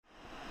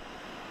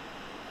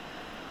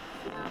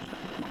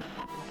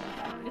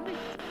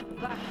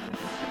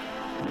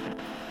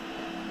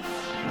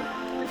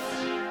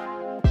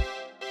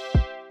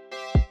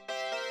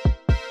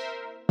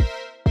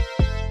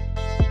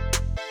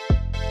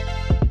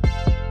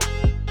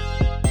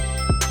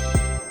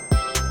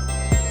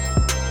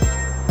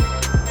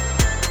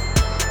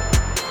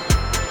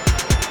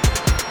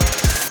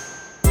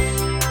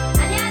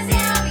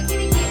안녕하세요,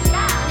 미키미키입니다.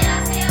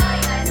 안녕하세요,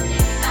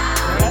 이가연입니다.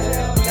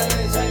 안녕하세요,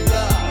 미나데이샤입니다.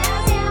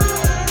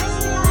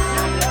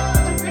 안녕하세요,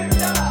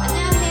 아이입니다.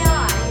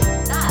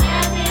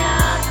 안녕하세요,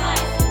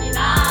 트와이스입니다.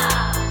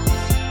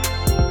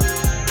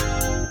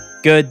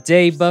 Good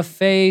day,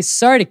 buffet.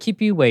 Sorry to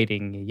keep you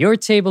waiting. Your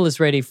table is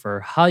ready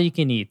for All You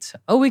Can Eat,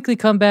 a weekly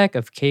comeback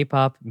of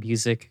K-pop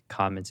music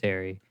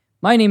commentary.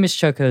 My name is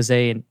Chuck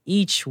Jose, and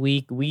each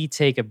week we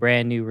take a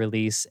brand new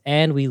release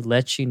and we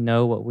let you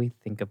know what we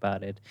think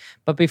about it.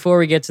 But before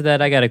we get to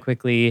that, I gotta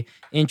quickly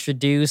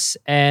introduce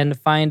and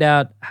find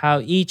out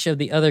how each of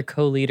the other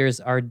co-leaders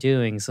are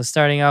doing. So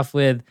starting off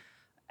with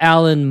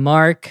Alan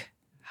Mark,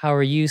 how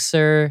are you,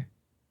 sir?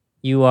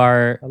 You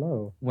are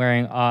Hello.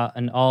 wearing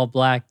an all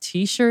black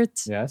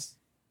T-shirt. Yes.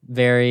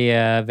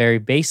 Very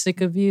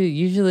basic of you.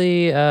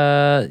 Usually,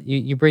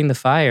 you bring the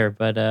fire,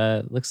 but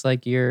looks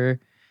like you're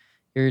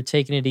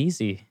taking it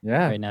easy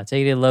Yeah. right now,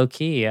 taking it low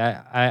key.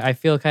 I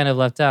feel kind of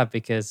left out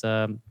because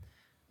I'm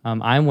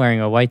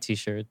wearing a white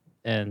T-shirt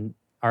and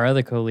our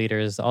other co-leader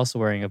is also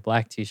wearing a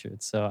black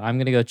T-shirt. So I'm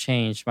gonna go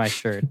change my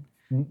shirt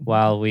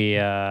while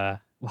we're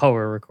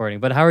recording.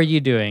 But how are you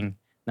doing,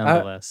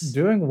 nonetheless?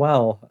 Doing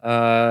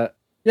well.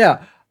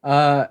 Yeah.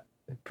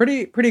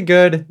 Pretty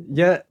good.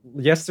 Yeah.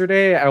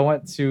 Yesterday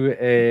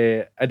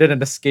I did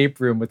an escape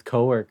room with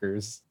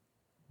coworkers.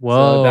 Whoa,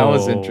 So that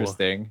was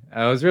interesting.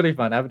 It was really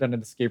fun. I haven't done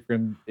an escape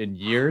room in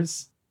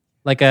years.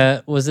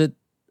 Was it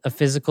a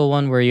physical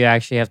one where you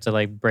actually have to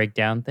like break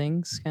down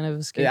things, kind of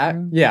escape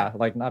room? Yeah,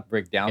 like not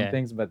break down Yeah.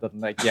 things, but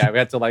we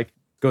had to like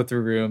go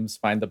through rooms,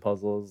 find the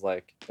puzzles,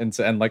 like and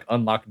like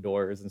unlock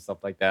doors and stuff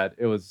like that.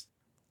 It was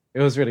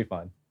really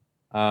fun.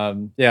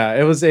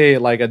 It was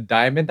a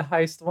diamond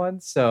heist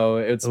one, so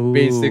it's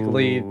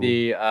basically Ooh.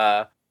 the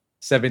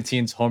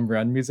 17's home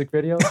run music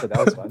video. So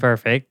that was fun.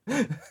 Perfect.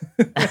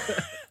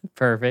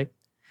 Perfect.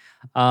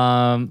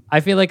 I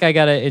feel like I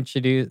gotta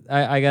introduce.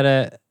 I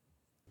gotta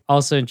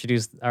also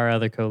introduce our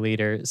other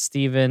co-leader,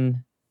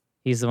 Steven.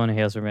 He's the one who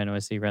hails from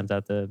NOS. He runs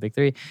out the big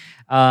three.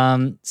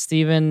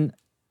 Steven,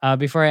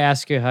 before I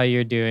ask you how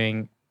you're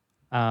doing,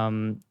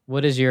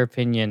 what is your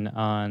opinion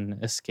on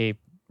Escape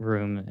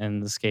Room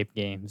and Escape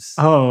games?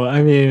 Oh,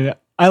 I mean,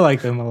 I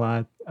like them a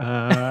lot.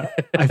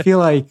 I feel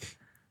like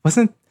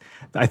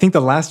I think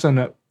the last one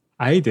that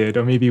I did,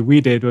 or maybe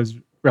we did, was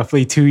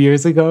roughly 2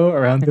 years ago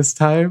around this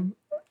time,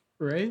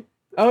 right?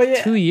 Oh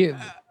yeah. 2 years.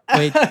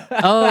 Wait.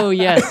 Oh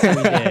yes,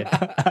 we did.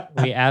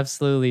 We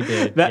absolutely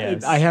did.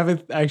 Yes. I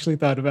haven't actually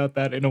thought about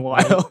that in a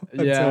while.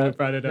 until we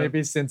brought it up.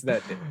 Maybe since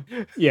that day.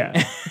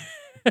 Yeah.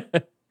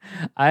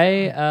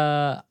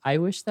 I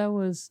wish that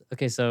was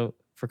okay. So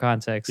for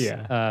context,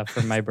 Yeah.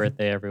 for my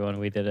birthday, everyone,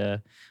 we did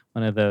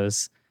one of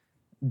those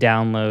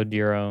download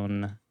your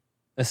own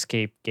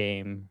escape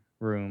game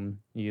room.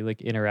 You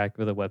like interact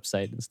with a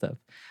website and stuff.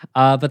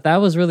 But that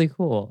was really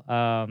cool.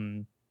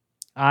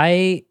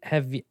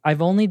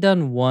 I've only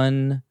done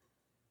one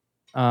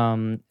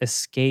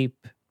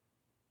escape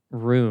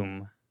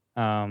room.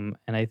 And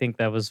I think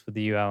that was with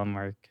you, Alan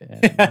Mark.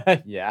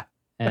 And, Yeah.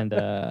 and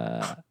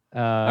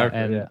Our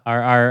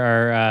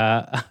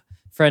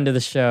friend of the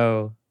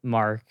show,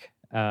 Mark,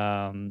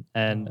 and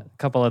a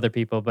couple other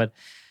people. But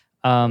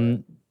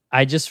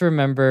I just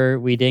remember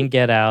we didn't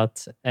get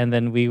out, and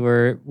then we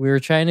were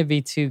trying to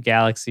be too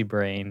galaxy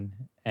brain,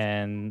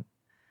 and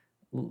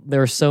there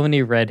were so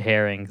many red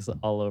herrings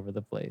all over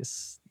the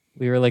place.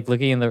 We were like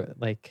looking in the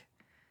like.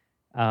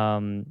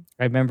 I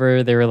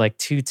remember there were like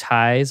two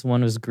ties.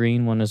 One was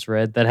green, one was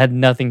red. That had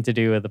nothing to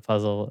do with the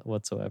puzzle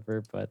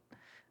whatsoever. But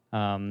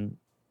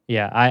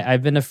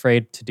I've been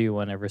afraid to do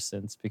one ever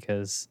since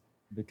because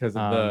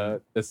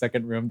of the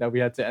second room that we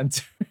had to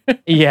enter.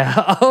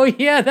 yeah. Oh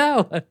yeah,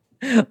 that one.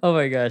 Oh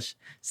my gosh,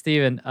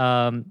 Steven.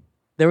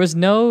 There was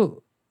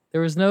no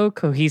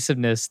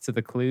cohesiveness to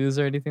the clues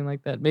or anything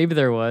like that. Maybe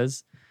there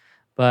was,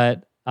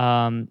 but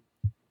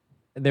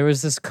there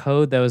was this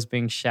code that was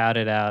being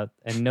shouted out,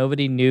 and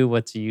nobody knew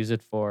what to use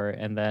it for.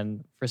 And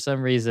then for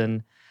some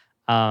reason,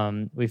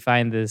 we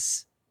find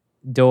this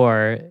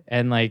door,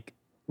 and like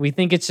we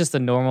think it's just a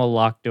normal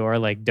locked door.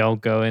 Like don't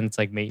go in. It's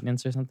like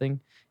maintenance or something.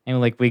 And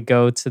like we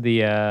go to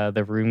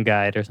the room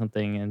guide or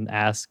something and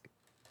ask,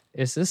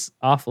 "Is this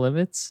off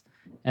limits?"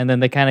 And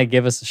then they kind of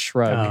give us a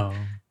shrug. Oh.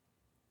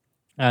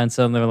 And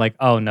so they're like,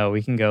 "Oh no,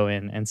 we can go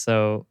in." And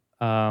so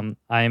I'm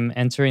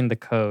entering the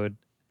code,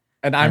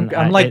 And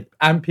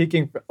I'm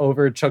peeking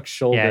over Chuck's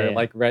shoulder, Yeah.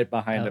 like right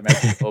behind him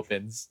as he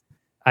opens.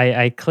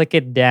 I click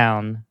it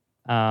down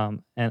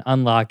and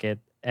unlock it,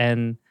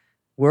 and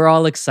we're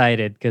all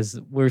excited because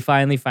we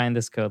finally find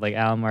this code. Like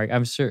Alan, Mark,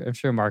 I'm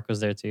sure Mark was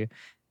there too.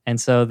 And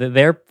so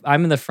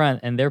I'm in the front,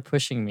 and they're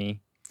pushing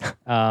me,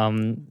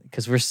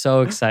 because we're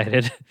so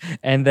excited.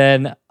 And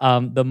then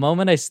the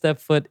moment I step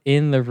foot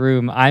in the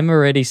room, I'm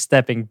already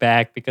stepping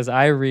back because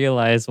I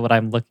realize what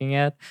I'm looking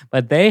at,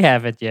 but they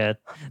haven't yet.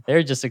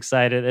 They're just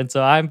excited, and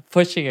so I'm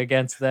pushing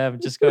against them,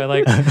 just going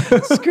like,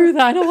 "Screw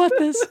that! I don't want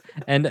this."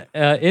 And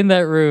in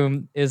that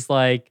room is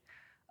like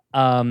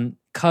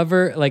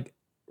cover like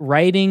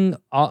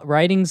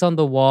writings on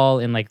the wall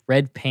in like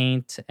red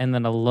paint, and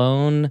then a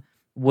lone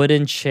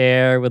wooden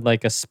chair with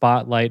like a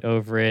spotlight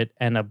over it,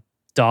 and a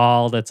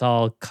doll that's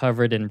all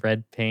covered in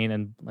red paint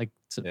and like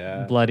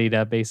Yeah. bloodied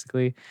up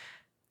basically.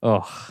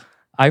 Oh,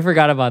 I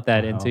forgot about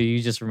that Wow. until you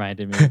just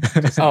reminded me.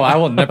 Oh, I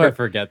will never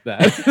forget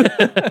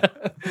that.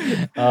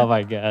 Oh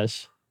my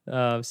gosh.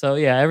 So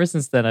yeah, ever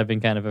since then I've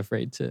been kind of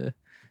afraid to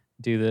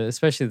do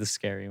especially the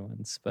scary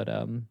ones. But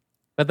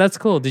that's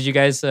cool. Did you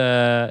guys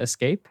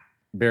escape?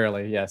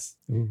 Barely, yes.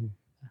 Ooh.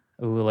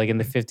 Ooh, like in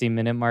the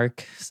 15-minute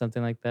mark,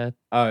 something like that.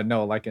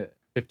 No, like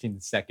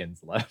 15 seconds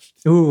left.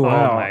 Ooh,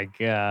 wow. Oh my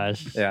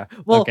gosh. Yeah.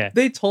 Well, Okay.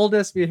 they told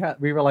us we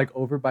were like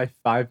over by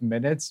 5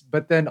 minutes,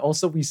 but then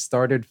also we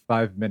started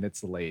 5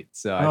 minutes late.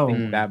 So I Oh.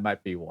 think that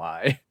might be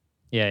why.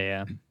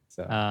 Yeah.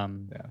 So Yeah.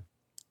 yeah.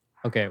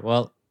 Okay.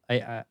 Well,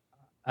 so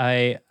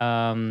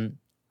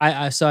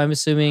I'm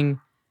assuming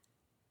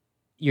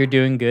you're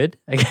doing good.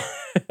 I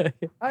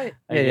I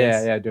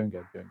guess. yeah, doing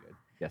good.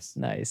 Yes.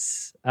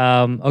 Nice.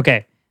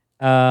 Okay.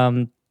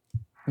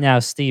 Now,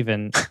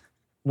 Steven,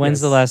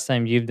 when's the Yes. last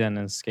time you've done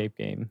an escape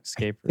I room?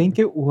 think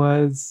it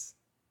was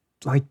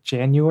like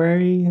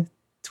January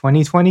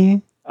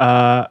 2020.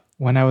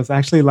 When I was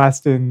actually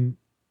last in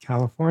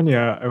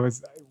California, I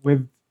was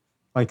with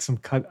like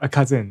a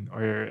cousin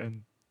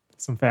and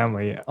some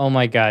family. Oh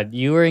my God,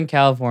 you were in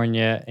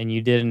California and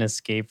you did an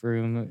escape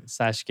room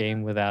 /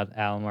 game without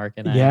Al, Mark,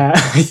 and I. Yeah.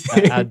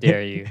 How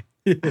dare you?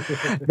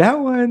 That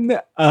one,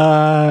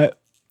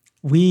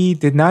 we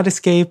did not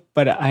escape,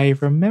 but I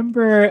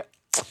remember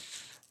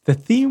the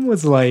theme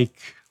was like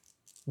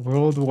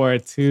World War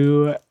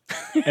II,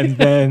 and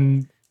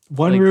then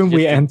one Like, room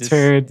we just to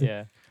entered.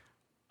 yeah.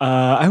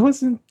 I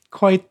wasn't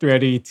quite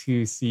ready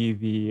to see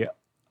the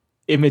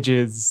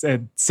images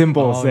and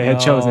symbols Oh, they had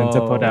chosen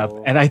to put up,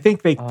 no. and I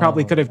think they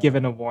probably Oh, could have no.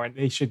 given a warning.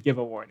 They should give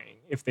a warning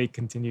if they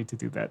continue to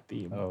do that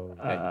theme. Oh,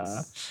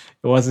 yikes.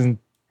 It wasn't.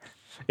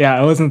 Yeah,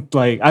 I wasn't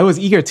like I was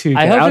eager to.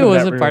 I get hope out it of that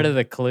wasn't part room. of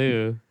the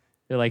clue.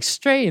 They're like,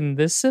 straighten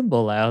this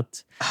symbol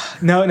out.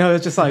 No,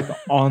 it's just like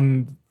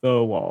on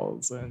the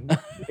walls, and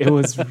it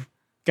was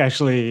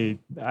actually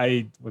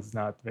I was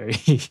not very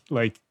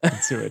like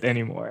into it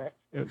anymore.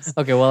 It was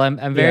Okay, well, I'm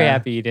very Yeah.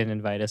 happy you didn't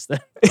invite us then.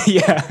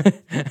 yeah.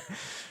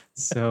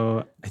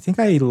 So I think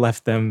I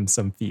left them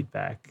some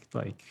feedback,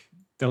 like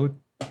don't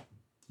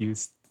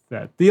use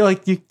that. They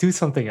like you do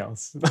something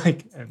else,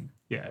 like and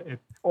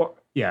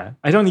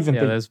I don't even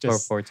Yeah, think that's poor,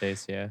 just poor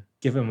taste. Yeah,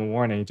 give them a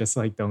warning, just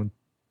like don't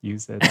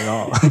use it at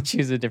all.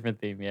 choose a different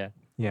theme. Yeah.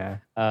 Yeah.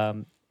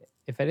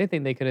 If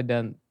anything, they could have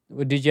done.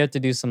 Did you have to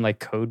do some like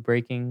code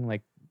breaking?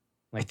 Like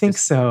I think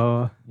just-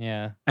 so.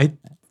 Yeah. I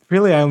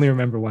only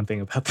remember one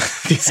thing about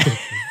this game,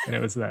 and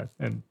it was that.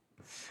 And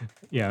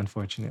yeah,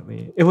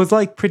 unfortunately, it was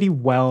like pretty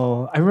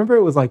well. I remember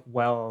it was like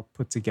well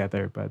put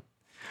together, but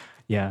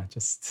yeah,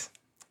 just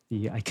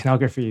the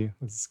iconography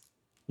was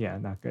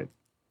not good.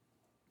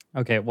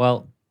 Okay.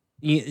 Well,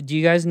 do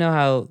you guys know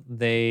how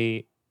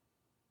they?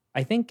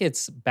 I think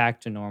it's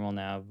back to normal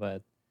now,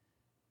 but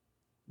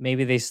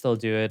maybe they still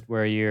do it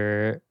where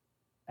you're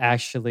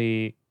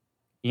actually,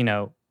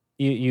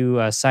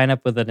 you sign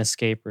up with an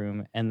escape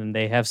room, and then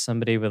they have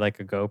somebody with like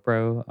a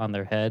GoPro on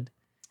their head,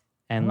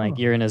 and like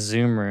you're in a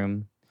Zoom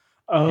room,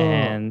 Oh,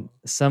 and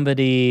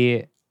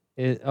somebody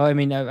I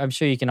mean, I'm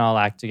sure you can all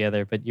act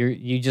together, but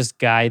you just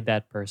guide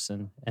that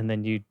person, and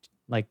then you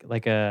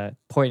like a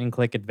point and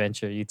click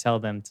adventure, you tell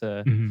them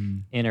to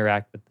mhm.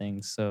 interact with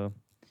things. So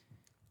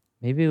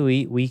maybe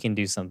we can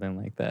do something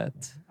like that.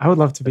 I would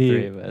love to The be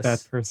three of us.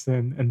 that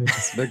person, and then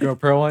just, The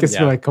GoPro one? just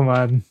be like, come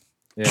on.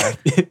 yeah.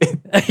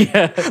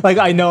 Yeah. Like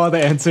I know all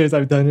the answers.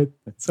 I've done it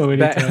so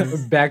many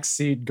times.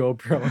 Backseat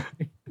GoPro.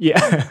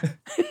 Yeah.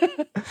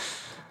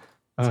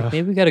 It's like,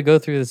 maybe we got to go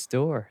through this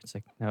door. It's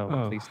like, no,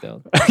 Oh. please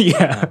don't.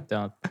 yeah. No,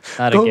 don't.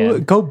 Not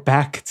again. Go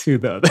back to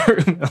the other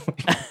room.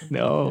 Like,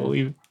 no,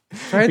 we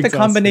Try the Exhausted.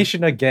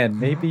 combination again.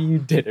 Maybe you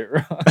did it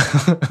wrong.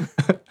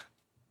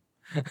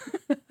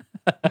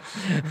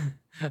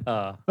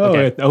 Oh, Oh,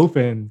 okay. it's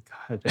open.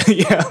 God.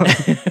 Yeah.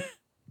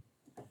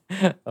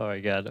 Oh my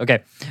god.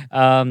 Okay.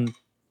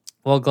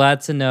 Well, glad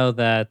to know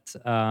that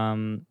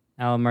Alan,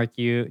 Mark,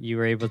 you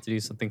were able to do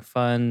something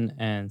fun,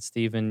 and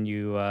Steven,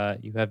 you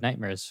have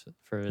nightmares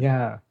for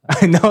Yeah.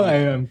 I know I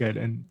am good.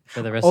 And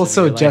for the rest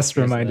also of your life just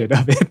because of reminded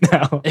that. of it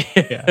now.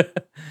 Yeah.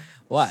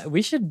 Well,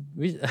 they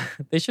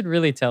should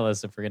really tell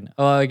us if we're gonna.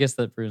 Oh, I guess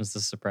that ruins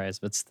the surprise,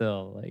 but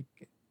still, like,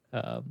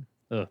 ugh.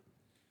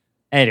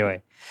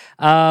 Anyway,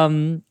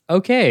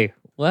 okay.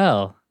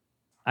 Well,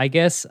 I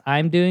guess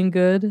I'm doing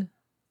good.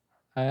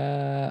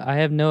 I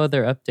have no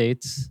other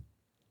updates.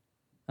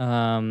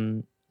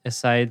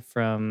 Aside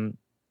from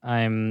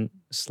I'm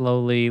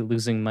slowly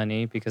losing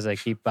money because I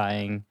keep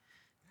buying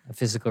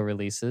physical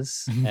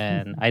releases,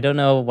 and I don't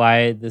know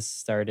why this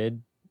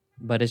started,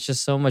 but it's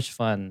just so much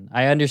fun.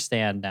 I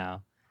understand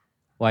now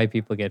why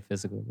people get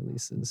physical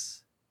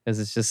releases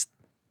because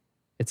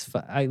it's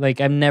fun.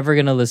 I'm never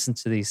gonna listen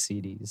to these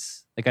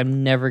CDs. Like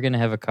I'm never gonna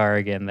have a car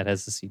again that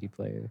has a CD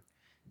player.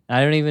 And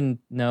I don't even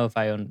know if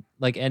I own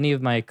like any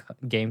of my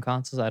game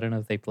consoles. I don't know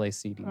if they play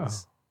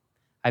CDs. Oh.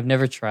 I've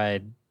never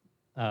tried,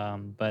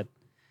 but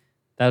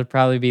that would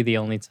probably be the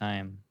only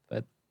time.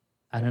 But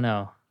I don't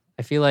know.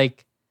 I feel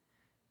like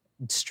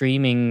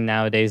streaming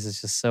nowadays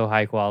is just so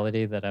high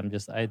quality that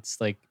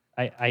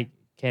I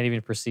can't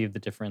even perceive the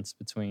difference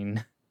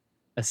between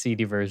a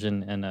CD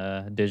version and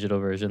a digital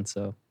version.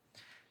 So,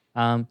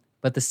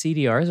 but the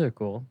CDRs are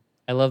cool.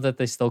 I love that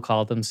they still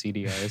call them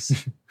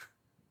CDRs.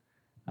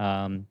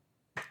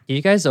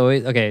 You guys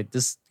always okay?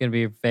 This is gonna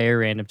be a very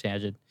random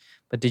tangent,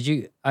 but did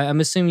you? I'm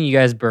assuming you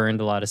guys burned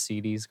a lot of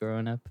CDs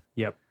growing up.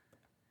 Yep.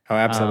 Oh,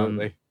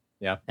 absolutely.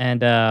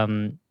 And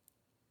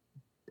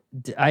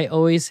I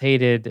always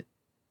hated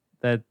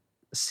that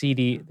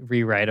CD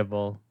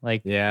rewritable.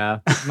 Like Yeah.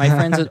 my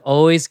friends would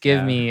always give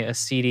Yeah. me a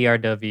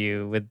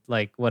CDRW with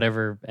like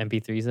whatever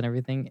MP3s and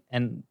everything,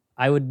 and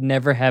I would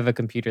never have a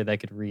computer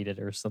that could read it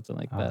or something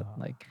like that.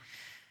 Oh.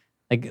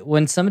 Like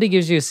when somebody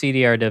gives you a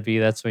CDRW,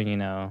 that's when you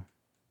know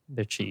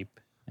they're cheap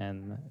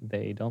and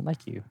they don't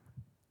like you.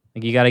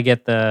 Like you got to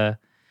get the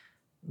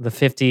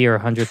 50 or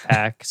 100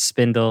 pack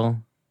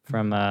spindle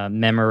from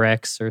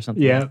Memorex or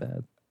something Yeah. like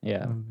that.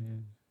 Yeah. Oh,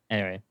 man.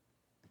 Anyway,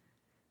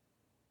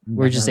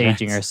 we're just Memorex.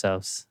 aging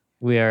ourselves.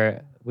 We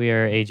are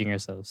aging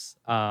ourselves.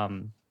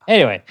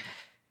 Anyway,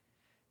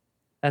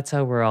 that's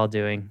how we're all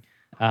doing.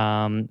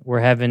 We're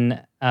having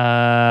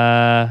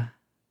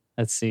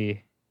let's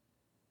see.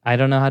 I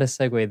don't know how to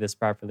segue this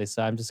properly,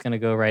 so I'm just gonna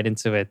go right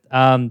into it.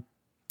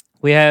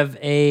 We have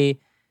a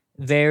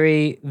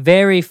very,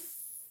 very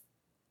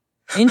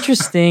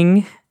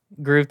interesting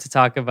group to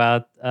talk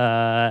about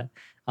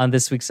on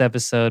this week's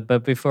episode.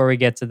 But before we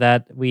get to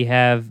that, we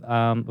have,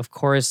 of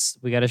course,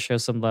 we got to show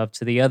some love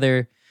to the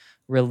other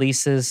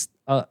releases,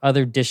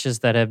 other dishes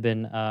that have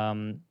been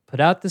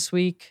put out this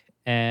week.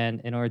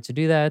 And in order to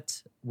do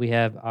that, we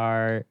have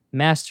our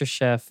master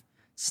chef,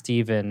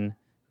 Steven,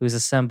 who's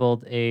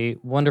assembled a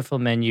wonderful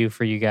menu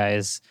for you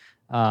guys.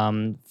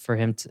 For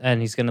him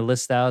and he's going to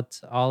list out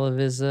all of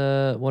his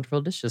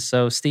wonderful dishes.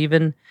 So,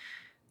 Steven,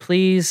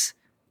 please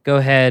go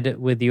ahead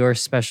with your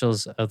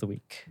specials of the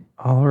week.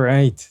 All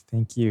right,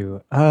 thank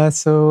you.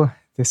 So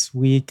this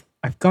week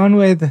I've gone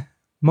with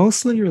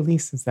mostly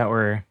releases that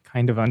were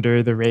kind of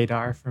under the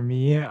radar for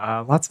me.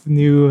 Lots of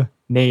new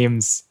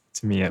names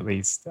to me, at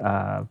least.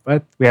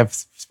 But we have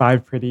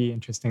 5 pretty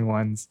interesting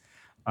ones.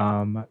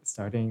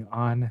 Starting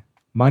on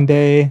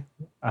Monday,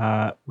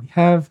 we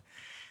have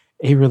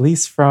a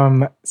release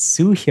from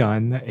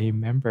Soohyun, a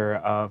member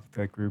of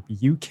the group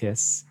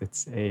U-Kiss.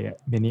 It's a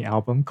mini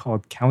album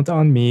called Count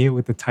on Me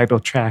with the title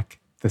track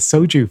The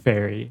Soju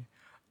Fairy.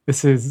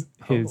 This is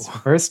his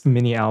first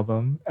mini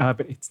album,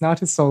 but it's not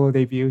his solo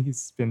debut.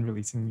 He's been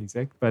releasing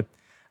music, but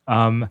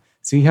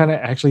Soohyun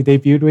actually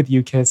debuted with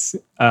U-Kiss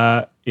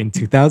in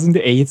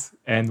 2008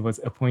 and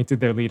was appointed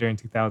their leader in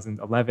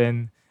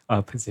 2011,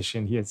 a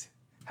position he has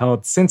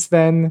held since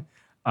then.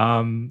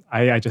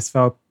 I just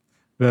felt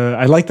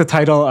I like the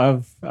title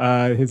of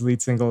his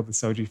lead single, The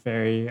Soju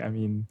Fairy. I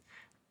mean,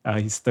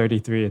 he's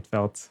 33. It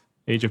felt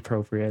age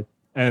appropriate.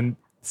 And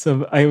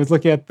so I was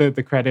looking at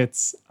the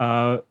credits,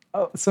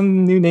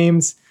 some new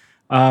names,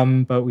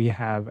 but we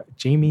have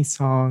Jamie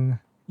Song,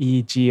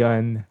 Lee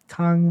Ji-eun,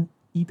 Kang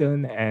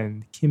Eden,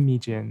 and Kim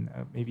Mi-jin.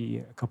 Maybe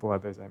a couple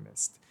others I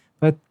missed.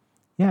 But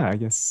yeah, I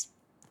guess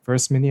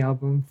first mini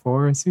album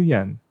for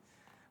Soohyun.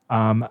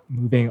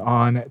 Moving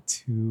on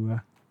to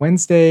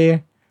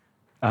Wednesday,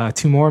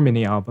 2 more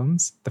mini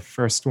albums. The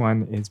first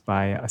one is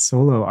by a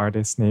solo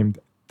artist named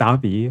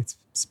Davi. It's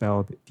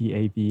spelled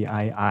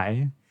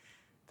Davii.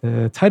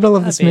 The title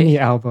of this Davi. mini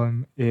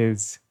album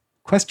is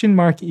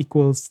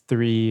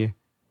 $3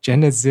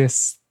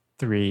 Genesis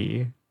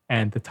 3.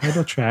 And the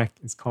title track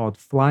is called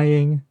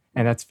Flying,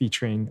 and that's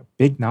featuring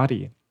Big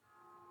Naughty.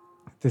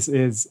 This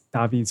is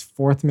Davi's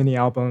 4th mini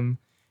album.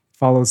 It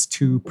follows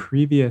 2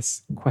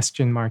 previous $1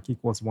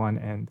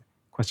 and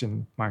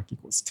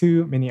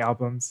 $2 mini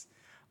albums.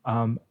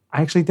 I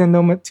actually didn't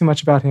know too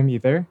much about him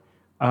either,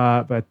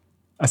 but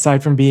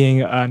aside from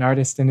being an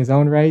artist in his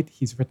own right,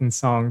 he's written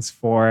songs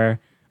for,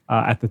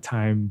 at the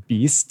time,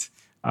 Beast.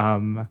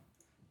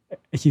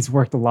 He's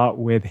worked a lot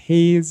with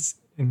Hayes,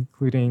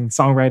 including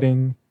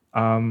songwriting,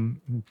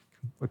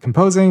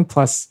 composing,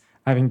 plus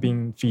having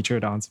been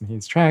featured on some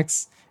Hayes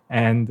tracks,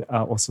 and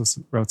also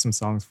wrote some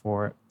songs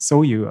for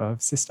Soyu of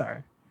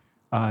Sistar.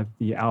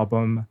 The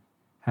album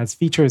has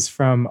features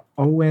from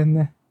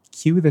Owen,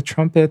 Cue the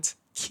Trumpet,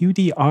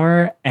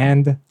 QDR,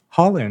 and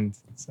Holland.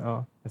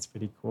 So that's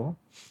pretty cool.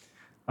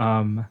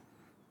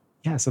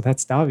 Yeah, so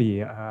that's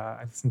Davi.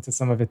 I listened to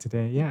some of it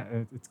today. Yeah,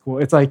 it's cool.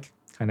 It's like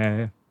kind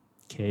of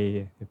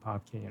K,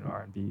 hip-hop, K, and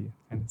R&B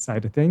kind of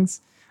side of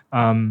things.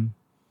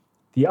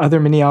 The other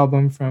mini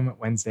album from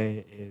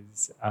Wednesday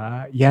is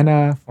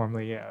Yena,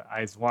 formerly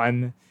Eyes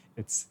One.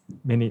 It's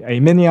a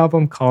mini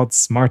album called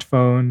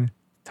Smartphone.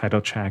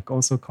 Title track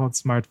also called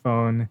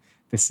Smartphone.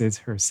 This is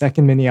her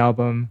second mini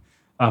album,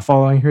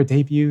 following her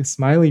debut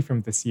Smiley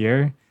from this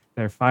year.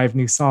 There are 5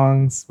 new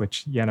songs,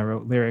 which Yena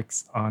wrote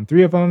lyrics on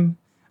 3 of them.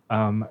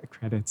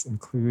 Credits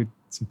include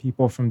some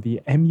people from the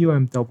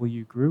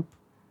MUMW group,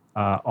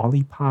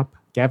 Olipop,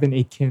 Gavin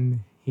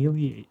Aitken,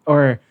 Haley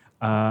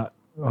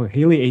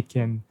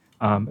Aitken,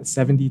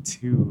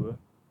 72,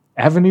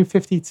 Avenue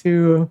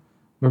 52,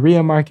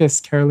 Maria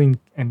Marcus, Caroline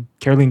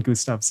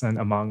Gustafson,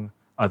 among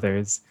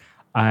others.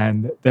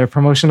 And their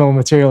promotional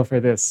material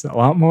for this, a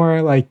lot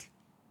more like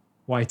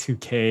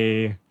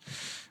Y2K,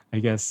 I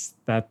guess,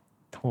 that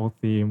whole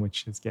theme,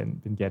 which has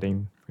been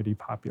getting pretty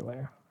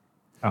popular.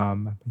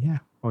 Yeah,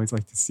 always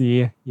like to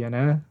see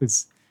Yena,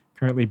 who's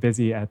currently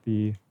busy at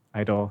the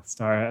Idol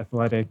Star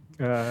Athletic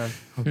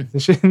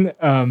competition,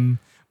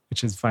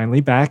 which is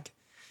finally back.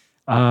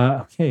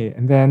 Okay,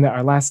 and then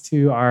our last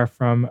 2 are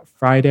from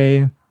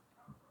Friday.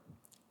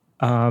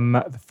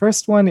 The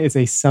first one is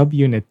a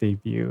subunit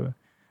debut.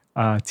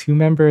 2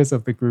 members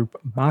of the group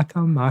Maka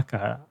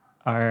Maka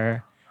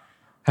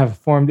have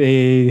formed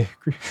a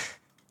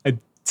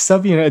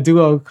subunit, a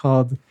duo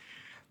called.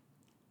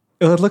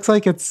 It looks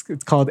like it's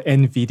called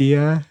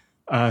NVIDIA,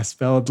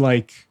 spelled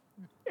like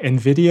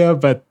NVIDIA,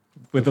 but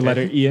with the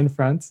letter E in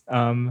front.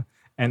 And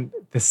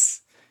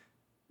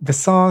the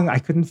song, I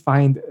couldn't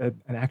find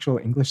an actual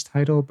English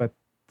title, but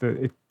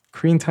the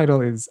Korean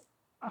title is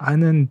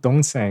Anen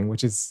Dongseng,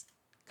 which is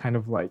kind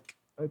of like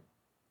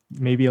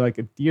maybe like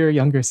a dear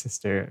younger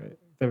sister.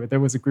 There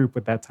was a group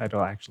with that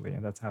title actually,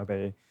 and that's how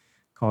they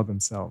call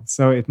themselves.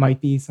 So it might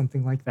be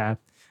something like that.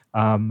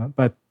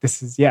 But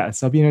this is, a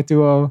subunit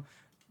duo.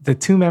 The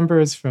 2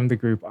 members from the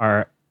group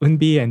are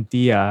Unbi and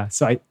Dia.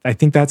 So I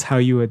think that's how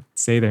you would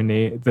say their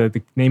name,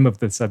 the name of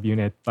the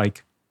subunit,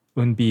 like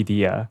Unbi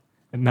Dia,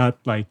 and not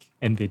like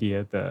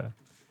NVIDIA, the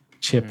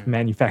chip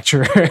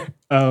manufacturer.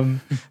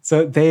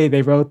 So they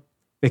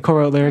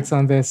co-wrote lyrics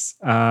on this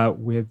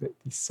with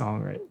the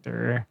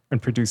songwriter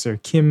and producer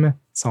Kim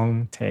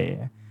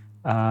Song-tae.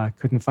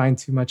 Couldn't find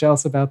too much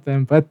else about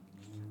them, but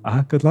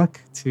good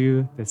luck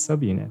to this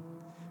subunit.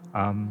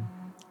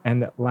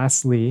 And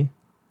lastly,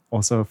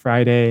 also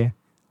Friday,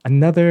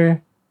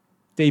 another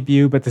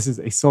debut, but this is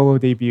a solo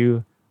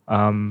debut.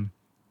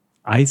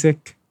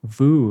 Isaac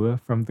Vu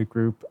from the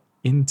group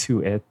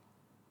Into It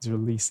is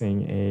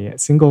releasing a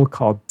single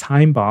called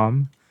Time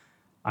Bomb.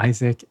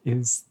 Isaac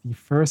is the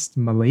first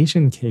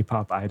Malaysian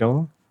K-pop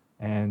idol,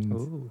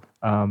 and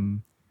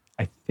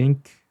I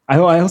think I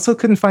also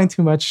couldn't find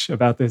too much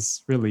about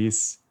this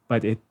release,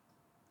 but it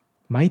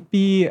might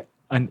be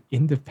an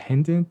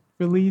independent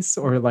release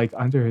or like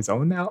under his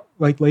own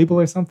label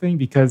or something,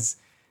 because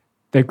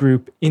their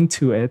group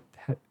Into It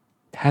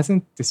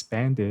hasn't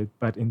disbanded,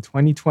 but in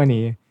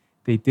 2020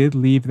 they did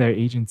leave their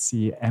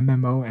agency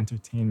MMO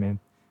Entertainment,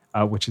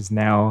 which is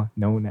now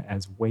known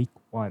as Wake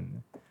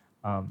One.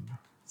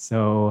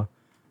 So,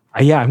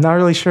 I'm not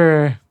really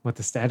sure what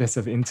the status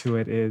of Into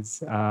It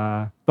is,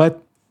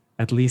 but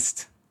at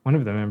least one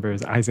of the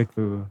members, Isaac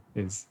Vu,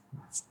 is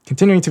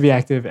continuing to be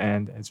active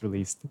and has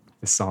released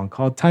this song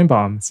called Time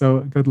Bomb.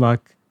 So good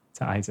luck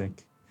to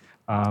Isaac.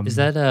 Is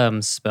that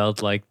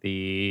spelled like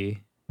the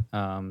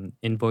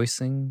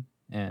invoicing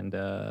and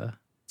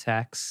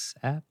tax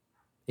app?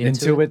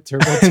 Intuit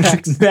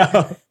TurboTax?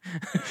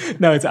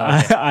 No, it's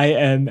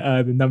IN,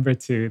 the number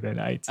 2, then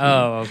IT.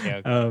 Oh,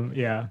 okay.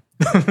 Yeah.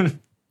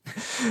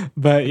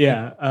 But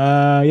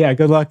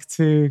good luck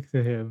to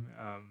him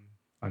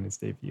on his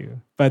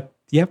debut. But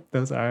yep,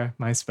 those are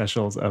my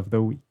specials of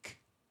the week.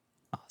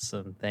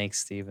 Awesome. Thanks,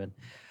 Steven.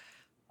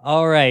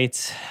 All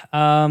right.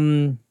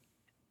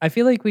 I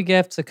feel like we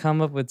have to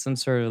come up with some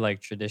sort of like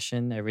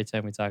tradition every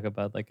time we talk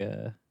about like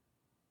a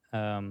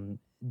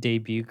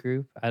debut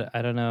group.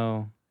 I don't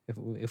know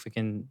if we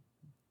can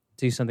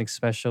do something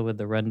special with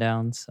the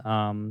rundowns.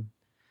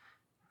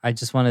 I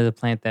just wanted to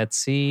plant that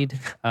seed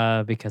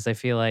because I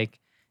feel like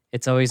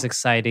it's always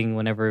exciting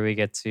whenever we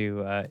get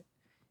to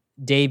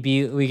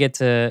debut. We get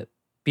to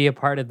be a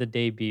part of the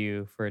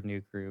debut for a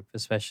new group,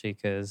 especially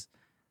because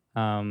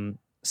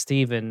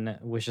Steven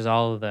wishes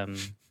all of them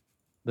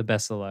the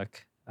best of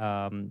luck.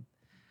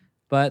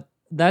 But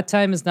that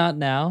time is not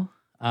now.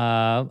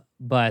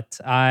 But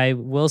I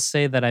will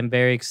say that I'm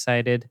very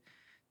excited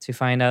to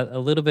find out a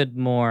little bit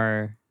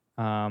more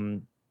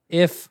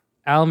if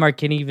Almar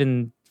can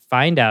even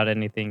find out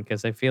anything,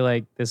 because I feel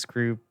like this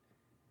group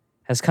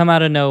has come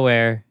out of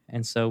nowhere,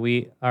 and so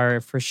we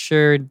are for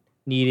sure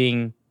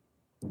needing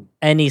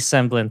any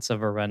semblance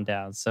of a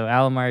rundown. So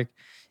Almar,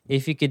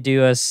 if you could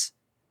do us,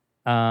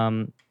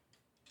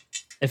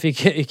 if you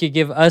could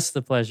give us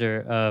the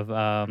pleasure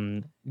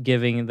of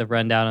giving the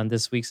rundown on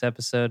this week's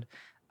episode,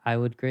 I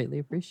would greatly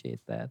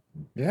appreciate that.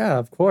 Yeah,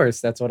 of course.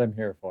 That's what I'm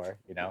here for,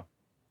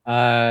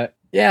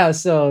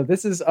 so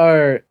this is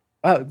our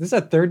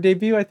 3rd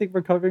debut I think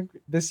we're covering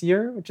this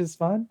year, which is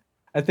fun.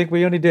 I think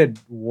we only did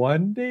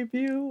 1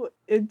 debut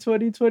in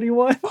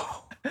 2021.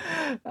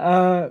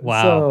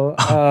 Wow.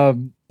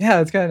 So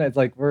it's kind of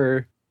like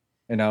we're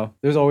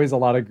there's always a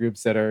lot of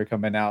groups that are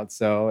coming out,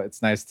 so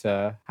it's nice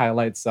to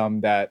highlight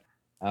some that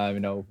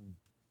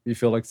we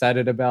feel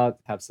excited about,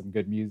 have some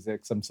good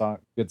music,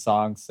 good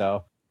songs.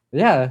 So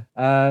yeah,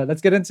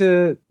 let's get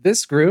into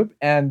this group,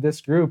 and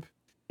this group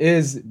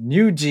is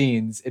New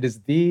Jeans. It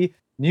is the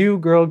new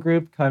girl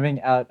group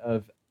coming out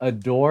of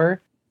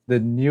Adore, the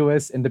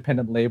newest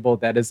independent label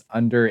that is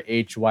under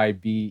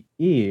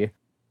HYBE.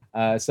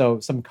 So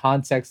some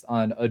context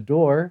on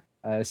Adore,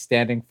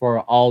 standing for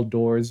All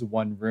Doors,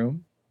 One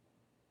Room,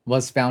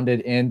 was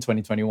founded in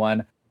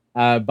 2021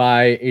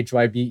 by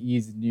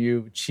HYBE's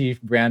new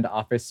chief brand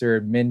officer,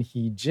 Min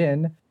Hee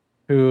Jin,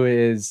 who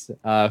is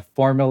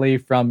formerly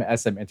from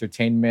SM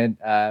Entertainment,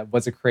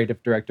 was a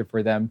creative director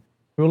for them,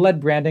 who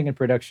led branding and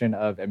production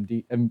of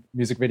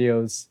music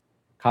videos,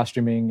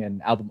 costuming,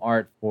 and album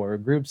art for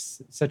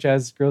groups such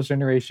as Girls'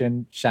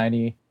 Generation,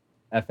 SHINee,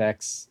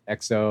 FX,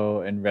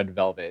 EXO, and Red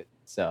Velvet.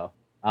 So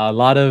a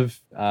lot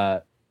of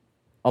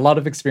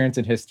experience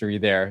and history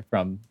there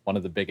from one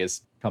of the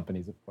biggest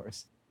companies, of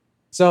course.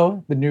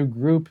 So the new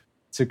group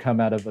to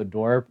come out of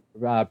Adore,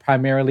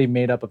 primarily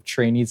made up of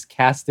trainees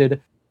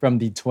casted from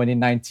the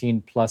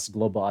 2019 Plus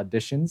Global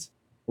auditions,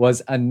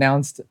 was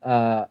announced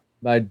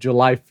by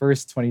July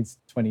 1st,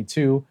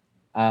 2022.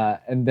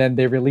 And then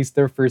they released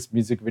their first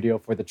music video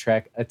for the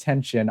track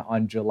Attention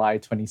on July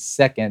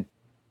 22nd,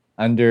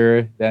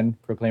 under then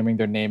proclaiming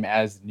their name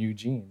as New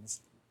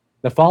Jeans.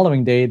 The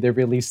following day, they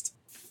released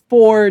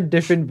 4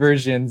 different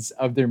versions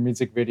of their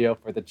music video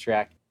for the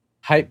track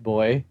Hype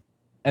Boy.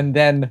 And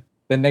then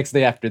the next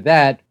day after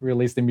that,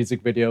 released the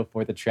music video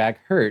for the track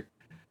Hurt.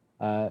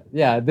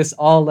 This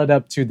all led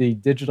up to the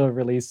digital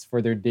release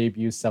for their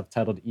debut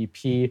self-titled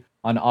EP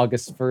on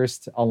August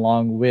 1st,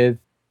 along with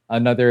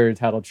another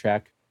title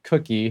track,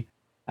 Cookie,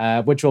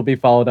 which will be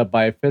followed up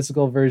by a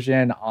physical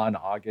version on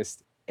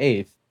August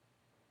 8th.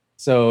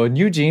 So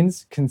New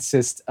Jeans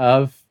consists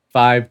of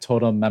 5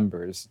 total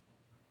members.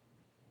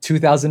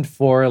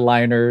 2004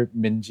 liner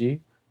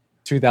Minji,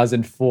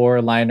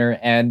 2004 liner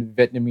and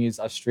Vietnamese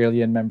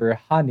Australian member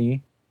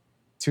Hani,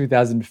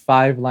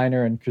 2005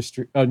 liner and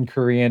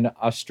Korean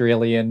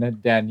Australian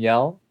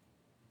Danielle,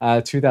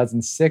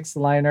 2006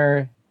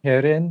 liner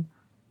Herin,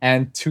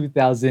 and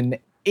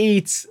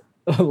 2008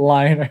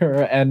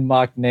 liner and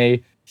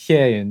maknae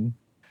Hyein.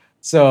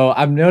 So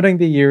I'm noting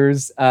the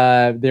years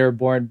they were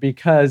born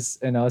because,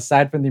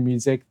 aside from the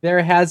music,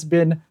 there has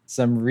been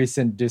some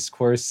recent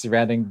discourse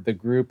surrounding the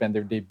group and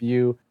their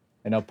debut,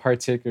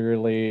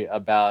 particularly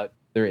about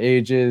their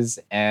ages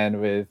and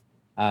with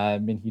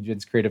Min Hee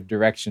Jin's creative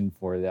direction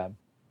for them.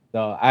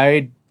 So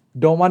I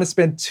don't want to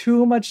spend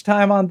too much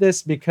time on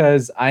this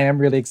because I am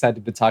really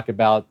excited to talk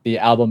about the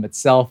album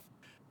itself,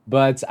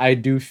 but I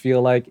do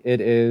feel like it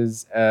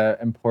is an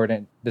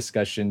important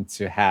discussion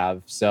to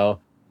have. So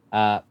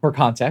for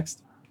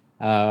context,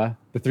 the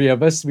 3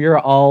 of us, we are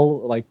all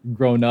like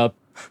grown up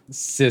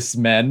cis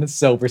men.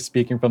 So we're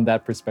speaking from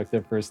that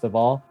perspective, first of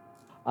all.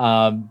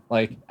 And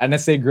I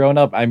say grown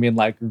up, I mean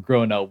like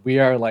grown up. We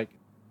are like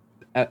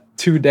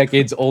 2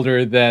 decades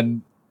older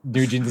than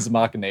New Jeans'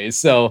 maknae.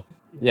 So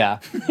yeah.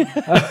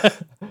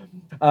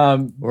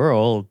 We're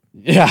old.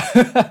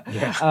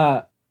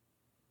 Yeah.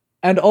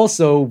 And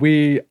also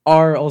we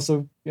are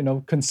also,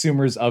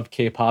 consumers of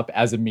K-pop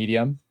as a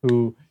medium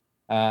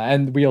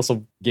and we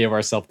also gave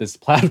ourselves this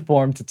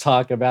platform to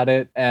talk about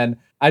it. And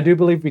I do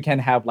believe we can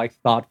have like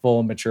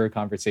thoughtful, mature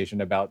conversation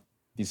about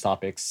these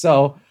topics.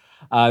 So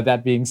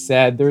that being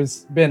said,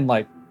 there's been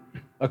like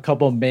a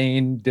couple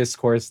main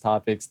discourse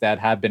topics that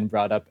have been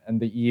brought up on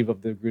the eve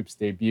of the group's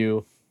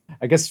debut.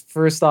 I guess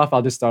first off,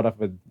 I'll just start off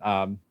with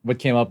what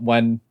came up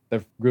when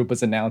the group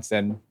was announced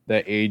and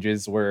the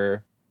ages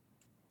were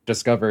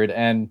discovered.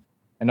 And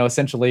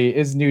essentially,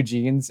 is New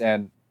Jeans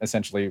and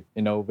essentially,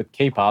 with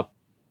K-pop,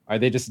 are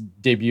they just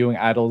debuting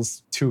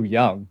idols too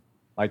young?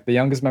 Like the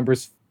youngest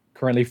member's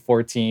currently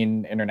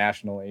 14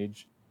 international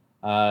age.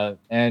 I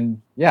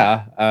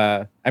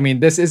mean,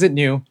 this isn't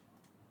new.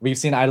 We've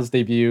seen idols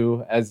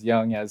debut as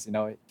young as,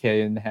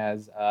 Kayin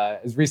has,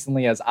 as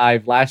recently as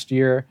IVE last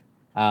year.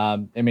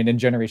 In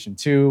Generation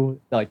 2,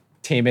 like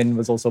Taemin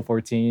was also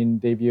 14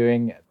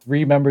 debuting.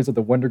 3 members of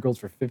the Wonder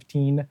Girls were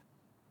 15.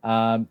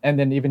 And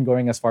then even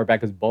going as far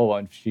back as Boa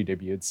when she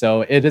debuted.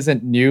 So it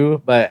isn't new,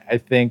 but I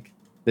think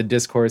the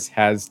discourse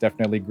has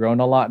definitely grown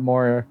a lot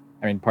more.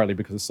 I mean, partly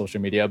because of social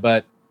media,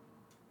 but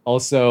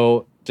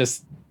also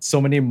just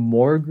so many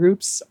more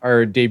groups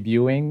are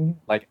debuting.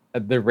 Like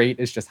the rate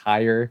is just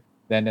higher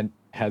than it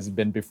has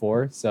been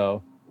before.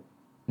 So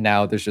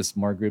now there's just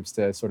more groups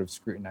to sort of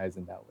scrutinize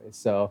in that way.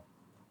 So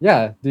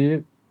yeah,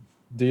 do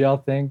y'all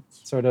think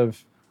sort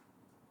of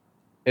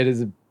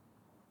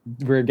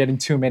we're getting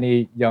too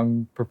many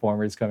young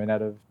performers coming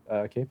out of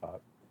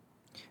K-pop?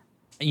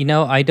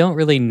 I don't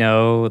really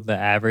know the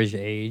average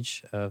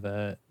age of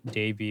a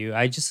debut.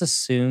 I just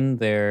assume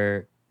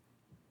they're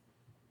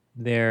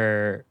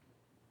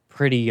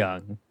pretty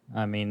young.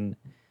 I mean,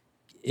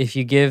 if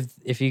you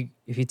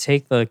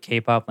take the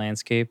K-pop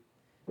landscape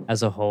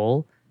as a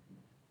whole,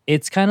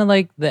 it's kind of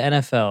like the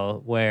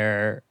NFL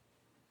where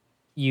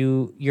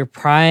your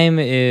prime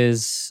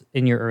is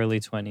in your early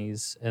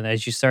 20s, and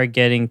as you start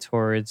getting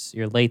towards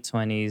your late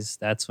 20s,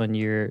 that's when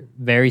you're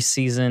very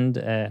seasoned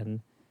and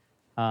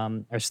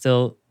are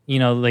still,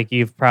 like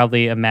you've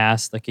probably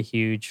amassed like a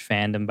huge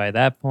fandom by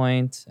that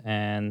point.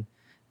 And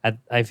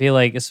I feel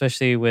like,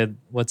 especially with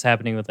what's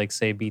happening with like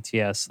say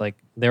BTS, like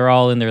they're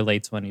all in their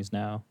late 20s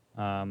now,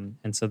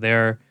 and so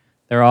they're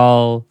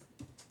all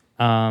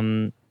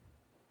um,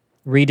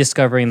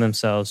 rediscovering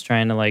themselves,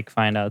 trying to like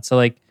find out. So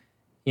like,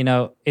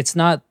 it's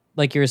not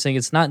like you were saying,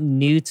 it's not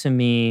new to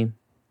me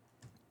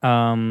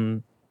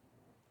um,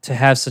 to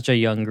have such a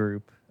young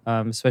group,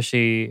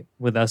 especially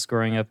with us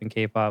growing up in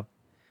K-pop.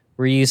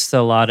 We're used to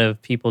a lot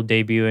of people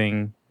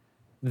debuting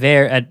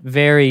there at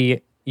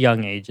very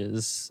young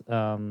ages,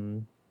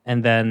 and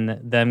then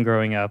them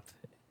growing up.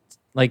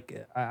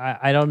 Like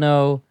I don't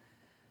know,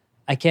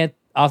 I can't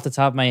off the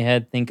top of my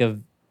head think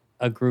of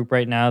a group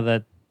right now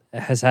that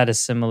has had a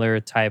similar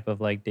type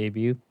of like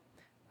debut.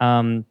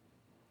 Um,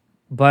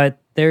 but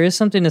there is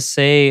something to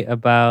say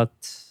about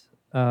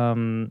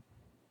um,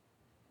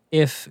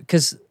 if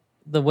because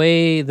the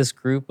way this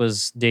group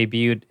was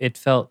debuted, it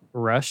felt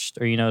rushed,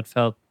 or it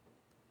felt,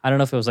 I don't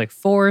know if it was like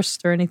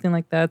forced or anything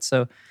like that.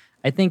 So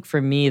I think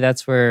for me,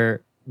 that's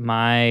where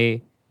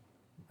my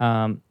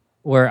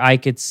where I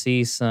could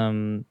see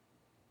some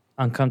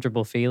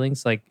uncomfortable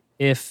feelings. Like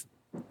if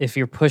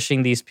you're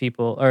pushing these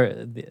people, or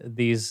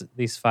these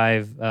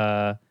five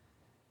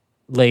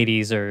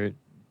ladies or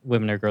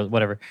women or girls,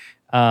 whatever,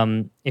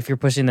 if you're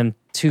pushing them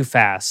too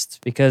fast,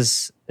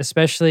 because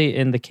especially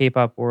in the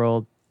K-pop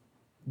world,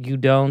 you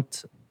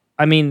don't.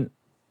 I mean,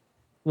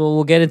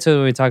 we'll get into it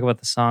when we talk about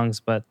the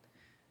songs, but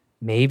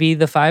maybe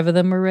the five of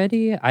them are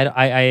ready. I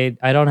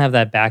don't have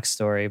that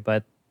backstory,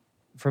 but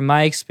from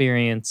my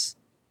experience,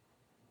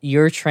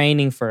 you're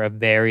training for a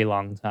very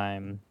long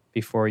time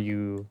before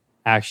you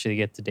actually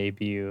get to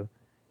debut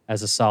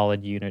as a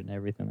solid unit and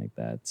everything like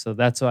that. So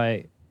that's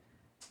why,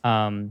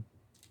 um,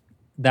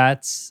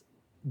 that's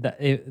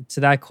to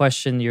that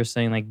question you're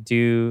saying, like,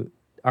 do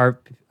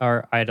our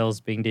idols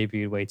being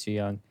debuted way too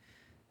young?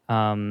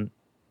 Um,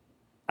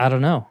 I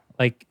don't know.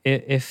 Like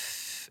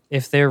if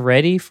they're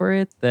ready for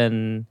it,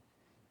 then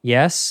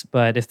yes,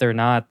 but if they're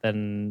not,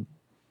 then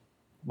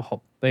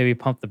maybe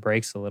pump the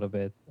brakes a little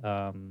bit.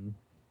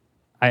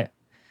 I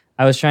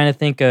I was trying to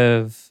think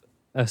of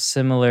a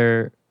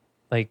similar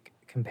like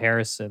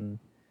comparison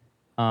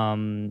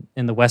in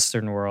the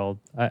Western world.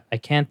 I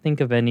can't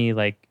think of any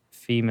like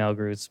female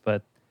groups,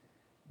 but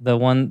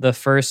the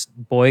first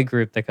boy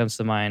group that comes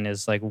to mind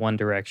is like One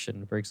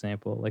Direction, for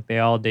example. Like they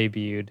all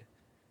debuted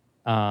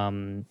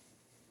um,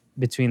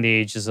 between the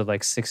ages of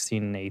like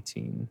 16 and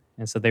 18,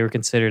 and so they were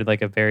considered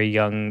like a very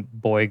young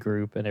boy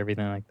group and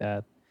everything like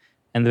that,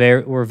 and they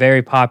were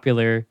very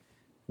popular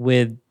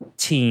with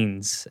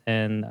teens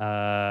and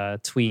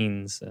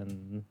tweens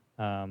and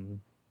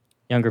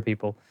younger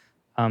people.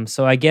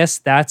 So I guess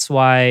that's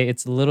why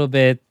it's a little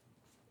bit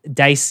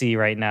dicey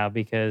right now,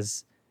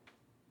 because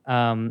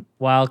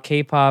while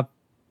K-pop,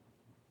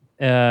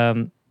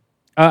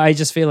 I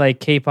just feel like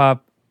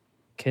K-pop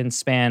can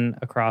span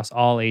across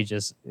all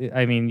ages.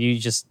 I mean, you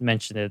just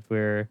mentioned it.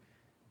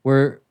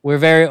 We're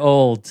very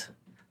old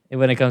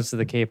when it comes to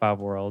the K-pop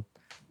world,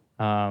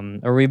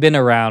 or we've been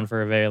around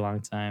for a very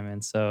long time,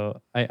 and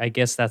so I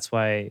guess that's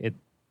why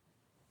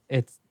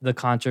it's the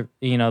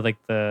like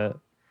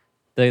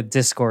the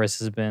discourse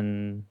has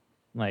been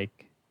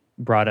like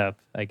brought up,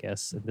 I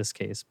guess, in this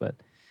case. But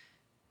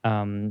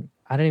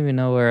I don't even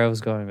know where I was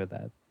going with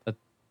that.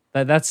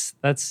 But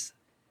that's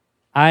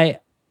I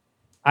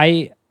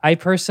I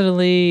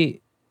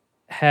personally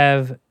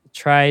have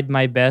tried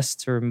my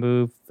best to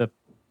remove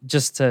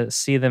just to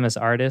see them as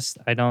artists.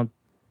 I don't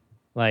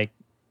like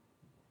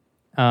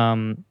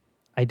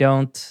I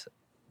don't,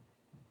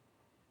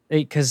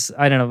 because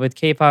I don't know, with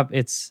K-pop,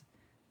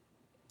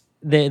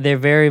 they're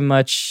very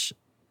much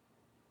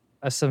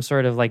some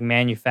sort of like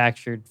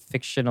manufactured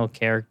fictional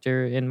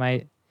character in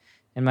my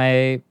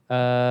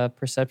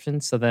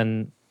perception. So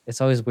then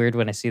it's always weird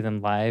when I see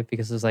them live,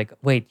 because it's like,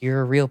 wait,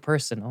 you're a real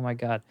person. Oh my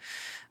god.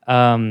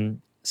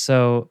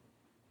 So,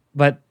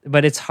 but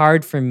it's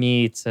hard for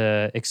me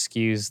to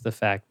excuse the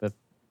fact that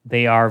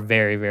they are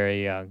very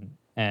very young,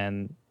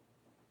 and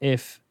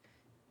if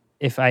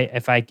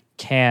I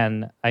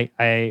can,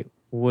 I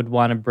would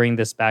want to bring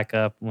this back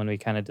up when we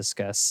kind of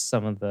discuss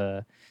some of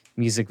the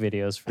music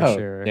videos for Oh,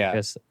 sure. yeah.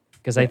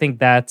 Because I think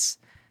that's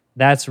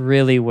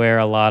really where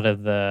a lot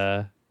of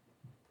the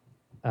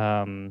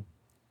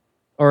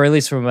or at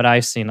least from what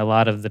I've seen, a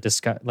lot of the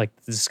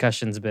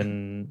discussion's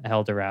been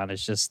held around.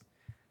 It's just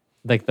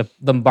like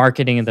the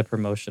marketing and the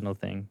promotional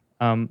thing.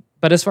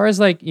 But as far as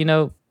like,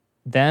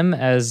 them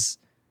as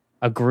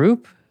a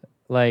group,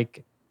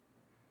 like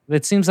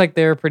it seems like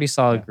they're a pretty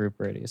solid Yeah. group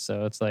already.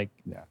 So it's like,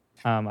 Yeah.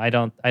 I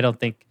don't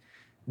think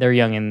they're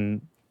young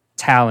in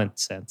talent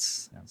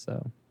sense. Yeah.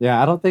 So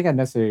Yeah, I don't think I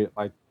necessarily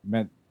like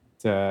meant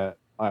to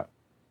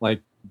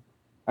like.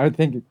 I would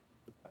think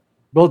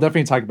we'll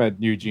definitely talk about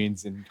New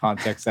Jeans in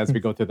context as we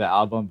go through the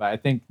album, but I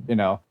think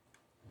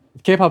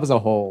K-pop as a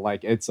whole,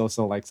 like it's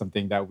also like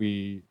something that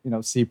we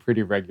see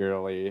pretty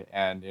regularly,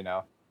 and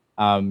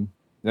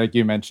like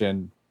you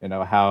mentioned,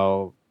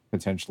 how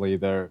potentially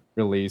the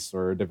release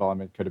or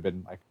development could have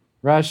been like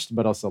rushed,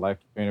 but also like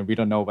we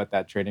don't know what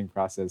that training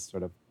process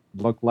sort of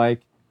looked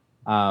like.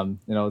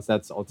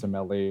 That's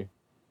ultimately,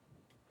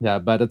 yeah,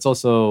 but it's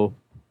also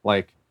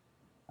like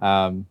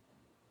um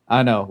I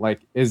don't know,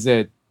 like is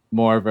it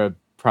more of a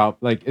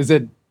like is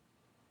it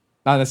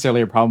not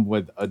necessarily a problem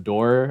with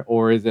Adore,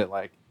 or is it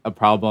like a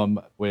problem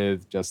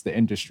with just the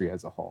industry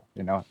as a whole?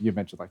 You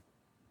mentioned like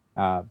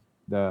uh,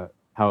 the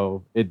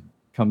how it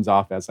comes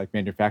off as like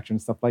manufacturing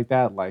stuff like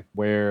that. Like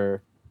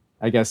where,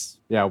 I guess,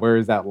 yeah, where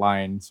is that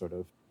line sort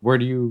of? Where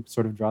do you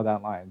sort of draw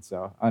that line?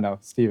 So I don't know,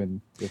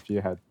 Steven, if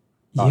you had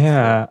thoughts too.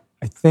 Yeah,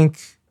 I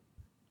think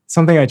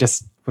something I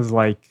just was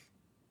like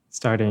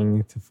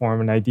starting to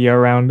form an idea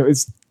around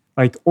is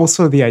like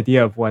also the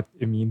idea of what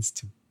it means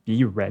to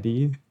be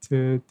ready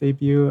to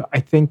debut. I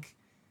think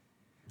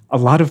a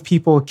lot of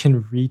people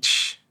can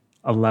reach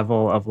a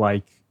level of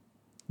like,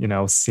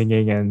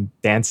 singing and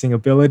dancing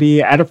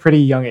ability at a pretty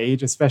young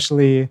age,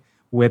 especially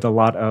with a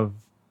lot of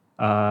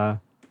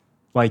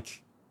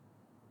like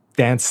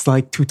dance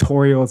like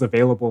tutorials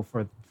available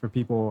for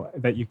people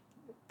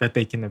that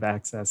they can have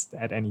accessed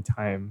at any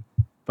time.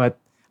 But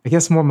I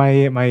guess more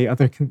my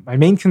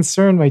main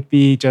concern might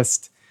be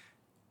just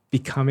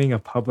becoming a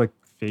public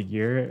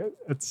figure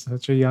at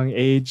such a young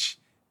age,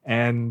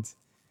 and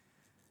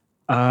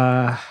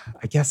I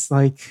guess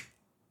like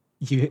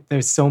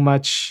there's so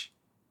much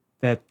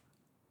that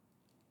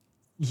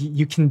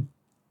you can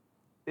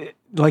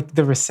like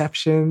the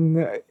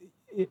reception.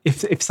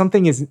 If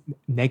something is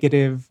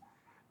negative,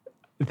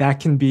 that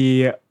can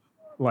be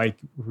like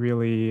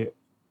really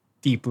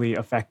deeply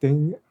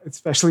affecting,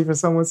 especially for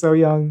someone so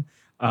young.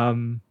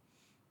 Um,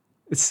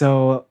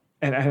 so,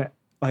 and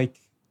like,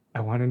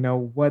 I want to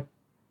know what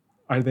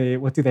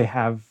do they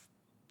have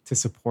to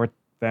support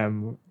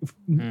them,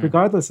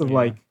 regardless of Yeah.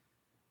 like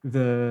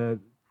the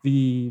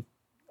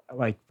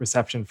like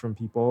reception from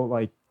people,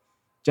 like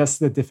just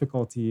the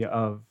difficulty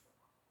of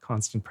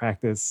constant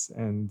practice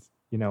and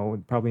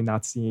probably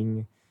not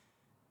seeing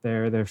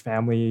their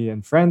family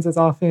and friends as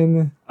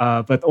often,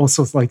 but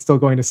also like still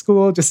going to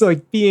school, just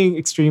like being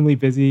extremely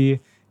busy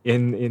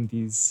in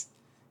these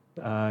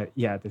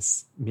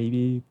this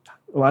maybe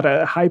a lot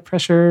of high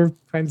pressure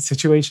kind of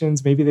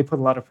situations. Maybe they put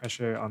a lot of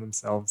pressure on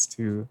themselves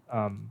too.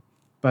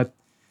 But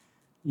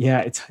yeah,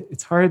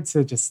 it's hard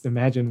to just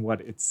imagine what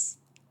it's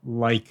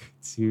like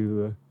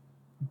to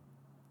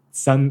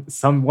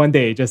some one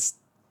day just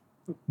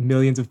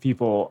millions of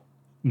people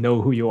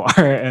know who you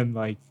are and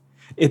like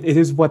it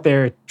is what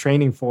they're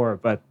training for,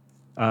 but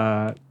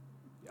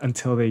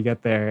until they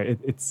get there,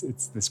 it's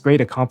this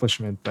great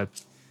accomplishment, but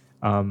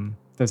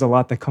there's a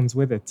lot that comes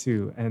with it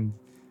too. And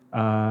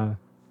I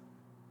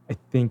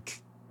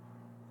think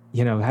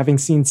having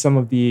seen some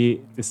of the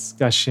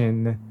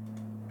discussion,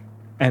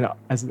 and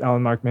as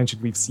Alan Mark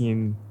mentioned, we've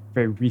seen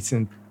very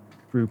recent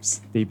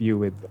groups debut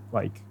with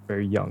like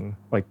very young,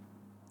 like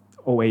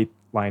 '08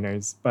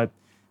 liners, but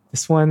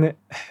this one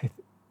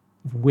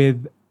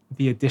with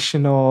the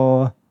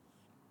additional,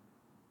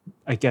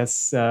 I guess,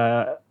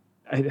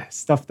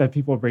 stuff that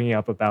people are bringing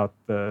up about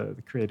the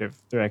creative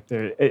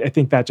director, I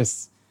think that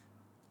just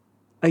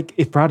like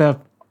it brought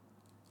up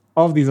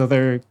all of these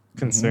other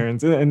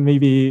concerns, and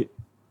maybe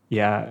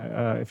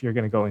if you're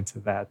gonna go into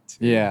that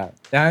too. Yeah,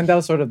 and that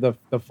was sort of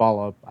the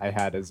follow up I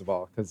had as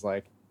well, because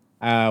like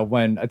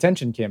when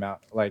Attention came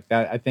out, like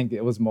that, I think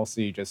it was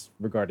mostly just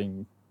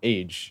regarding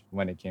age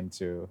when it came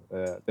to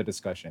the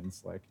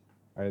discussions. Like,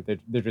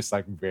 they're just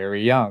like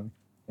very young,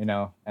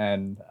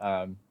 and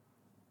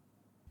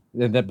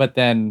but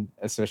then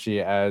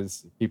especially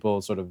as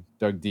people sort of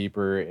dug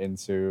deeper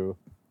into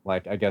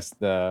like I guess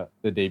the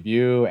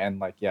debut, and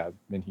like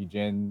Min Hee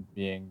Jin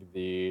being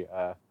the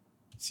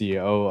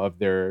CEO of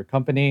their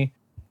company,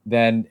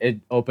 then it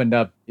opened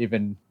up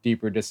even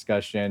deeper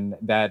discussion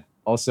that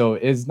also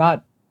is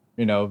not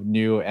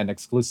new and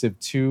exclusive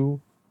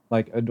to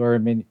like Adore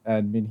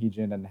and Min Hee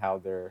Jin, and how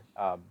they're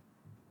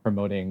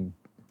promoting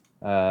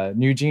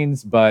New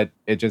Jeans, but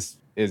it just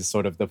is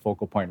sort of the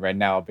focal point right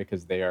now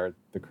because they are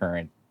the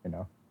current,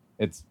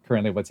 it's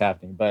currently what's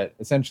happening. But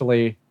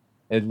essentially,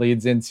 it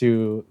leads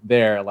into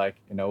there, like,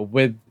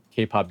 with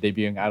K-pop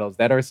debuting idols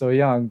that are so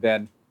young,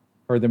 then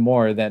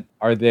furthermore, then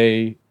are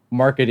they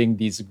marketing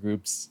these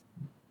groups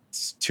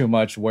too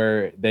much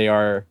where they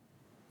are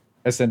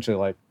essentially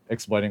like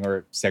exploiting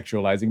or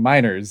sexualizing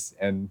minors?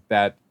 And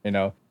that,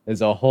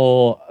 is a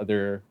whole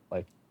other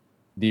like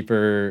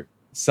deeper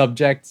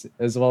subject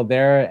as well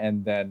there.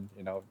 And then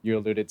you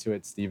alluded to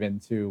it, Steven,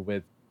 too,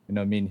 with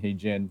Min Hee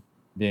Jin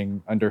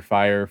being under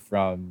fire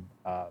from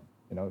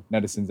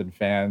netizens and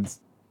fans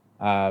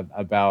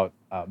about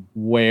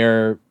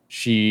where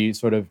she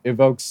sort of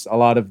evokes a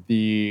lot of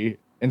the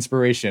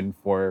inspiration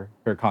for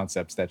her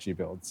concepts that she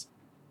builds.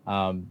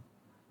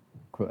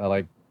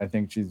 Like I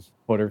think she's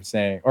quoted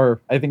saying, or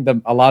I think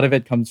a lot of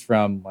it comes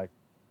from like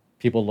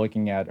people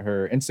looking at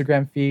her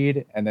Instagram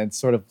feed, and then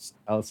sort of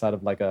outside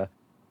of like a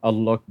a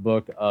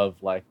lookbook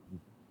of like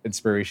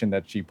inspiration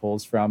that she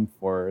pulls from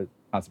for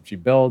concept she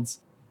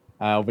builds,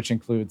 which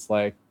includes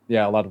like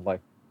a lot of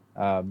like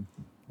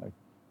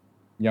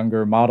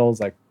younger models,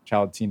 like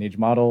child teenage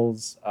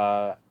models.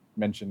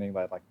 Mentioning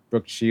that like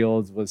Brooke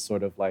Shields was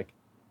sort of like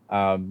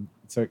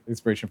so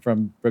inspiration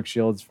from Brooke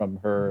Shields from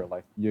her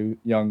like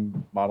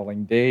young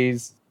modeling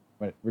days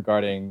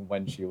regarding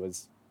when she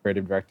was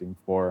creative directing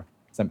for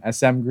some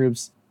SM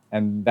groups,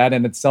 and that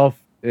in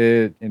itself,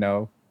 it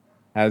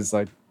has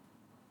like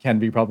can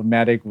be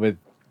problematic with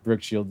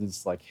Brooke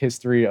Shields' like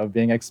history of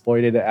being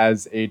exploited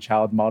as a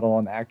child model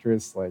and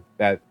actress like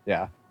that.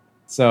 Yeah.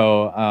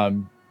 So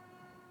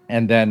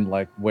and then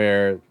like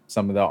where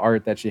some of the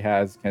art that she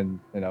has can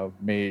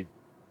may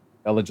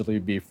allegedly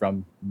be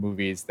from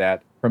movies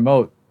that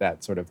promote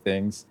that sort of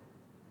things,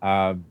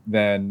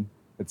 then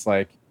it's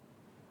like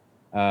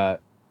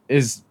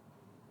is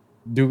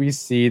do we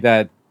see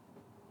that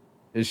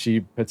is she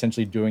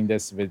potentially doing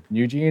this with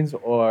New Jeans,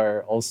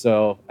 or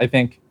also I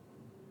think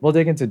we'll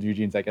dig into New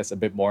Jeans I guess a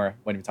bit more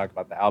when we talk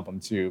about the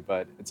album too,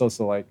 but it's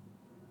also like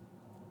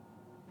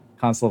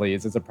constantly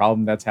is this a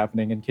problem that's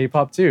happening in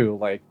K-pop too,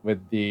 like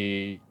with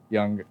the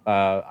young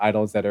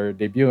idols that are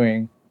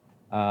debuting,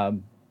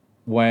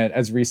 when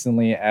as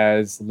recently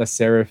as Le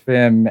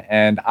Seraphim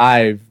and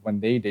IVE when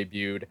they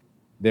debuted,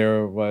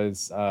 there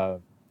was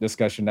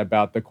discussion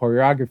about the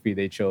choreography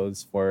they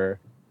chose for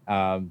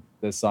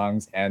the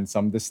songs and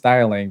some of the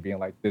styling being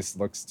like this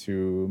looks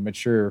too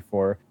mature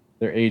for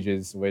their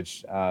ages,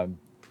 which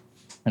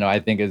I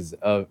think is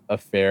a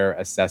fair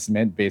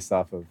assessment based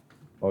off of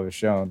what was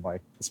shown,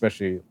 like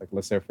especially like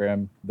Le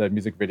Seraphim, the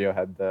music video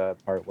had the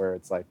part where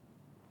it's like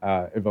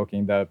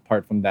evoking the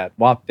part from that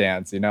WAP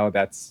dance,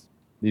 that's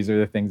these are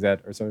the things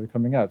that are sort of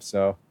coming up.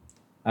 So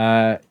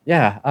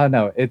yeah, I don't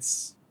know,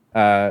 it's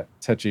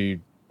touchy,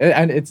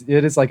 and it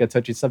is like a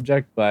touchy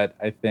subject, but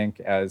I think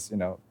as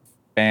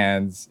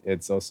fans,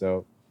 it's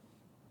also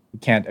you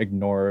can't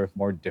ignore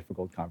more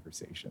difficult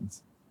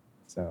conversations.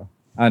 So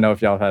I don't know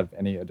if y'all have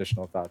any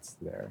additional thoughts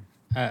there.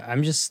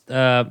 I'm just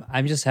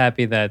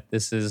happy that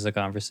this is a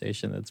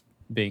conversation that's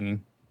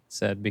being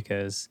said,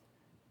 because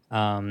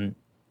I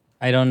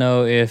don't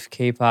know if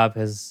K-pop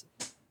has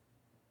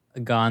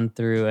gone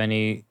through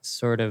any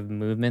sort of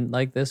movement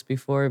like this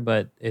before,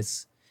 but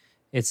it's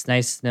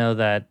nice to know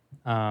that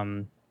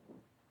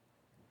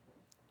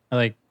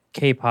like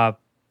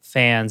K-pop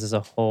fans as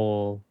a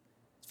whole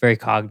is very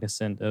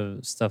cognizant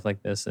of stuff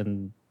like this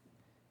and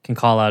can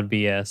call out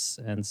BS.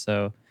 And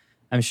so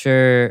I'm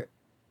sure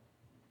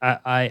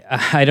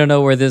I don't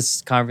know where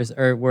this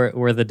or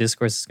where the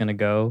discourse is going to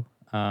go,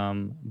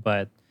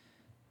 but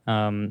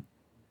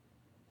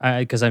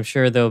because I'm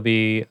sure there'll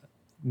be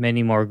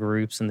many more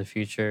groups in the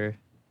future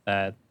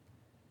that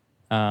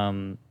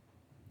that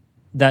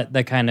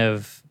kind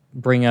of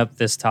bring up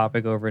this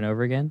topic over and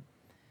over again.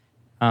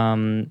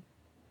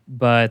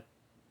 But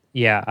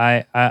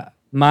yeah,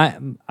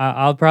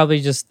 I'll probably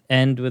just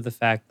end with the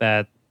fact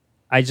that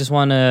I just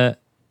want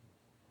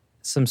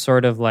some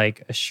sort of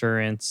like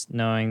assurance,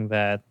 knowing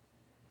that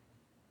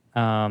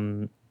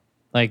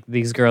like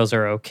these girls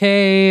are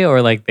okay,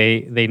 or like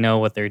they know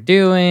what they're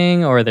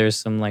doing, or there's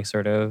some like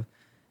sort of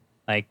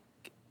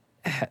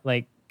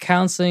like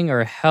counseling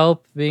or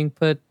help being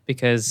put,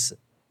 because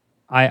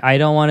I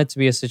don't want it to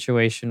be a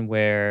situation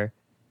where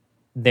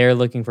they're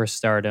looking for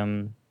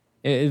stardom.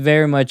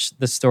 Very much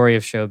the story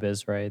of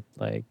showbiz, right?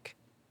 Like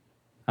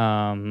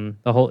the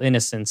whole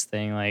innocence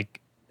thing,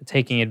 like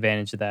taking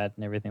advantage of that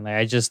and everything. Like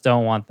I just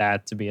don't want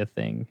that to be a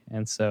thing.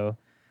 And so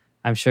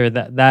I'm sure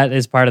that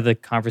is part of the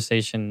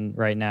conversation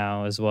right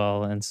now as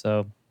well. And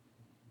so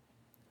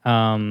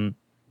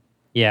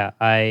yeah,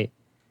 I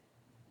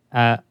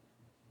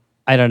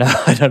don't know.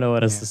 I don't know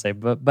what else to say.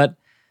 But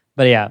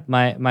yeah,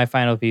 my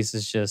final piece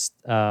is just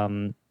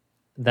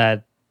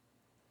that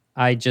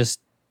I just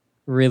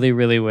really,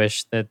 really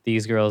wish that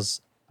these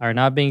girls are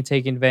not being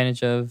taken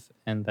advantage of,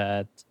 and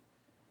that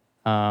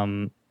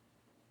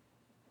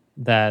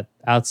that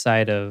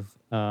outside of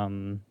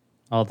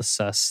all the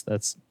sus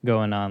that's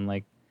going on,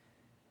 like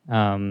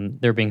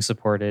they're being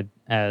supported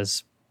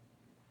as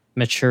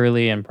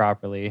maturely and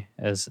properly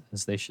as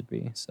they should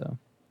be. So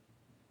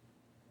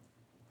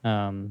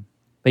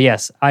but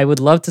yes, I would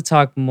love to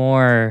talk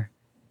more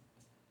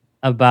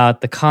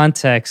about the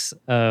context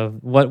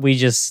of what we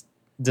just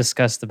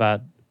discussed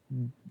about,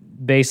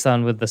 based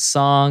on with the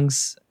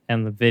songs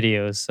and the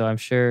videos. So I'm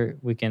sure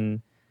we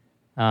can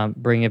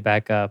bring it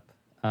back up,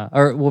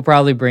 or we'll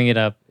probably bring it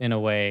up in a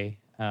way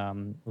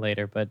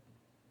later. But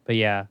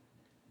yeah,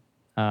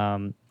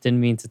 didn't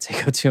mean to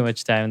take up too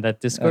much time in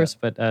that discourse.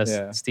 But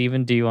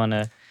Steven, do you want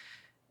to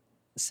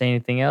say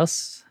anything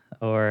else,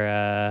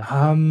 or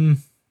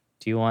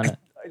do you want to?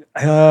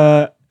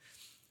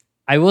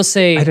 I will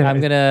say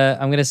I'm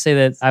gonna say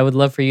that I would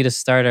love for you to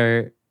start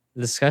our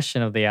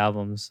discussion of the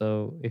album.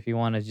 So if you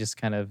want to just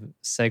kind of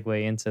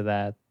segue into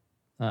that,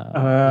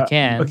 you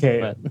can. Okay,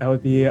 but that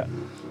would be a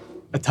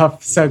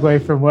tough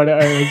segue from what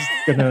I was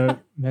gonna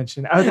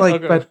mention. I was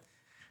like, but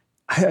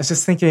I was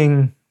just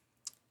thinking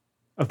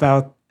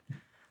about,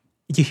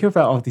 you hear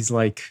about all these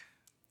like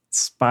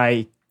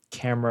spy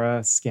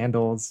camera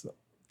scandals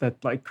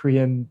that like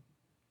Korean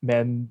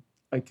men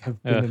like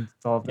have been Ugh,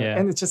 involved in. yeah.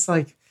 And it's just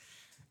like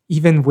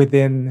even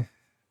within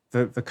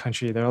the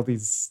country, there are all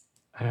these,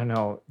 I don't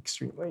know,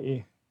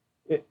 extremely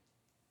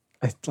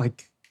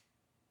like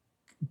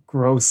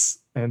gross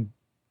and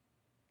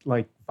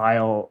like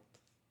vile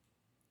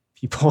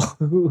people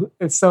who,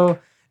 and so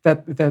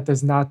that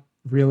there's not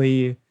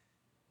really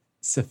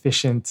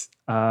sufficient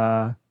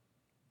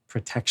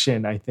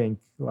protection, I think,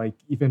 like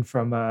even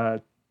from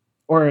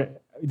or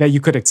that you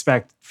could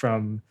expect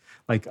from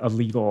like a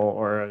legal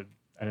or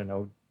I don't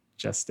know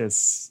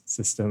justice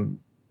system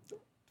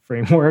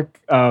framework.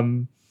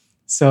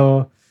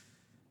 So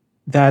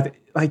that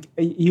like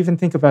you even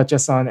think about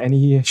just on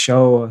any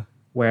show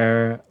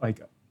where like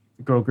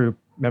girl group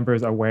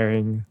members are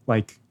wearing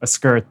like a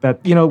skirt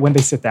that when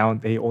they sit down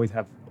they always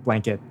have a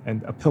blanket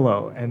and a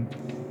pillow and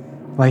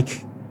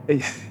like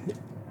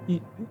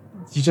you,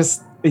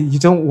 you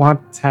don't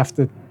want to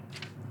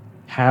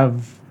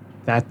have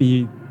that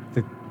be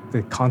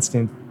the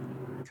constant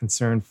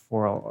concern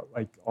for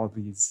all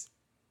these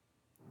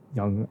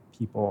young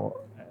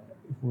people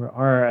who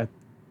are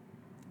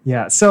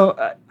yeah. So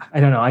I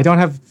don't know, I don't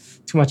have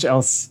too much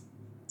else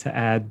to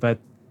add, but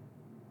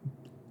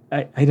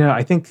I don't know,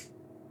 I think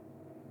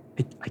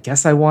I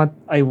guess I would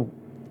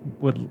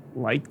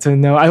like to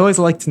know. I always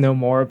like to know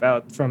more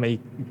about from a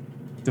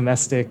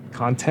domestic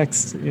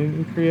context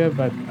in Korea,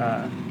 but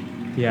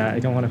yeah, I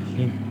don't want to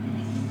paint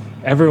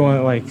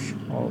everyone like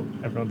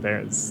everyone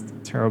there is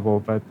terrible,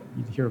 but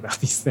you hear about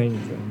these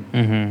things and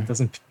Mm-hmm. it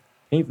doesn't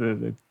paint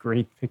the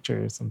great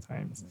picture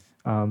sometimes.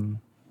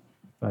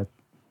 But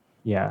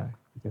yeah,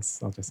 I guess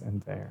I'll just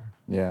end there.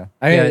 Yeah.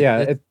 I mean, Yeah,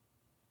 yeah.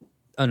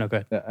 Oh no, go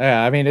ahead.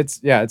 Yeah, I mean, it's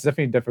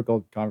definitely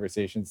difficult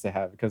conversations to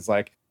have because,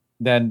 like,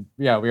 then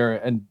yeah, we are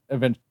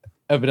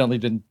evidently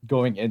then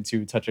going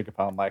into touching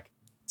upon like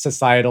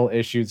societal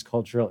issues,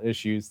 cultural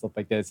issues, stuff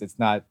like this. It's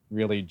not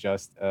really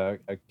just a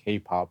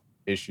K-pop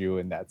issue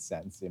in that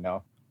sense, you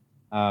know.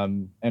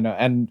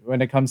 And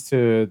when it comes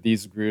to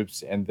these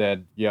groups and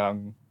then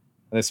young,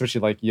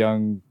 especially like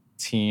young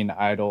teen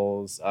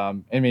idols,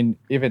 I mean,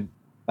 even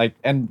like,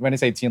 and when I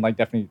say teen, like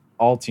definitely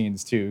all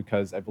teens too,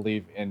 because I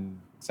believe in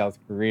South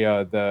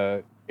Korea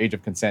the age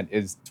of consent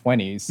is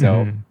 20,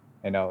 so Mhm.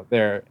 you know,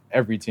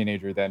 every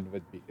teenager then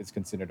is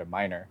considered a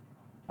minor.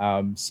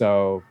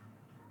 So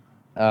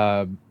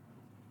um,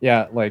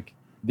 yeah, like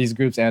these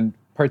groups, and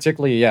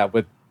particularly yeah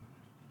with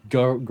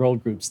girl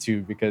groups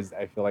too, because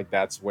I feel like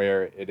that's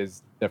where it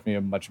is definitely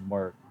a much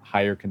more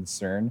higher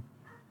concern.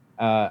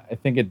 I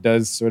think it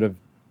does sort of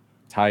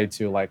tie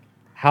to like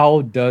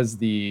how does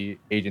the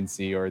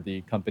agency or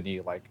the company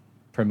like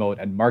promote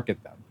and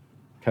market them?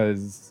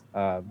 Because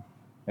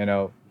you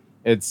know,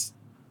 it's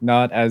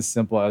not as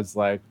simple as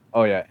like,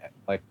 oh yeah,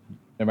 like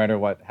no matter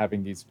what,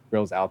 having these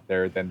girls out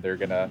there, then they're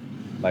gonna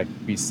like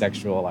be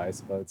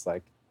sexualized. But it's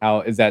like,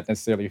 how is that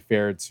necessarily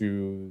fair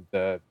to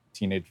the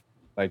teenage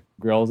like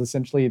girls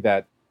essentially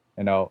that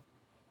you know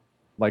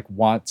like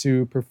want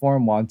to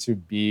perform, want to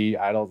be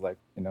idols, like,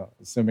 you know,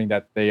 assuming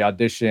that they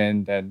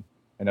auditioned and,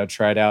 you know,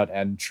 tried out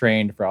and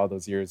trained for all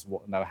those years, you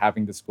know,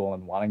 having the school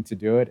and wanting to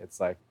do it, it's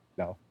like,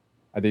 you know,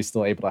 are they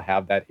still able to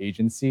have that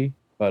agency?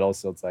 But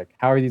also it's like,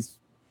 how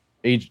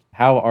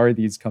are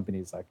these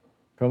companies like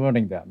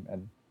promoting them?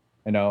 And,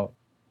 you know,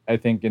 I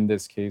think in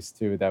this case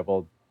too, that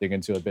we'll dig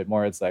into a bit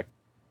more, it's like,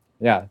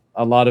 yeah,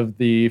 a lot of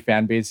the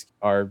fan base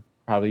are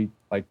probably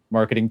like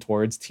marketing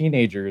towards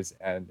teenagers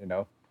and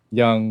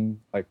young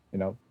like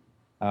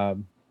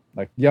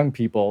young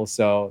people.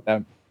 So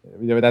that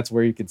that's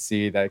where you could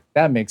see that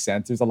that makes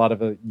sense. There's a lot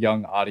of a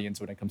young audience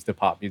when it comes to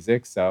pop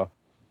music, so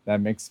that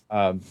makes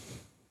a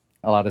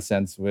lot of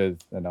sense with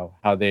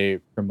how they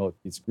promote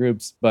these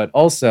groups, but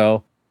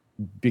also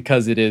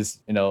because it is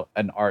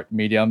an art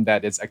medium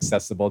that is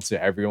accessible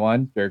to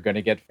everyone, you're going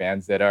to get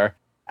fans that are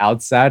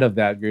outside of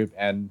that group,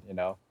 and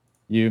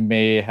you're going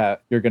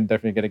to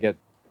definitely going to get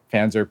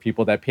fans or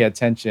people that pay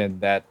attention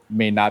that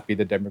may not be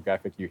the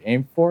demographic you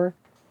aim for,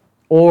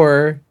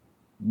 or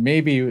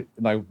maybe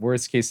like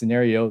worst case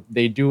scenario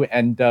they do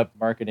end up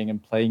marketing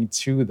and playing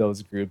to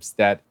those groups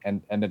that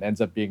and it ends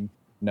up being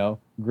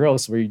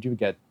gross, where you do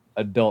get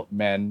adult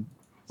men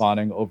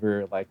fawning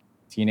over like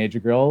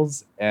teenage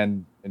girls,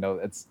 and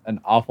it's an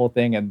awful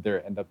thing, and they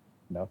end up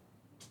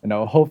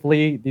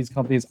hopefully these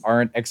companies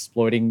aren't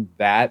exploiting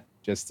that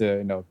just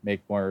to make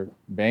more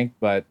bank,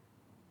 but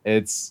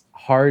it's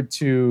hard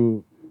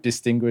to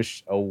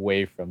distinguish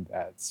away from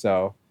that.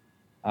 So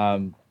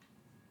um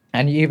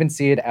and you even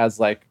see it as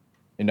like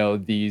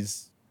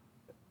these,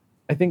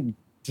 I think,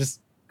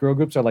 just girl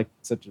groups are like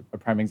such a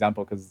prime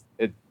example because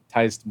it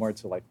ties more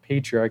to like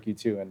patriarchy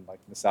too, and like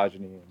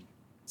misogyny and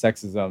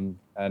sexism,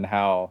 and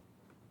how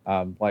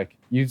like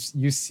you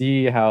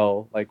see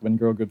how like when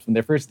girl groups, when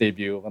they first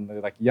debut, when they're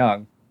like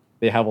young,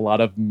 they have a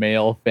lot of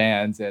male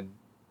fans, and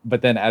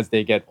but then as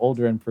they get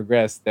older and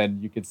progress, then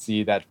you could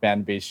see that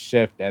fan base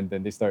shift, and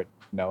then they start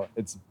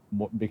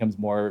becomes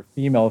more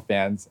female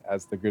fans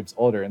as the group's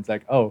older, and it's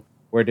like, oh,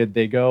 where did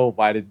they go?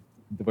 Why did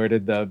where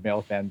did the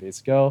male fan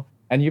base go?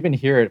 And you even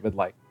hear it with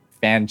like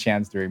fan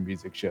chants during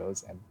music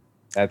shows, and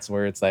that's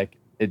where it's like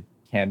it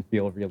can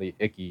feel really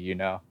icky, you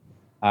know.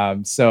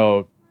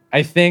 So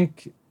I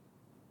think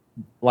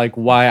like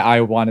why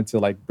I wanted to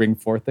like bring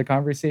forth the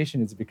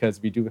conversation is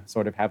because we do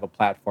sort of have a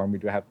platform. We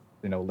do have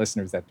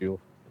listeners that do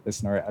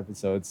listen to our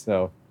episodes.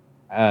 So,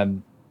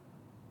 um,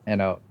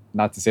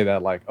 not to say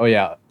that like, oh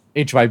yeah,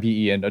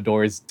 HYBE and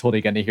Adore is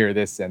totally going to hear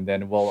this, and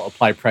then we'll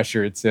apply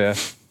pressure to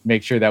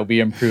make sure that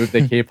we improve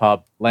the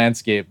K-pop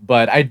landscape.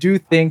 But I do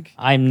think,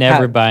 I'm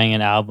never buying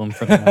an album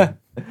from them.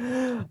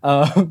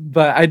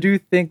 but I do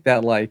think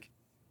that like,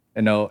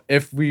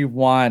 if we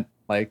want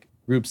like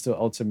groups to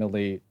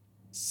ultimately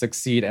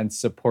succeed and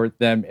support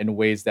them in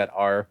ways that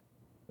are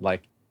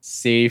like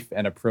safe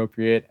and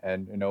appropriate,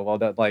 and well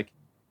that like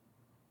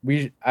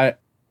I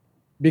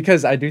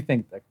because I do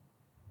think like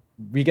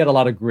we get a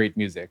lot of great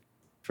music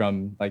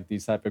from like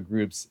these type of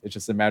groups. It's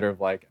just a matter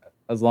of like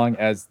as long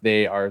as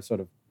they are sort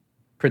of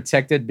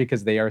protected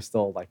because they are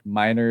still like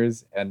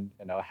minors and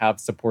have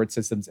support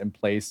systems in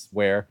place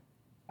where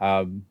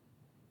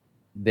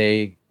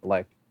they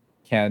like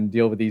can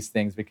deal with these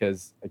things,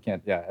 because I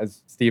can't, yeah,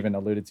 as Steven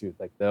alluded to,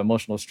 like the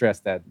emotional stress,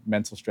 that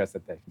mental stress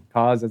that they can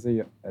cause at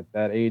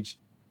that age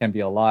can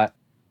be a lot.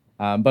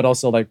 But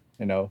also like,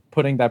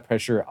 putting that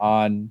pressure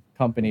on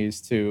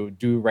companies to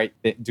do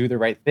the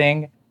right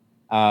thing,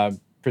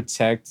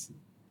 protect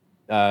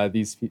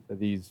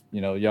these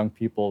young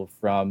people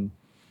from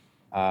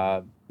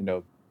uh, you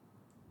know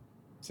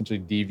essentially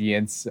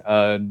deviants,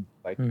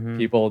 like Mhm.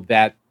 people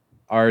that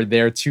are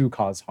there to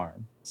cause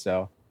harm.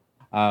 So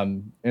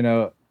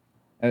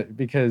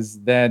because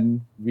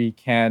then we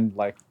can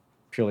like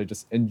purely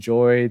just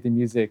enjoy the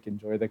music,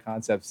 enjoy the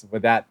concepts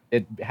without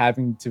it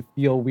having to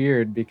feel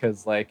weird,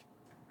 because like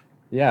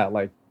yeah,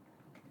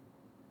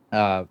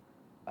 uh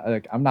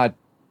like I'm not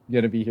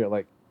gonna be here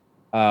like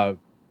uh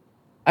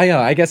I don't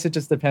know, I guess it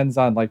just depends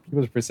on like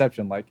people's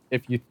perception. Like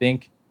if you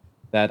think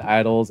that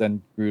idols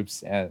and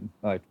groups and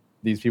like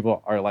these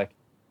people are like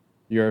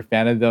you're a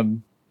fan of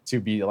them to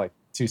be like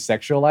to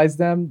sexualize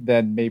them,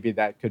 then maybe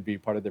that could be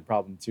part of the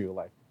problem too.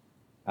 Like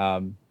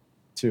um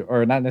to,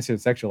 or not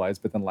necessarily sexualize,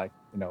 but then like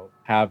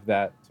have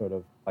that sort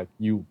of like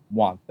you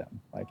want them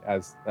like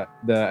as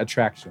the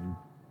attraction,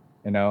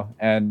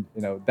 and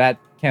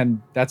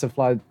that's a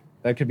flaw.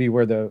 That could be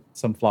where the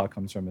some flaw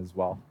comes from as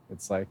well.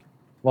 It's like,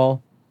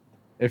 well,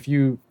 if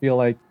you feel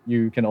like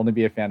you can only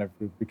be a fan of a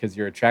group because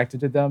you're attracted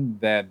to them,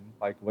 then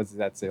like what does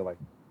that say like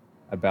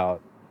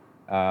about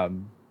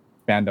um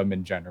fandom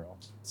in general?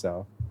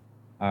 So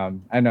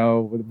I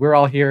know we're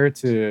all here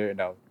to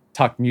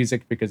talk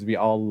music because we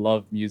all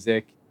love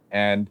music,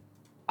 and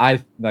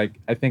I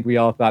think we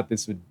all thought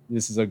this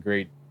is a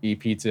great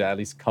EP to at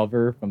least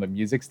cover from a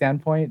music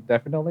standpoint,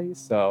 definitely.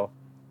 So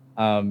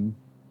um,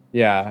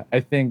 yeah, I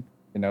think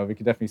we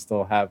could definitely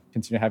still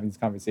continue having these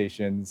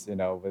conversations,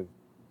 with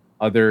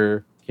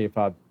other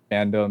K-pop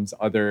fandoms,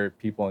 other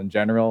people in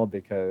general,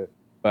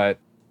 but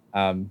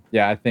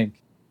yeah, I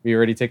think we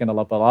already taken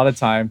up a lot of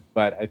time,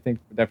 but I think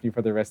definitely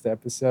for the rest of the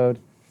episode,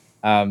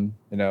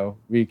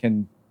 we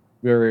can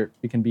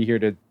we can be here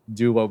to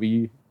do what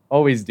we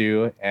always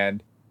do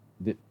and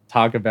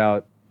talk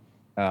about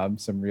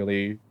some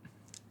really,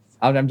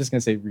 I'm just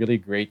gonna say really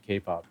great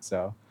K-pop.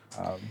 So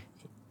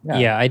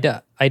Yeah,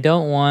 I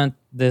don't want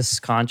this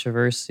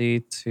controversy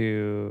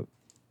to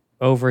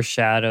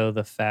overshadow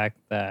the fact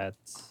that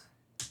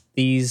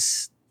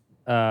this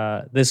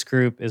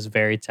group is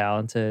very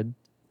talented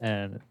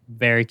and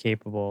very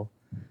capable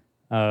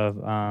of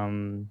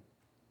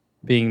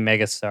being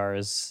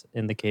megastars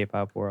in the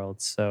K-pop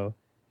world. So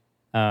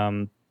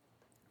I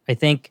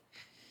think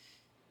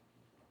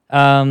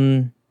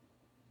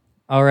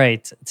all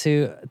right,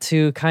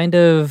 to kind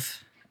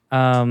of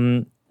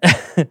to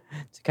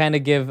kind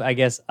of give, I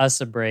guess,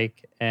 us a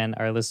break and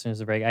our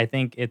listeners a break. I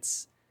think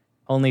it's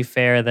only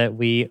fair that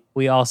we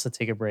also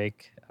take a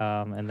break,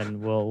 and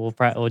then we'll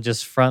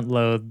just front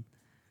load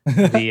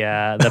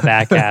the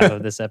back half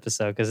of this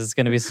episode, because it's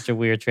going to be such a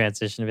weird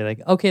transition to be like,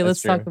 okay, That's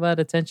let's talk true. about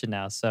attention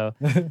now. So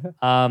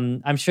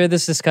I'm sure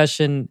this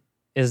discussion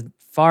is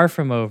far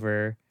from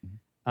over.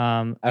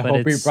 I But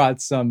hope we it's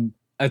brought some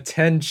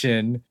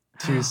attention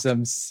to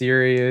some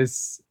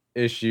serious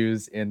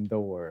issues in the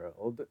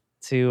world.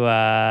 to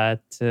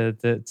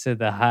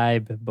the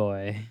hype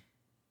boy.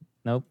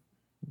 Nope.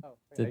 Oh,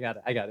 The- I got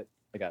it. I got it.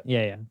 I got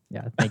Yeah.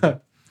 Thank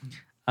you.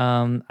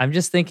 I'm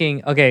just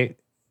thinking. Okay,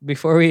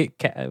 before we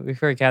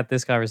cap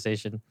this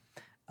conversation,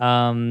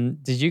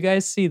 did you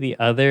guys see the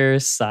other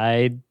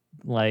side,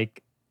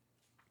 like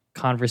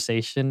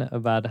conversation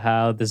about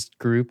how this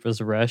group was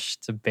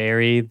rushed to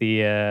bury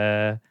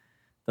the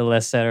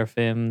Les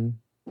Seraphim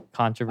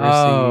controversy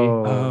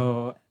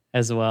Oh,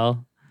 as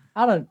well?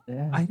 I don't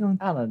know. I don't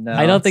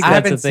think I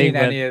that's a haven't thing, seen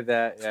but- any of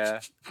that. Yeah.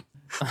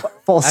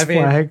 false I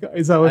mean- flag.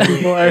 Is that what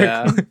people are?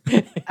 Yeah.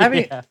 I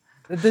mean, Yeah.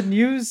 the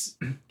news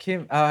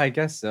came. Oh, I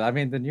guess so. I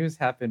mean, the news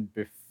happened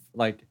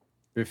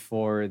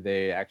before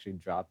they actually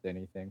dropped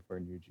anything for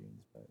New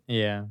Jeans. But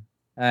Yeah.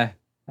 I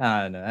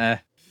don't know.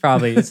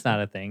 Probably it's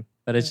not a thing,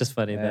 but it's just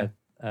funny Yeah. that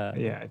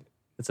Yeah.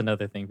 it's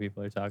another thing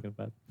people are talking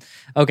about.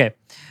 Okay,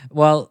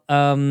 well,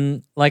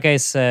 like I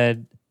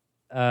said,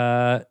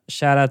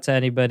 shout out to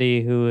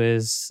anybody who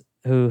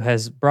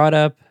has brought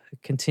up,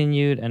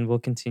 continued, and will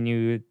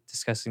continue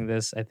discussing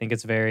this. I think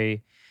it's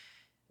very,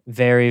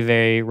 very,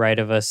 very right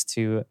of us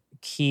to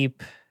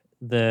keep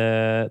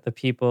the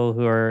people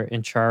who are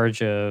in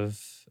charge of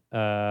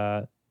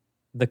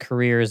the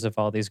careers of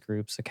all these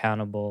groups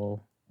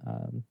accountable,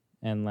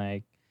 and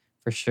like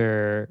for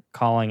sure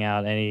calling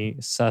out any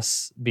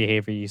sus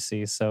behavior you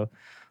see. So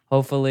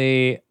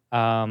hopefully,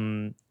 I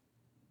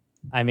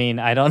mean,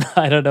 I don't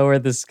I don't know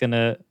what's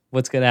gonna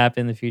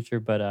happen in the future,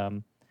 but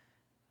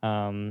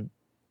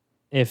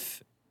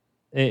if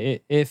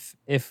if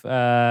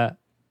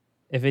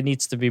it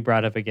needs to be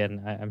brought up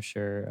again,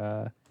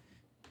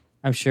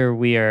 I'm sure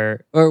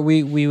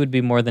we would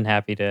be more than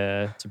happy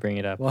to bring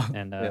it up Well,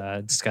 and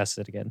yeah. discuss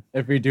it again.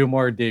 If we do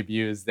more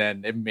debuts,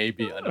 then it may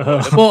be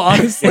unavoidable.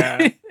 Honestly,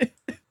 Yeah.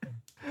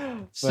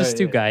 It's just But,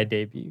 two yeah. guy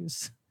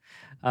debuts.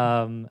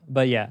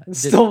 But yeah,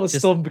 still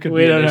just- could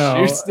we be an don't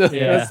know. issue. Still,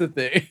 Yeah. That's the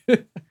thing.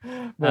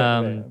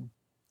 But, man.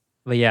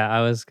 but yeah,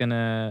 I was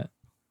gonna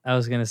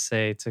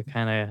say to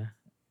kind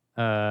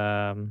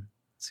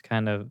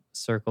of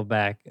circle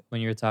back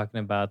when you were talking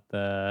about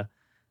the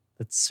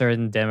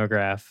certain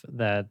demographic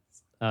that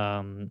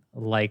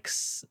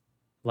likes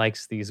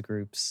these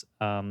groups.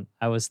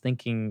 I was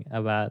thinking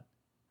about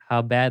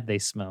how bad they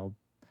smelled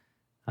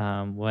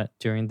what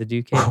during the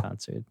Duque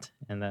concert,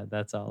 and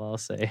that's all I'll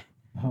say.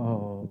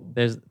 Oh,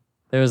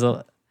 There was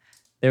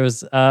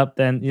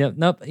then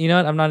nope, you know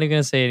what, I'm not even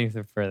gonna say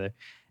anything further.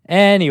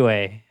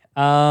 Anyway,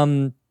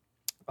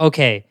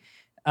 okay,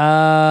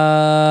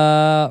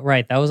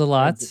 right, that was a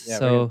lot. Yeah,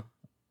 So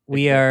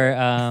we take are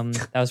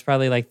that was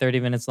probably like 30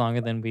 minutes longer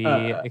than we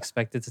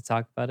expected to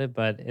talk about it,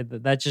 but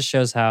that just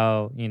shows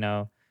how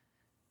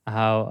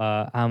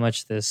how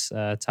much this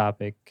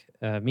topic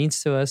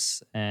means to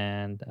us.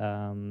 And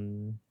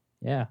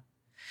yeah,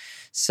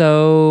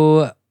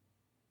 so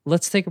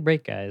let's take a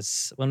break,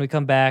 guys. When we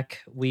come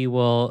back, we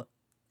will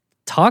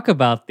talk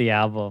about the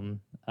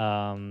album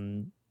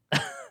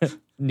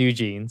New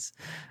Jeans,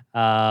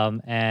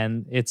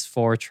 and its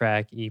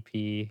 4-track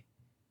EP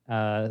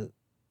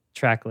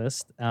track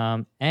list,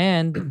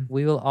 and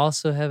we will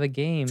also have a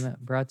game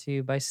brought to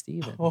you by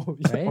Steven. oh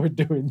yeah, right? we're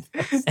doing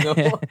this. No.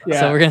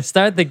 Yeah. So we're gonna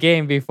start the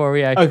game before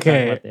we actually Okay.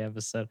 talk about the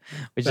episode,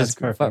 which That's is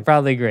perfect.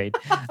 probably great.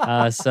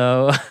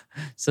 So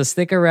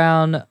stick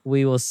around.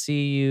 We will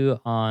see you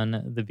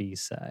on the B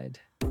side.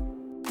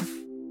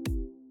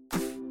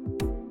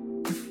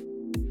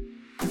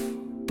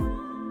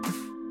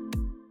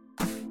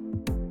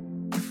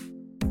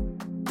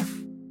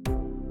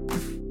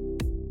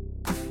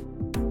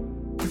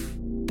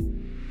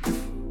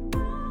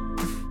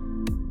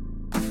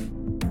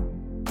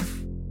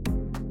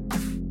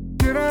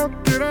 Get out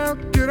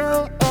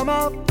of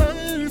my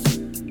face.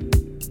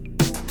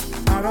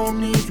 I don't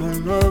need your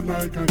love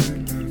like I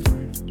did last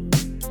week.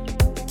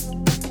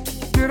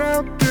 Get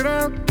out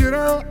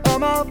of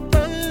my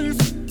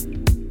face.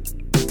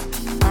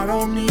 I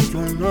don't need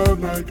your love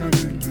like I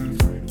did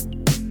last week.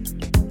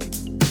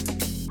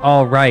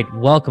 All right,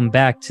 welcome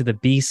back to the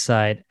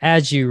B-side.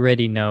 As you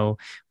already know,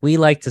 we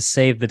like to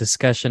save the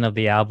discussion of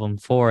the album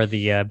for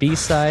the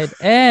B-side,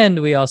 and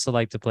we also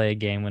like to play a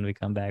game when we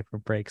come back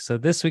from break. So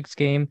this week's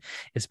game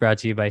is brought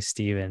to you by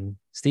Steven.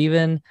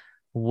 Steven,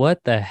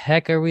 what the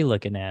heck are we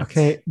looking at?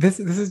 Okay,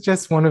 this is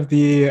just one of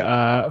the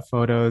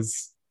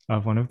photos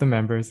of one of the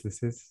members.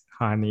 This is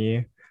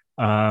Hani,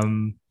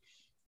 and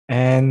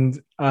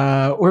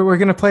we're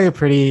gonna play a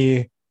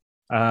pretty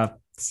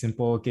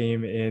simple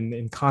game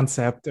in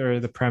concept or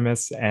the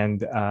premise, and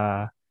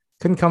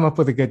couldn't come up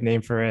with a good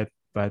name for it,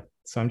 but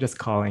so I'm just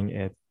calling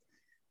it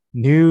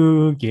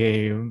New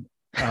Game.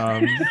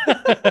 I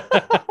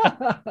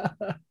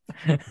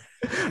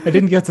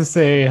didn't get to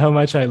say how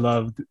much I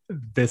loved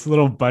this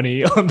little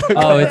bunny on the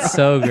Oh, it's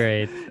so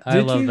great. I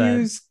Did love you that.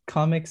 use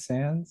Comic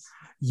Sans?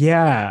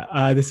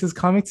 Yeah, this is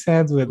Comic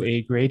Sans with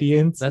a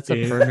gradient. That's a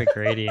in perfect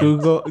gradient.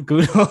 Google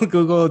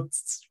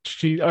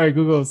sheet or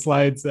Google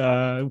Slides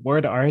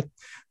word art.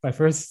 My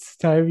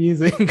first time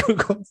using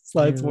Google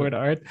Slides Yeah. word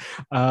art.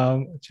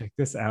 Check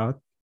this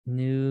out.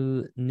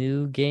 New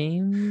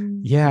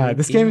game? Yeah, New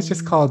this game is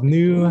just called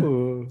New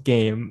Ooh.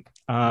 Game.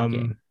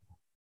 Game.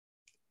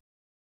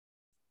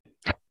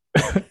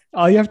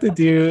 All you have to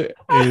do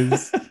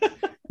is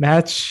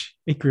match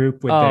a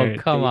group with Oh, their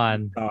come debut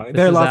on. song. This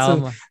There are is lots of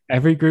Alma.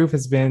 every group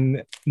has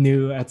been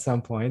new at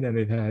some point, and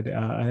they've had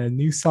a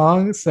new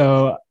song.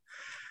 So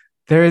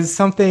there is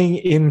something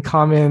in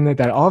common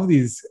that all of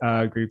these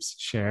groups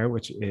share,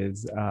 which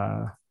is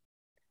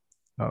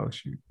oh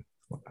shoot,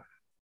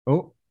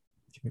 oh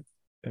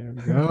there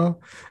we go.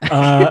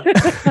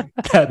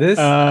 That, This-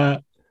 uh,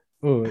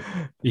 Ooh.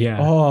 yeah,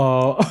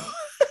 Oh.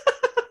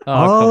 Oh,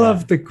 all come of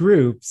on. the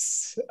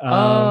groups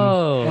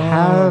Oh.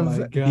 have my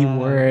the God.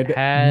 word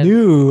Had-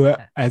 new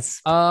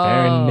as their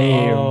Oh.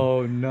 name.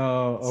 Oh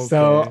no. Okay.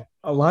 So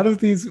a lot of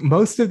these,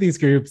 most of these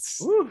groups,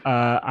 Woo.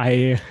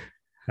 I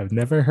have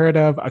never heard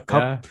of. A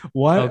couple, Yeah.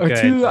 one Oh, or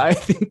good. two, I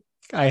think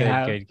I Good,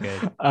 have.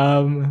 good.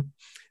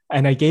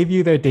 And I gave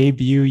you their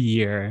debut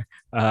year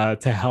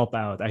to help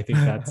out. I think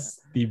that's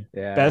the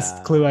Yeah.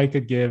 best clue I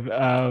could give.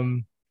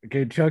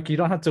 Okay, Chuck, you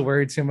don't have to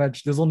worry too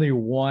much. There's only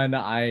one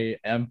I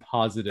am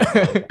positive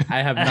of.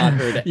 I have not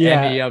heard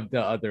Yeah. any of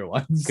the other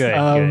ones. Good.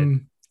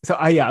 So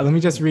let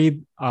me just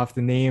read off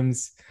the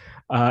names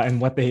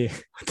and what they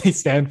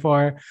stand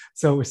for.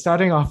 So we're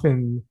starting off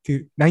in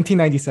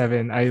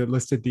 1997. I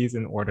listed these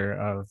in order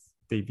of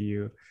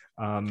debut.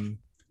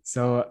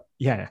 So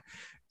yeah,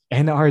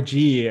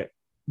 NRG,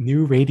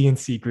 New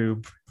Radiancy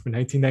Group from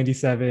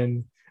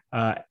 1997.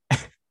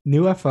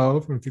 New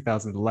FO from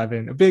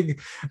 2011. A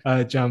big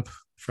jump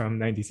from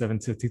 97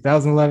 to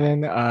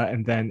 2011.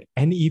 And then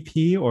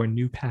NEP or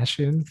New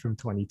Passion from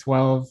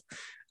 2012.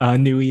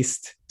 New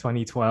East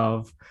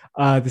 2012.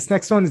 This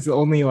next one is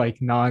only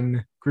like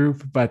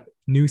non-group, but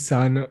New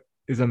Sun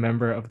is a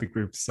member of the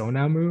group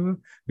Sonamu,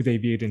 who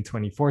debuted in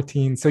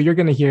 2014. So you're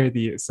gonna hear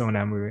the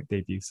Sonamu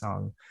debut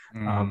song.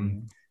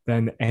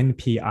 Then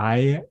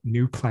NPI,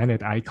 New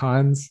Planet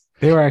Icons.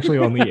 They were actually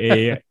only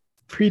a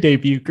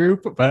pre-debut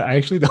group, but I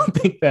actually don't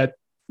think that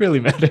really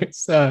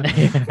matters.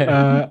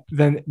 Then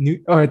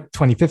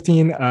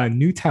 2015,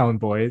 Newtown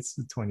Boys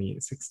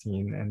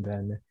 2016, and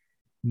then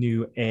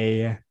New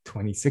A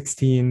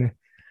 2016,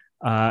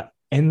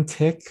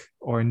 NTIC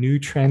or New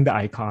Trend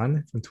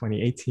Icon from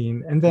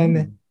 2018, and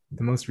then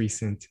the most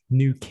recent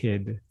New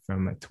Kid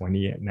from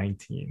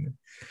 2019.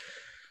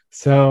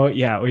 So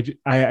yeah,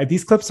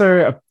 these clips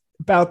are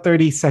about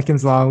 30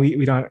 seconds long.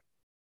 We don't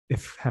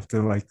have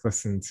to like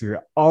listen to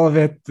all of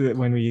it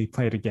when we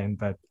play it again,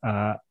 but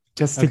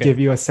just to give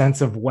you a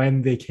sense of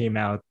when they came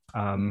out.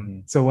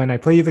 So when I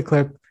play you the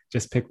clip,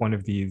 just pick one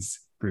of these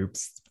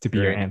groups to be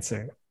your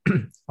answer.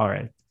 All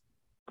right.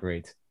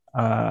 Great.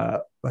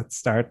 Let's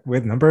start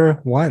with number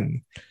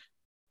 1.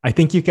 I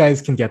think you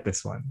guys can get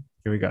this one.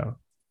 Here we go.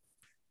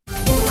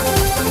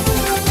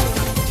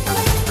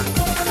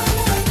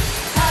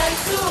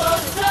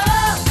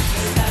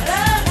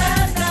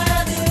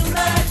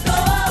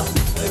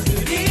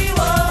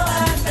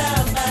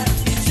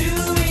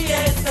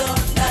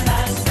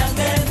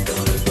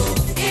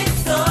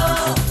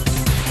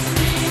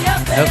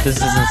 I hope this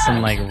isn't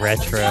some like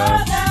retro.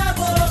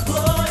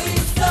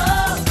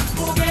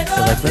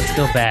 So like, let's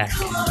go back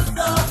to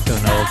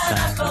an old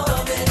time.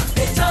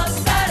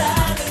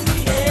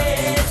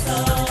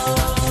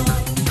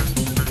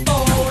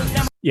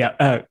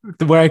 Yeah,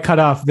 where I cut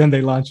off, then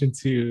they launch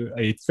into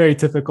a very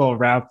typical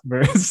rap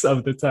verse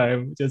of the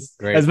time, just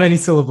Great. as many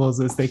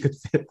syllables as they could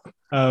fit.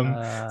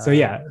 So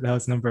yeah, that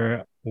was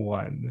number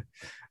 1.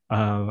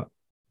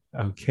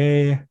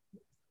 Okay,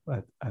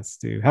 let's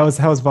do.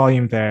 How's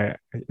volume there?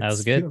 That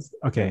was good.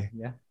 Okay.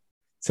 Yeah.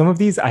 Some of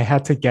these I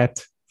had to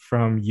get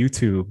from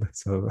YouTube.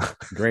 So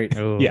Great.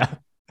 Ooh. yeah.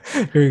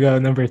 Here we go.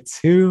 Number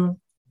 2.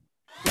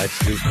 Let's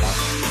do pop.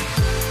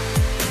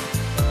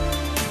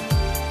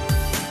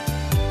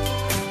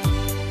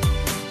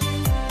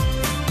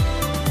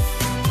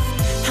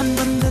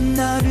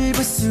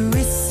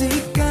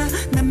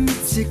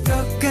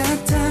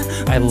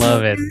 I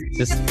love it.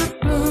 Just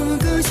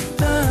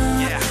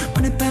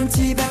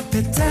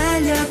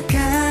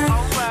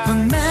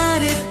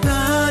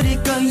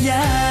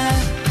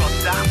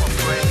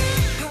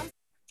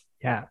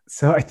Yeah.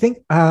 So I think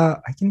I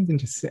can even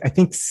just say I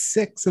think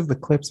 6 of the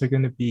clips are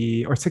going to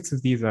be, or 6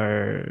 of these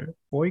are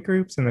boy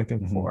groups, and I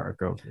think 4 are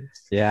girl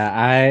groups. Yeah,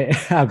 I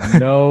have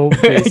no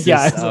basis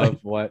Yeah, it's of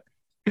what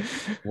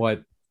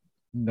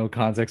no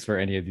context for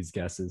any of these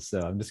guesses,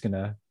 so I'm just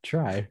gonna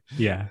try.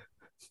 Yeah.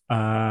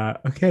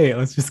 Okay,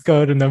 let's just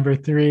go to number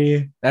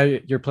 3.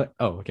 You're playing.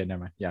 Oh, okay,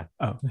 never mind. Yeah.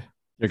 Oh.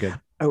 You're good.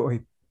 Oh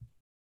wait.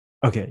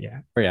 Okay,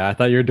 yeah. Oh, yeah, I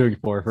thought you were doing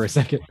 4 for a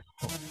second.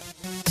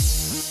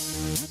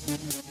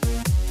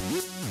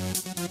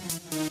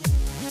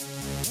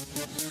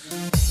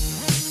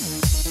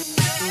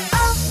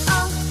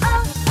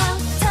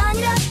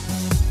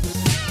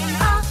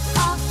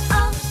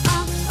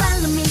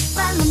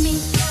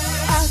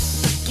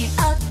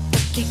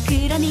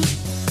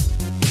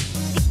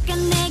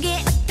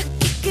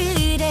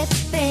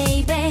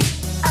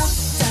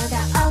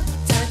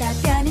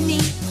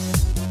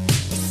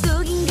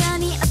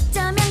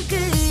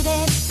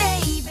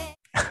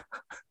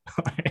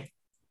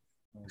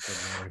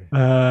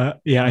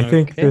 Yeah, I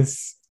think Okay.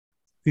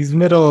 these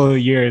middle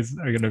years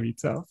are gonna be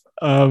tough.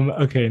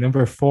 Okay,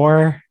 number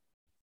 4.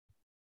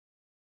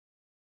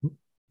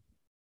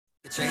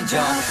 Change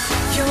up.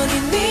 영원히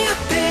네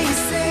앞에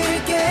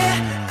있을게.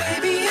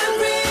 Baby, I'm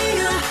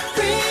real,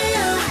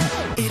 real.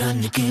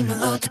 이런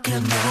느낌을 어떻게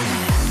말해?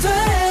 Tú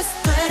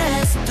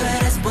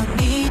eres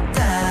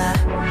bonita.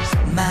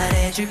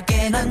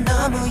 말해줄게, 넌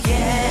너무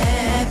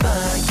예뻐.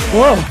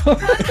 Whoa.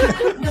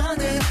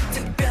 너는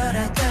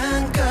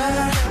특별하단 걸.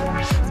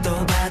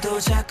 또 봐도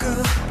자꾸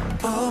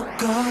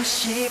보고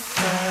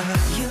싶어.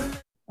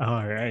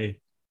 All right.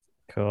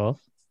 cool.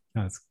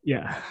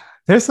 Yeah.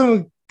 There's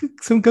some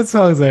good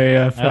songs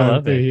I found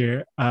love through it.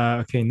 here.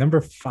 Okay,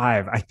 number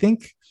 5. I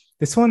think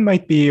this one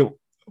might be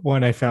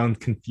one I found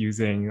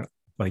confusing,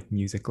 like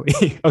musically.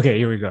 Okay,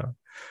 here we go.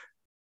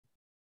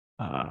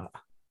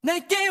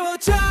 날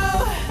깨워줘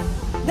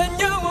난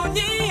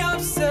영혼이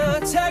없어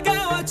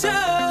차가워져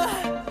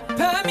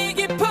밤이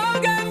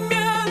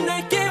깊어가면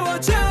날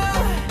깨워줘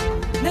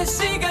난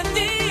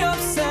시간이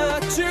없어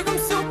죽음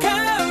속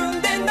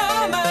가운데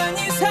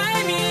너만이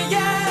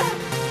삶이야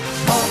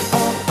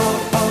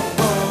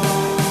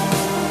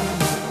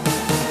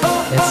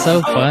It's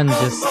so fun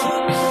just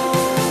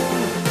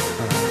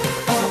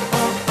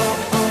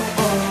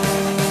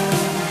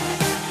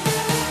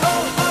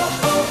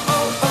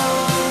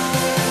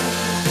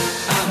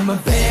I'm a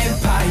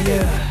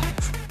vampire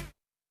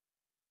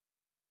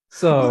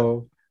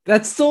So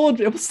that's still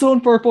it was still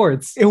in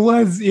 4/4. It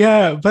was,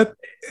 yeah, but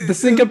The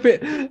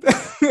syncopate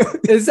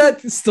is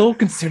that still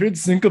considered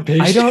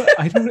syncopation?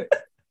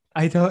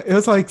 I don't. It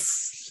was like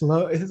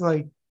slow. It was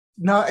like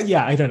no,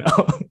 yeah, I don't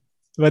know.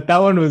 But that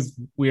one was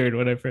weird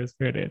when I first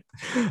heard it.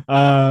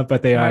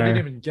 But they I are didn't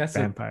even guess it.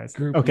 vampires.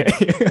 Group. Okay.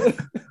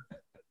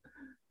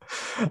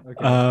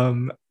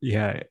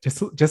 Yeah,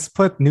 just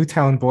put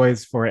Newtown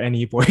Boys for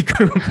any boy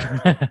group.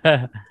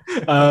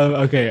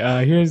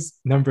 Okay, here's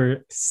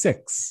number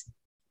 6.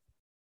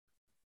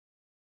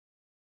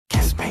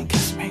 Kiss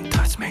me,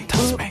 touch me,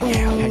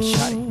 yeah. Hey,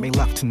 shawty, make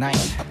love tonight.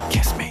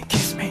 Kiss me,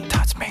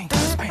 touch me,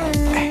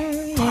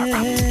 hey, far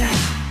from tonight.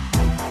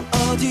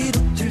 어디로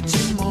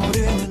튈지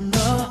모르는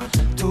너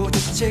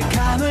도대체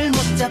감을 못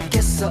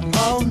잡겠어,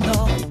 oh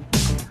no.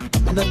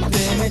 너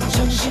때문에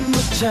정신 못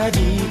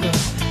차리고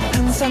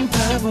항상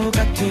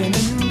바보가 되는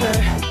걸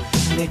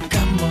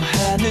내가 뭐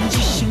하는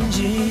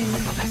짓인지.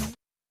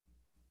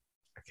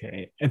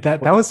 Okay, and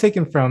that was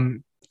taken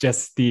from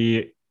just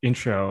the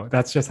intro.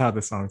 That's just how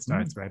the song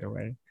starts right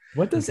away.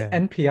 What does Okay.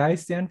 NPI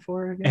stand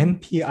for again?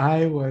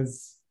 NPI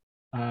was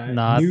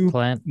not new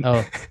plant.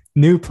 Oh,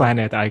 new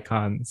planet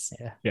icons.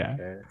 Yeah. Yeah.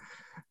 Okay.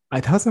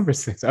 That was number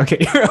 6. Okay.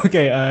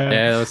 Okay. Yeah,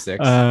 that was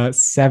 6.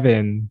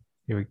 7.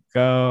 Here we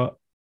go.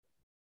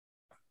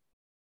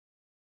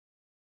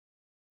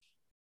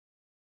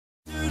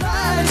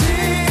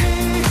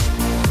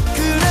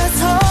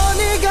 그래서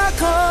네가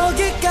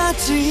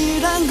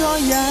거기까지란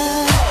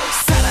거야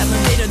사람을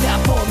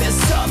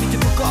내려다보면서 믿을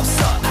거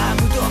없어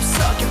아무도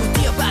없어 결국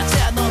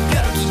뛰어봤자 넌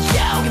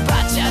벼룩이야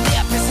오겨봤자 내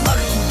앞에서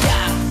너를 이야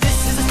This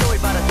is a story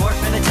about a dwarf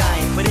and a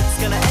giant But it's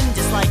gonna end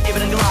just like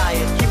David and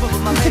Goliath Keep up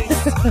with my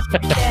pace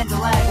Begin to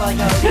lag while I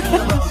go down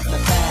the road to the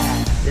back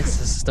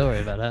it's a story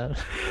about that.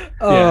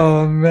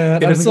 Oh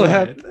man, It I'm doesn't so go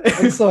happy. ahead.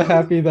 I'm so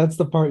happy that's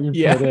the part you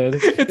Yeah. put in.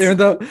 Even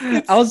though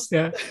Yeah.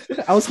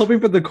 I was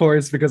hoping for the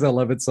chorus because I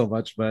love it so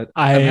much, but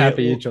I'm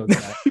happy you chose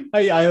that.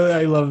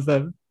 I love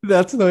them.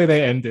 That's the way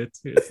they end it.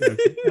 It's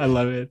okay. I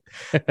love it.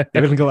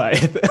 David and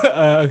Goliath.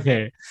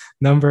 Okay.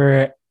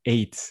 Number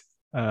 8.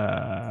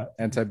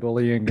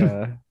 Anti-bullying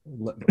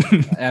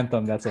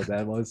anthem. That's what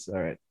that was.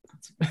 All right.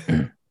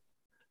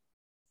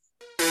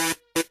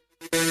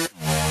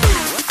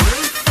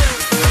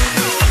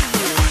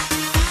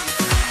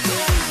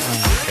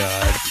 Oh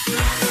God.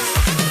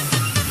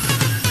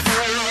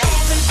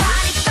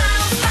 Everybody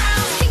bounce,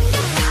 bounce,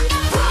 finger, finger,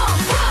 boom,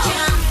 boom.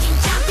 Jumping,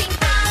 jumping,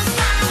 bounce,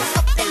 bounce,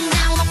 up and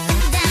down, up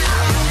and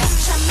down.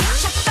 미쳐,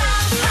 미쳐,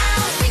 bounce,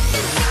 bounce,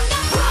 finger,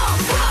 finger, boom,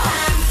 boom.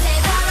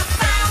 밤새도록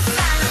bounce,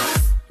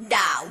 bounce. 나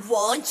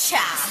원차.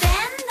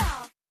 Stand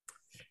up.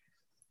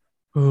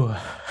 Ooh.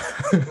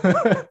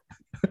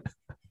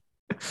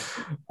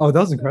 Oh, that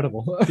was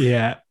incredible.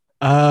 Yeah.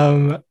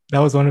 That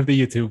was one of the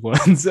YouTube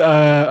ones.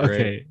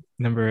 Okay.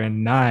 Number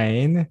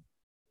 9.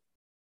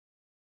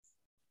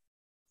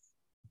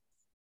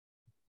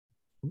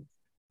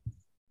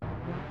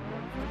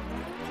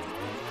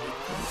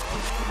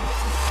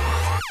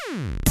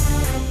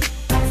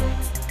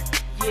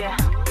 Yeah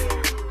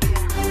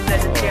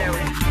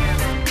Legendary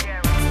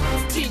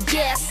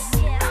Yes.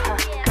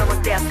 Come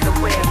on, that's the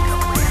way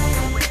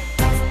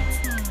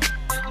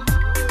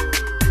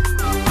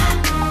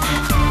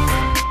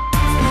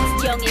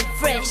Young and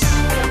fresh.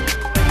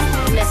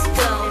 Let's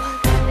go.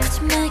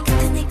 거짓말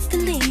같은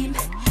이끌림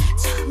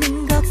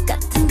처음인 것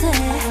같은데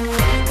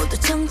모두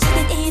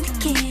정체된 이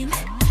느낌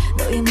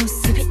너의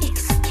모습이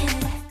익숙해.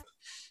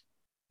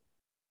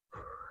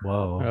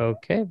 Whoa.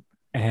 Okay.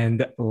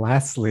 And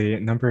lastly,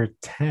 number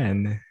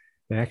 10.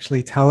 They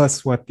actually tell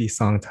us what the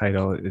song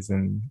title is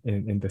in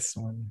this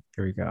one.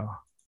 Here we go.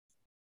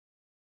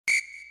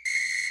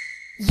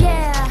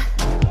 Yeah.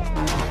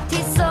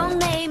 This song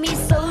name is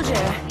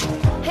Soldier.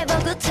 Have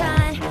a good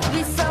time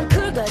with some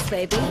cool girls,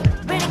 baby.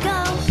 Ready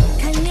go.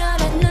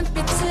 강렬한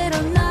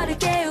눈빛으로 너를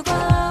깨우고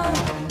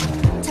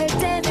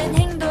절대된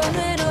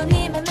행동으로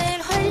네 맘을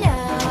홀려.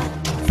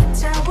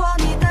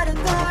 차원이 다른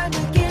걸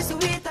느낄 수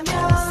있다면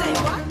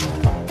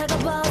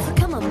다가와서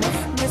come on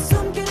man. 내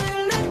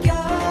숨길을 느껴.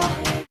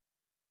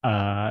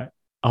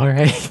 All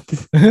right.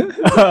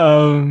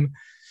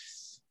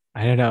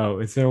 I don't know.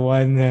 Is there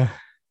one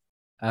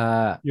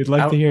you'd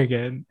like to hear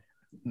again?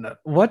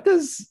 What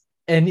does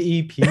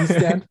NEP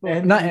stand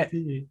for? Not.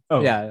 NEP.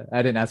 Oh, Yeah,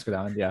 I didn't ask for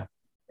that one. Yeah.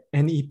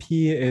 NEP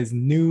is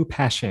New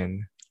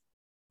Passion.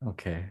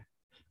 Okay.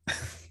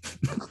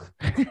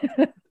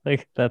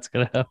 Like that's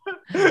gonna happen.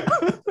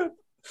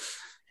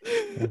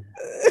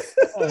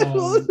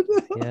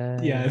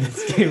 Yeah,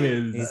 this game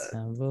is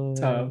Newtown Boy.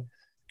 tough.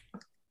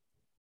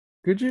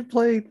 Could you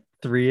play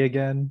 3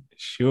 again?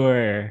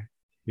 Sure.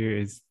 Here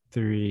is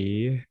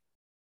 3.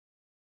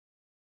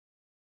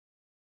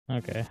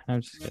 Okay,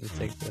 I'm just gonna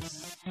take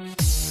this.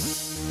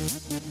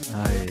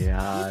 Oh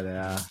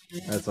yeah.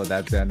 That's what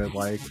that sounded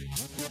like.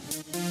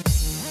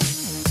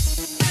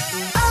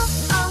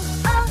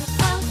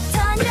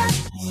 turn up.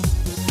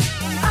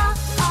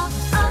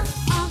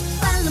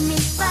 Follow me,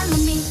 follow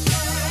me.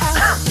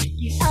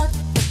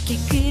 어떻게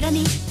그러니?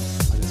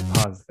 I'll just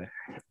pause there.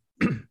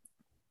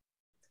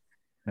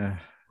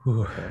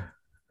 Whew.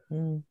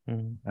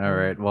 All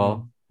right.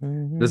 Well,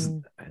 this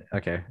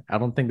okay. I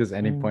don't think there's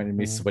any point in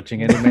me Mm-hmm.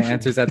 switching any of my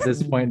answers at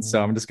this point,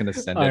 so I'm just gonna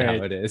send it how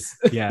Alright. it is.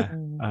 Yeah,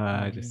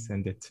 just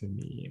send it to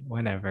me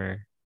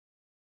whenever.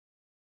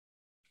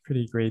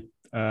 Pretty great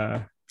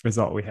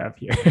result we have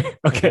here.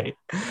 Okay.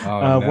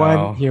 Oh, no.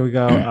 One, here we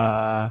go.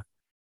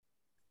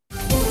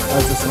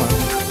 How's this one?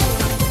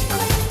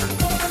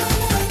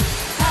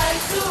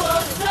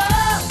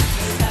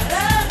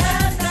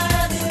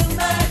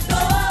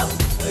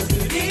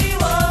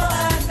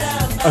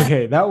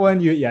 Okay, that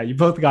one you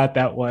both got.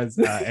 That was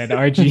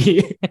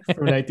NRG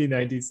from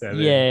 1997.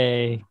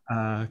 Yay!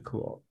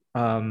 Cool.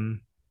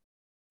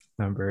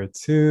 Number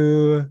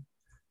 2.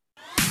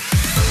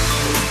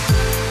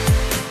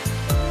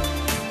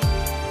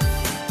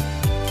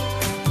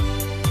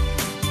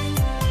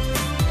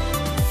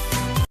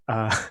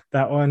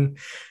 That one,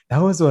 that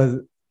was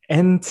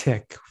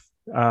NTIC,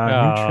 new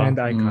trend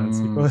icons.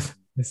 You both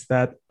missed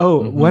that.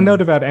 Oh, one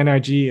note about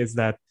NRG is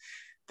that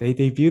they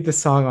debuted the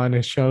song on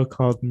a show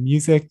called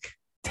Music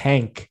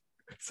Tank.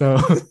 So,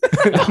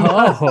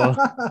 Oh.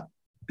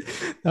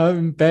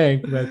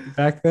 Bank, but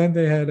back then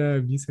they had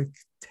a Music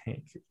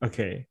Tank.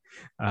 Okay.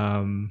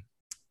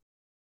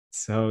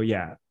 So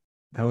yeah,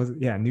 that was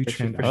new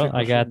trend. Well,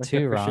 I got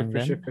 2 wrong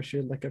then.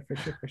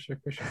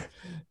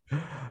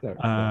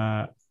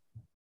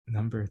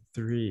 Number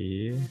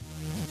 3.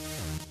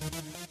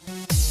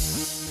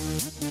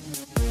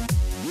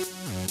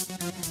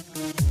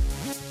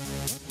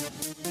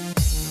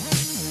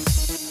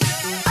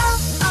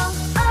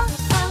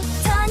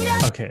 turn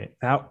up. Okay,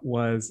 that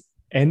was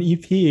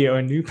NEP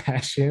or New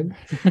Passion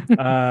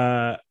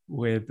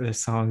with the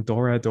song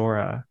Dora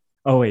Dora.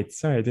 Oh wait,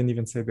 sorry, I didn't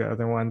even say the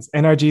other ones.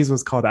 NRG's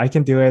was called I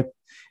Can Do It.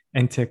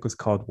 NTIC was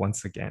called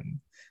Once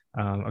Again.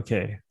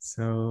 Okay,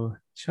 so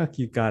Chuck,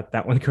 you got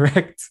that one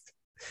correct.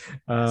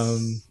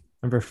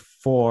 Number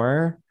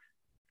 4.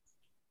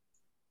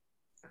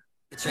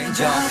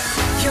 Change up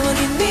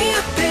영원히 네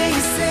앞에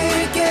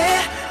있을게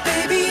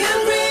Baby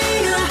I'm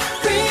real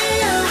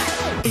real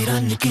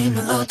이런 느낌을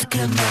어떻게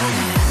말해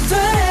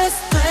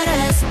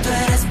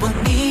되레스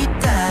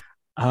bonita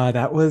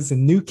That was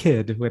New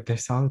Kid with their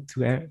song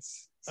Two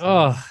Airs.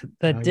 Oh,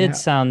 that Oh, did yeah.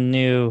 sound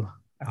new.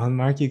 Alan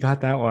Mark, you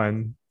got that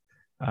one.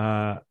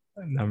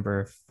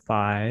 Number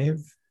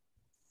 5.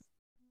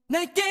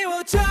 날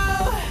깨워줘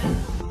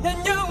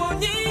난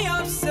영원히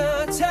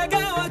없어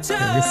차가워져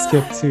And we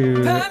skip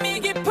to 밤이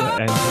깊어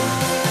the end.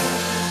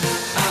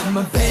 I'm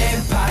a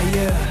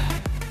vampire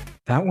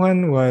That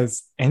one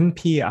was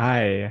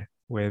NPI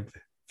with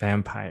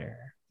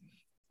Vampire.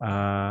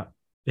 Yeah,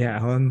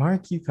 Alan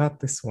Mark, you got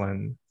this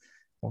one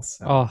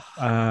also. Oh,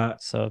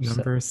 so upset.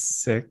 Number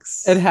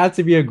 6. It had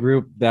to be a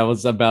group that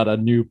was about a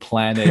new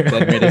planet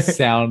that made it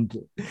sound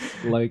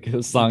like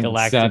a song sounded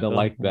Galactical,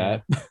 like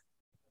that.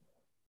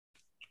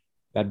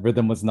 That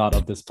rhythm was not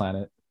of this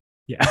planet.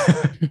 Yeah.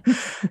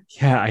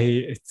 Yeah,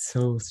 it's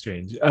so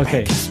strange.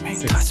 Okay. Kiss me,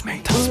 6. touch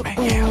me,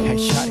 yeah. Hey,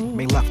 shawty,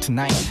 make love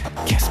tonight.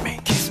 Kiss me,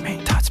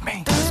 touch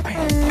me,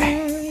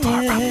 hey,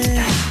 far from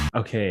tonight.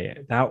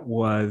 Okay, that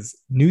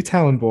was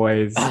Newtown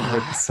Boys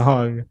with the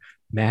song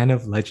Man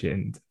of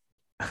Legend.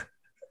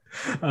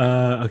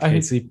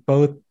 Okay, so you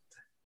both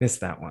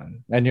missed that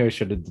one. I knew I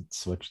should have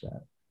switched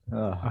that.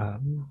 Ugh.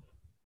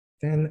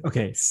 Then,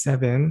 okay,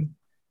 7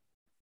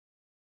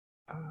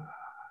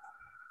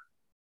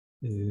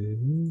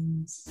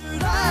 is...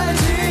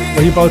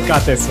 Well, you both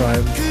got this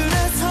one.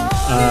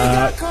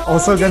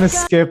 Also gonna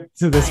skip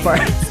to this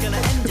part.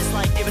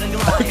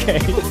 Okay.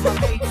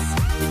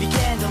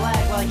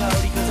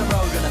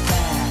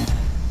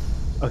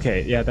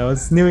 Okay, yeah, that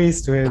was New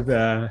East with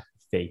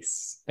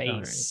Face.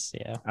 Face,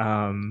 yeah.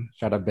 Alright.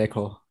 Shout out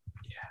Beko.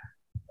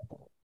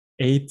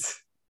 8.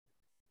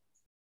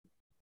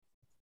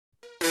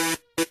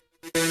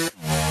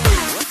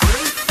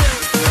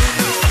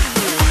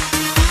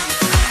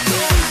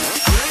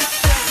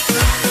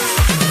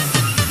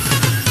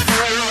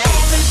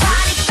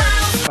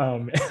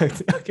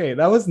 Okay,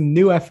 that was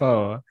New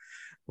FO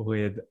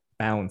with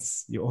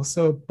Bounce. You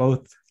also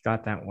both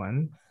got that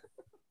one.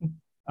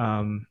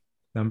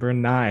 Number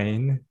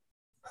 9.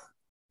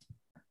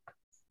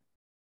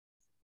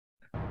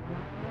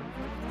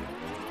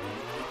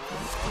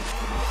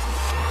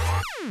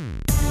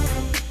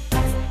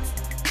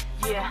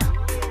 Yeah,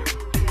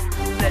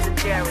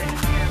 legendary.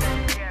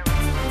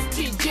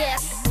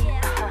 Yes.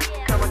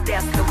 Come on,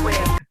 that's the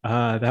way.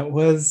 That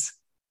was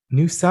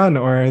New Sun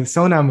or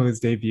Sonamu's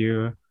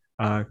debut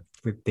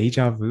with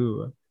Deja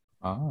Vu.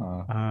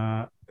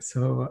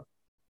 So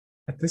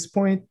at this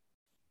point,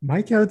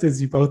 my count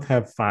is you both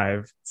have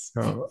 5.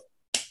 So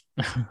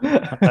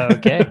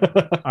Okay.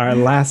 our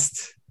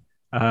last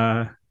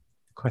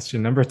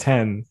question, number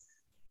 10.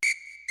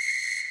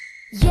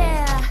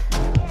 Yeah,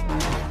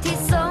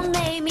 this song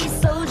name is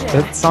Soldier.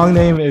 The song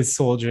name is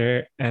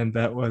Soldier, and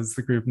that was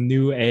the group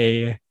New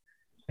A.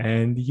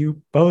 And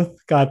you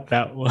both got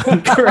that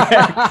one correct.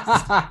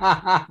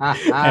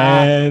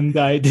 And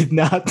I did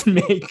not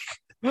make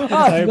a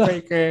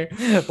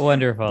tiebreaker.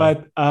 Wonderful.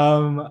 But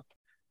how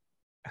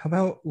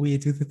about we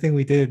do the thing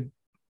we did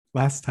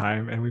last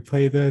time and we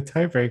play the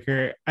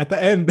tiebreaker at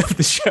the end of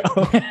the show?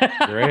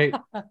 Great.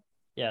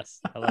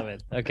 Yes, I love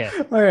it. Okay.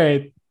 All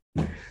right.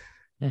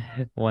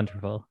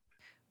 Wonderful.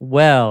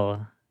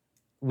 Well,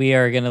 we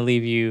are going to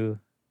leave you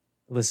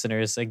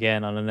listeners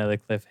again on another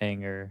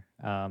cliffhanger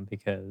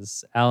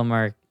because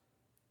Alamark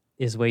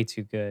is way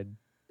too good.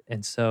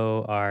 And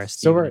so are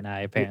Steven we're- and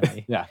I,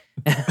 apparently. Yeah.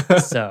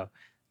 So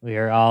we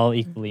are all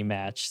equally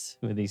matched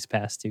with these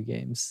past 2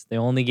 games. The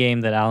only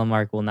game that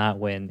Alamark will not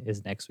win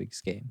is next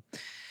week's game.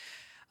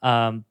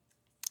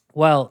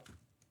 Well,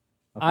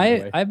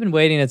 I've been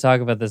waiting to talk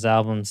about this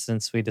album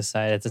since we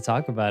decided to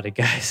talk about it,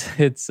 guys.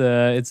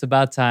 It's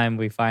about time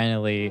we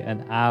finally,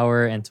 an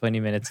hour and 20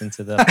 minutes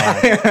into the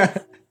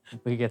pod,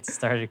 we get to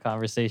start a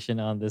conversation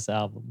on this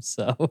album.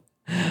 So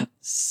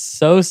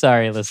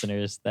sorry,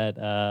 listeners,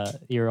 that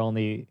you're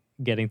only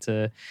getting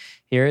to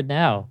hear it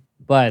now.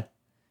 But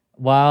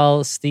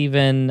while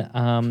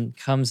Steven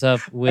comes up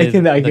with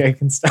I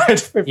can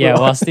start. yeah,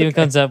 while Steven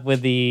comes up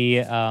with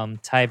the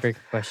tiebreaker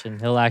question,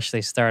 he'll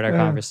actually start our Yeah.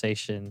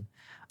 conversation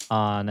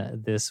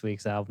on this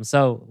week's album.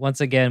 So once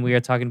again, we are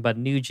talking about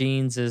New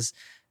Jeans'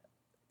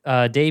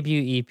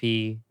 debut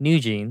EP, New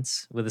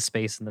Jeans, with a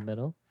space in the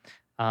middle.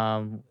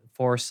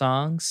 4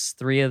 songs,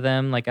 3 of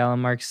them, like Alan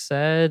Mark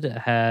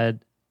said,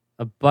 had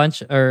a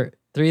bunch, or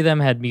 3 of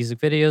them had music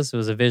videos. It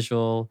was a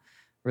visual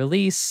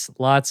release,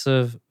 lots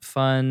of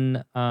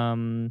fun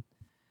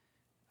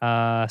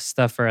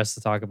stuff for us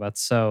to talk about.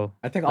 So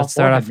I think all Let's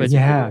 4 start had off with- music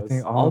Yeah, I videos.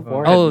 think all all of them.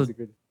 4 Oh, had music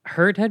videos.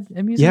 Hurt had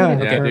a music Yeah,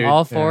 video? yeah, Okay, dude.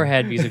 all 4 Yeah.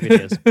 had music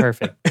videos.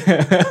 Perfect.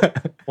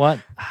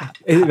 What?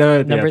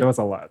 There Number- was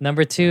a lot.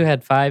 Number 2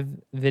 had 5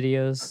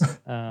 videos,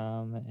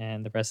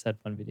 and the rest had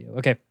 1 video.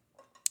 Okay.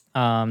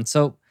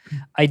 So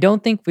I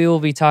don't think we will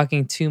be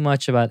talking too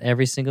much about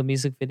every single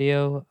music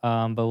video,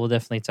 but we'll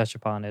definitely touch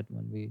upon it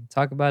when we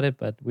talk about it.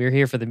 But we're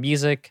here for the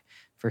music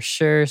for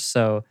sure.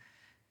 So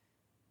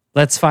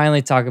let's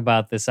finally talk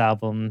about this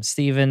album.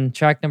 Steven,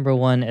 track number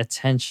 1,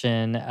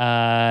 Attention.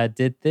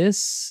 Did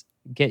this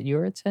get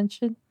your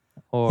attention?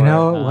 Or,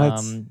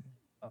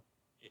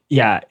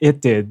 Yeah,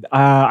 it did.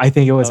 I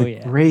think it was Oh, a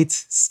yeah. great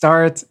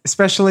start,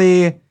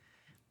 especially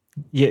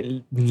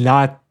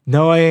not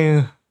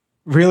knowing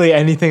really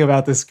anything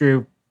about this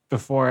group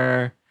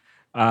before.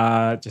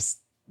 Just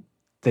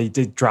they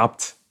did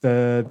dropped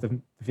the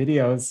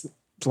videos,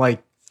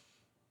 like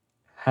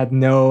had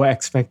no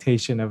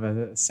expectation of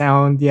a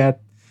sound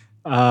yet.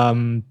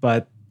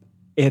 But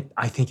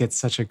I think it's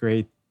such a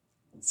great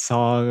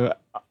song.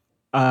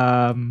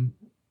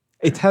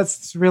 It has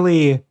this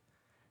really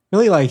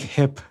like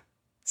hip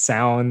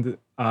sound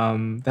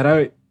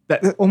that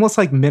almost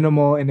like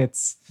minimal in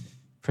its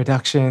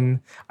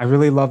production. I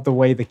really love the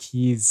way the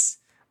keys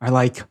are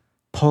like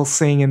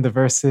pulsing in the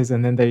verses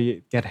and then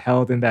they get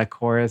held in that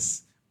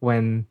chorus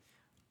when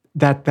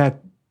the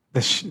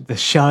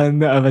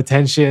shun of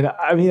attention.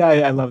 I mean,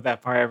 I love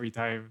that part every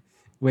time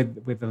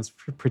with those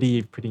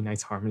pretty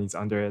nice harmonies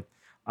under it.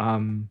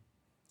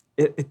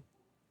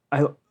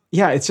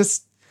 It's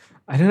just,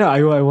 I don't know.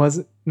 I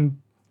wasn't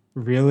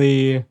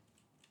really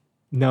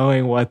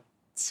knowing what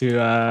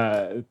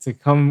to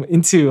come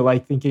into,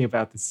 like thinking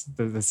about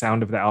the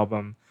sound of the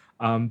album.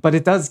 But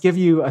it does give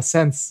you a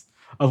sense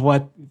of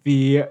what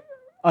the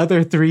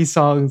other 3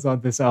 songs on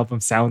this album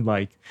sound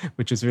like,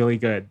 which is really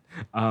good.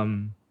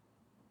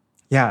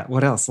 Yeah,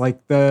 what else?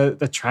 Like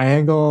the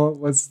triangle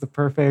was the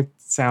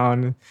perfect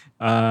sound,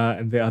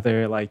 and the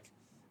other like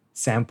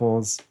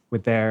samples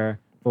with their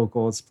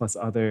vocals plus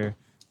other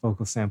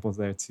vocal samples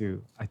there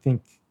too. I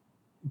think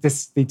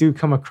they do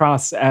come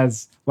across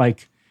as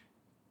like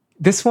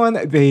this one,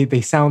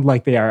 they sound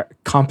like they are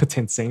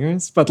competent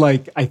singers, but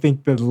like I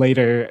think the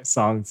later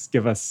songs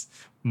give us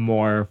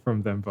more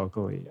from them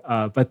vocally.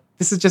 But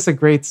this is just a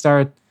great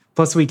start.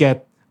 Plus we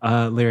get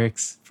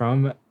lyrics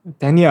from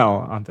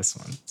Danielle on this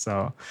one.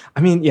 So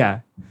I mean,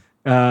 yeah,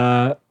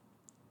 I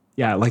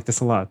like this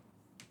a lot.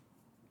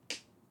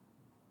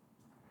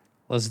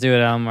 Let's do it,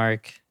 Alan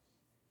Mark.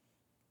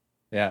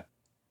 Yeah.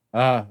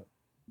 I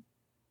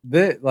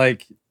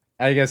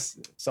guess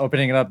so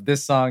opening it up,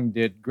 this song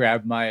did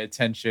grab my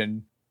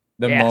attention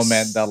the Yes.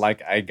 moment that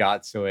like I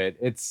got to it.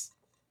 It's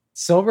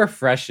so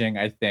refreshing,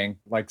 I think,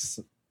 like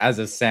as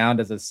a sound,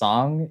 as a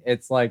song.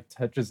 It's like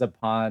touches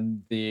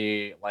upon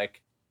the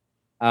like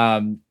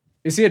you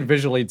see it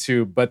visually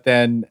too, but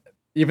then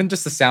even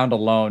just the sound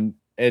alone,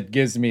 it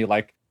gives me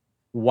like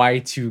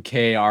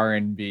Y2K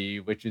R&B,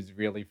 which is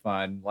really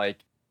fun. Like,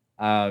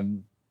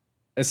 um,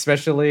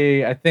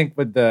 especially I think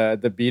with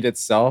the beat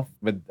itself,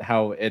 with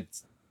how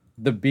it's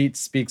the beat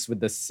speaks with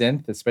the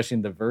synth, especially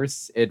in the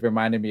verse. It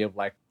reminded me of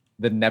like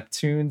the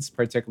Neptunes,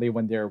 particularly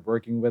when they're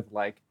working with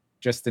like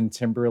Justin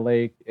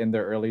Timberlake in the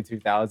early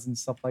 2000s,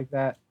 stuff like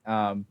that.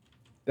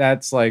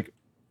 That's like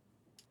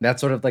that's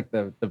sort of like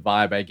the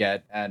vibe I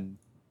get, and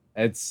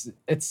it's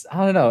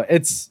I don't know,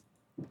 it's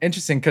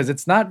interesting because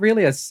it's not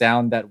really a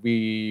sound that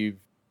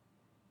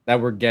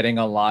we're getting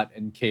a lot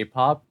in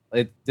K-pop.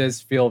 It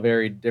does feel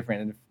very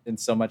different in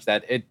so much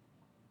that it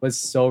was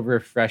so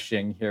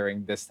refreshing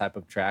hearing this type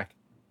of track,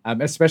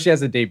 especially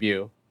as a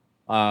debut.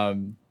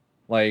 Um,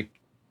 like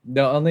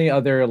the only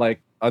other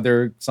like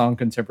other song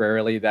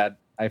contemporarily that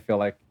I feel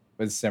like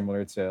was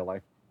similar to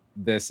like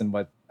this and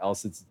what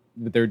else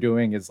what they're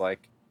doing is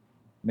like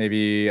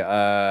maybe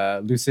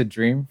Lucid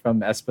Dream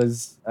from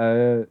Espa's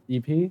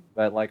EP,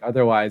 but like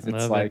otherwise it's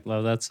Love like it.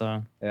 Love that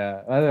song.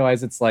 yeah,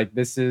 otherwise it's like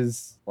this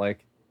is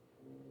like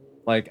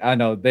I don't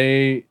know,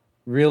 they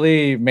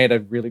really made a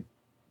really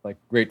like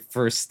great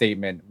first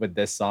statement with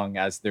this song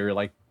as their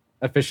like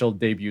official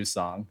debut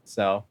song.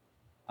 So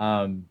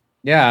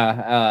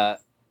yeah,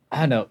 I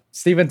don't know.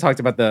 Steven talked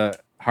about the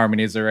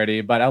harmonies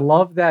already, but I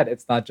love that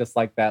it's not just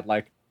like that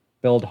like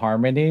build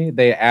harmony.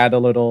 They add a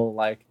little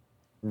like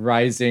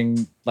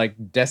rising like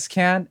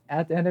descant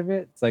at the end of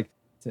it. It's like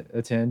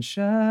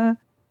attention,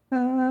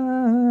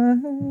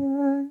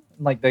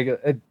 like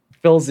it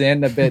fills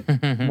in a bit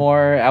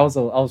more. I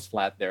was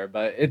flat there,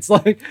 but it's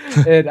like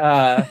it.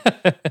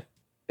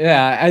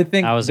 Yeah, I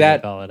think I was gonna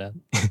that call it out.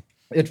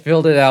 it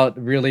filled it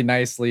out really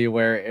nicely,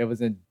 where it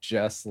wasn't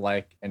just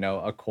like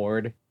a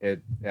chord.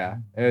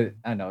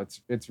 I know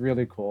it's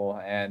really cool,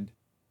 and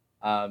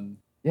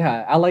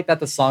yeah, I like that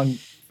the song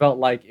felt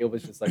like it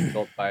was just like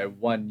built by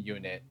one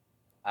unit.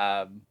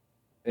 Um,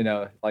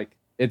 like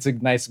it's a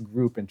nice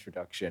group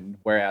introduction,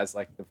 whereas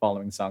like the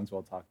following songs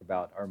we'll talk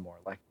about are more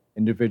like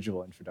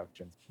individual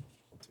introductions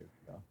too.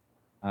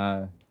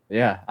 So,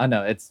 yeah, I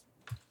know it's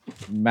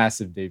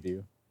massive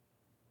debut.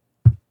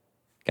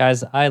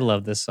 Guys, I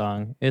love this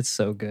song. It's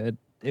so good.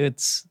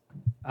 It's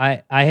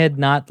I had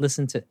not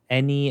listened to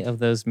any of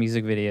those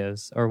music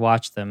videos or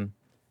watched them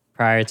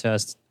prior to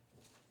us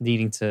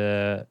needing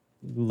to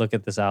look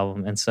at this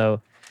album. And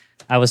so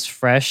I was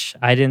fresh.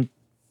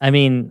 I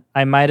mean,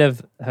 I might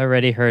have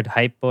already heard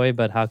Hype Boy,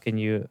 but how can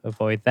you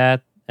avoid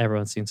that?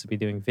 Everyone seems to be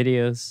doing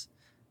videos,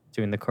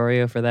 doing the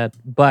choreo for that.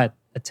 But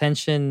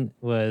Attention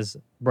was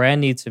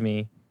brand new to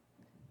me.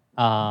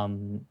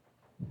 And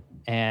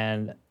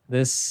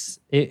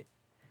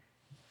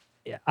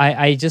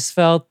I just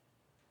felt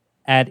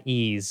at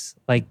ease.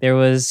 Like there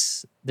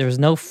was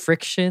no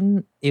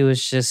friction. It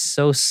was just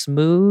so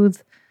smooth.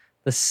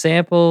 The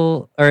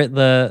sample or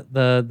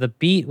the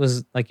beat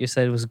was, like you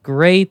said, it was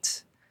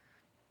great.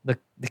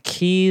 The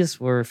keys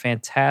were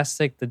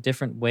fantastic. The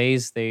different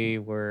ways they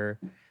were,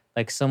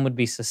 like, some would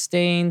be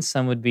sustained,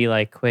 some would be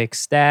like quick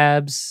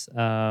stabs.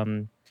 I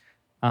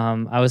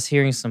was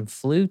hearing some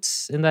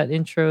flutes in that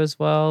intro as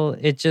well.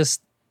 It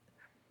just,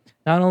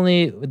 not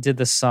only did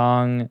the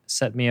song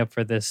set me up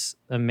for this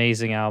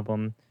amazing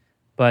album,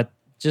 but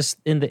just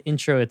in the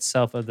intro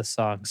itself of the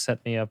song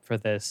set me up for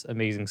this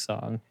amazing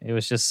song. It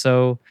was just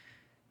so,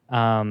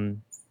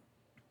 um,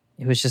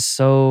 it was just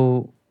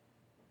so,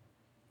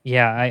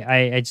 yeah.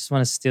 I just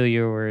want to steal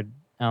your word,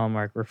 Alan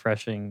Mark.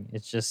 Refreshing.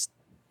 It's just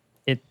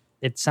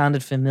it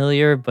sounded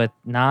familiar, but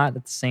not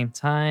at the same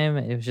time.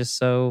 It was just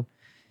so,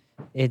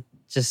 it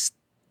just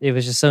it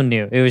was just so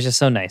new. It was just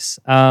so nice.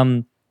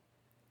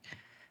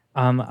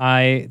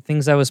 I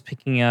things I was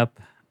picking up.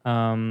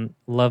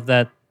 Love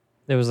that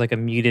there was like a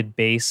muted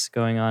bass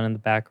going on in the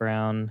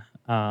background.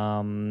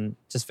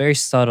 Just very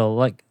subtle.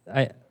 Like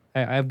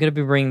I'm gonna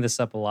be bringing this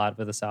up a lot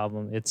with this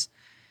album. It's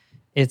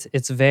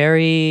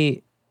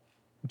very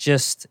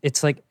just,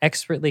 it's like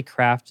expertly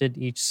crafted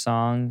each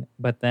song,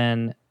 but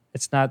then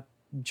it's not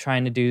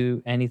trying to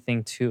do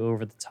anything too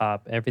over the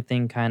top.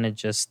 Everything kind of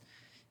just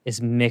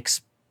is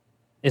mixed,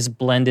 is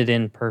blended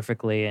in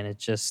perfectly, and it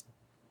just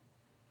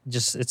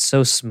it's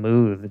so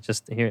smooth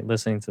just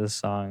listening to the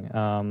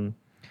song.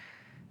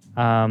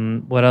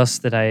 What else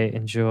did I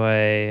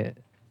enjoy?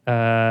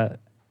 I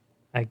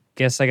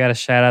guess I gotta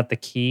shout out the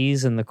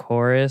keys and the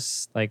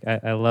chorus. Like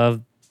I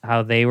love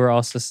how they were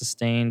also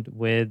sustained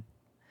with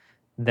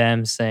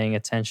them saying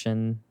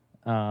attention.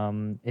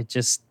 It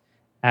just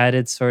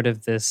added sort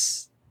of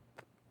this,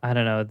 I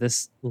don't know,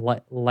 this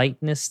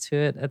lightness to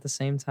it at the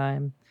same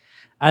time.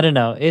 I don't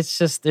know. It's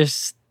just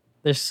there's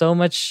so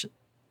much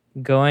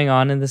going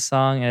on in the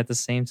song, and at the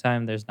same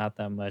time there's not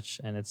that much,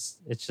 and it's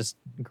just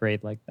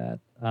great like that.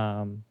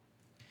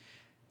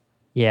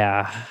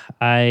 Yeah,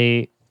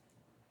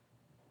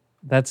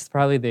 that's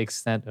probably the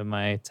extent of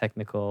my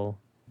technical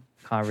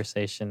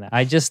conversation.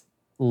 I just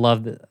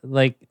loved it.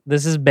 Like,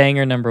 this is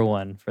banger number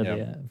one for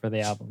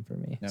the album for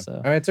me. Yeah.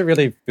 So I mean, it's a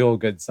really feel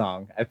good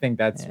song. I think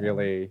that's Yeah.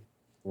 really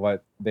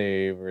what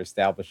they were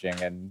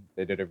establishing, and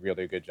they did a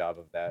really good job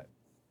of that.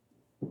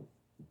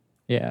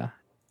 yeah.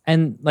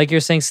 And like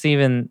you're saying,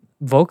 Steven,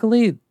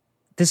 vocally,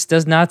 this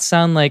does not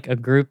sound like a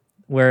group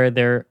where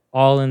they're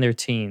all in their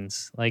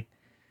teens. Like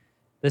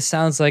this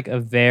sounds like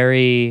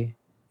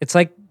it's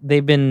like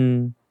they've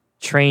been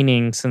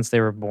training since they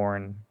were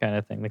born kind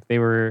of thing. Like they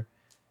were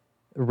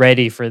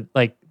ready for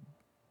like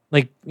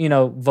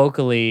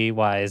vocally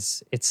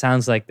wise, it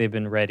sounds like they've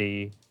been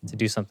ready to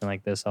do something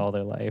like this all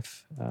their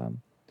life.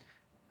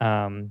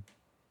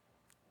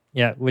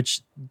 Yeah,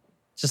 which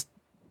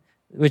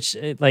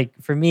like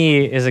for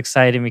me is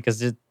exciting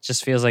because it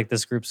just feels like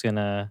this group's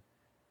gonna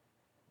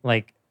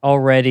like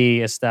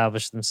already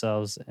establish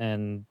themselves,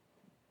 and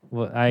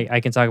I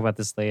can talk about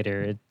this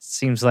later. It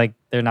seems like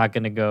they're not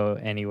gonna go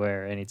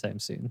anywhere anytime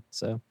soon.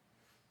 So,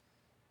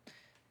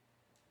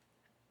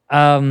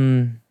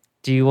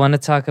 do you want to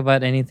talk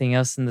about anything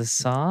else in the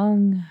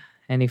song?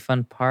 Any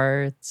fun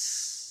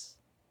parts?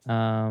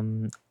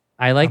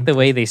 I like the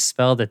way they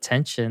spelled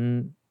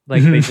attention.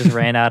 Like they just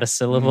ran out of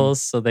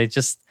syllables, so they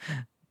just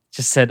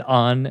said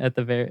on at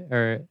the very,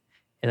 or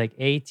like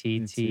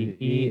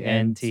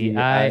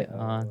ATTENTI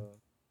on.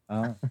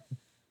 Oh.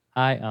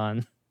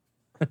 Ion.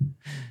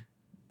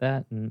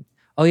 That and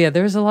oh yeah,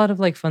 there's a lot of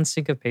like fun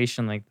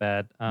syncopation like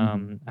that.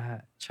 Trying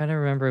to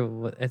remember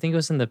what I think it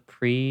was in the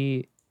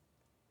pre-chorus.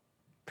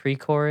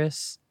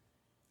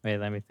 Wait,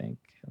 let me think.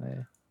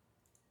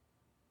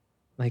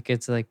 Like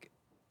it's like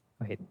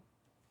wait.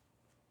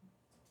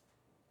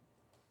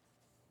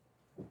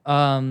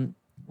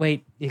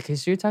 Wait,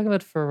 because you're talking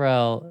about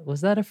Pharrell.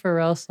 Was that a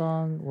Pharrell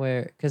song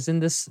where? Because in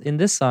this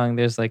song,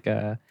 there's like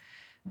a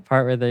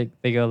part where they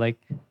go like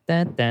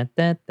da da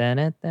da da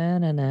da da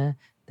da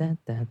da da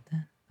da.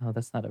 Oh,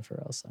 that's not a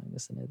Pharrell song,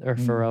 isn't it? Or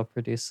Pharrell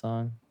produced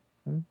song.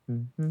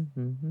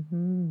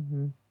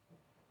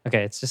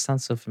 Okay, it just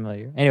sounds so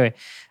familiar. Anyway,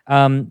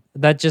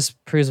 that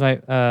just proves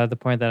the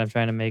point that I'm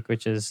trying to make,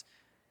 which is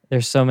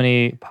there's so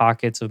many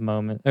pockets of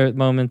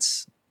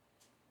moments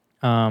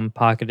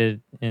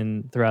pocketed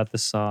in throughout the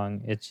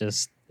song. It's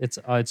just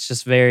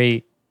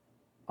very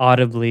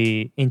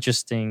audibly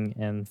interesting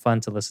and fun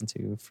to listen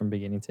to from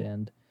beginning to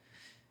end.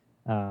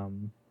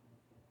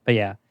 But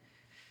yeah,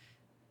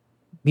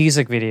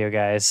 music video,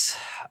 guys.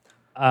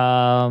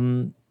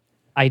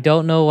 I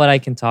don't know what I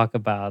can talk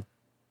about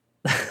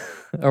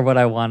or what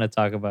I want to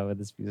talk about with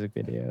this music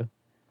video.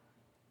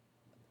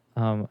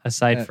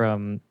 Aside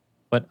from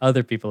what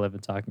other people have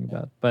been talking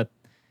about, but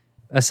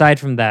aside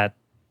from that,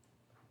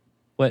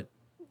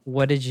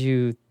 what did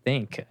you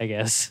think, I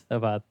guess,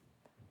 about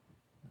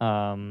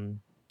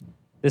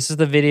this is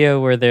the video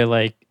where they're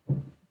like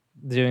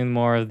doing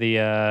more of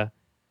the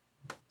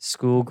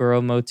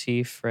schoolgirl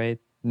motif, right?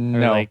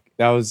 No, like-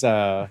 that was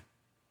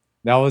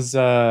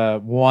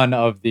one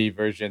of the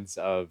versions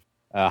of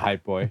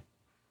Hype Boy.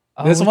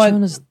 Oh, This which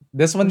one- is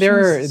This one, Which they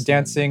one's were this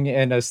dancing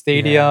in a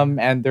stadium,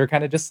 and they're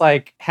kind of just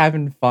like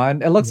having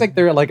fun. It looks like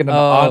they're like in an Oh,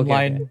 okay,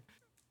 online okay.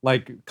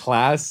 like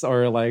class,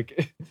 or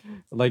like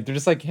like they're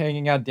just like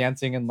hanging out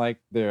dancing in like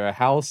their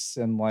house,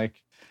 and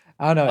like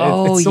I don't know.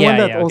 Oh, It's the yeah, one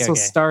that yeah, okay, also okay.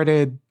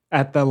 started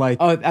at the like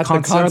at the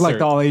concert, like the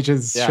concert. all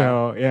ages Yeah.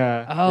 show.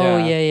 Yeah. Oh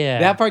yeah.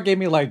 That part gave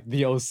me like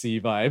the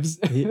OC vibes.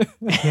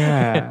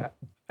 Yeah.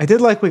 I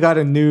did like we got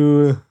a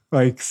new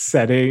like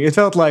setting. It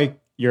felt like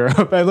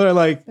Europe. I learned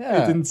like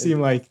Yeah. it didn't seem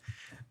like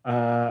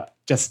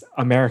just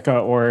America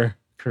or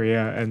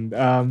Korea. And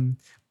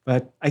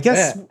but I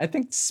guess Yeah, I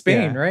think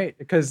Spain, Yeah. right?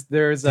 Because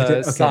there's Did a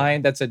it? Okay.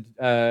 sign that's a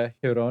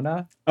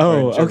Girona.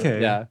 Oh, or Gir-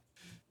 okay. Yeah.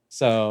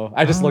 So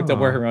I just looked up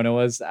where Oh. Girona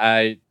was.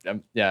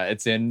 Yeah,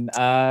 it's in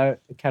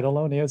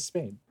Catalonia,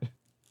 Spain.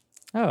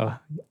 Oh,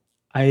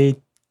 I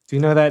do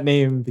know that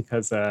name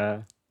because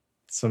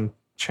some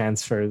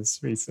transfers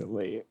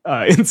recently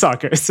in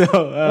soccer. So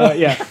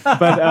yeah.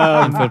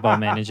 But in Football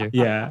Manager.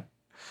 yeah.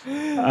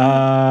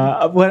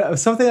 What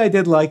something I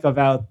did like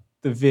about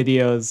the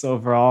videos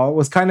overall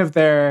was kind of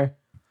their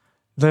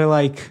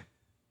like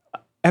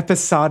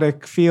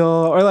episodic feel,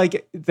 or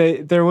like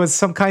there was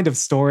some kind of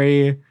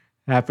story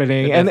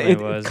happening, It and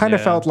definitely it was, kind of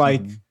yeah. felt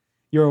like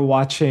you were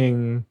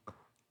watching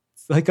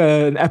like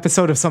an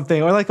episode of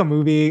something, or like a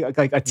movie,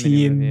 like a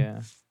teen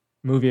Yeah.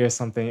 movie or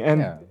something.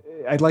 And Yeah.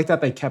 I like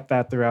that they kept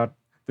that throughout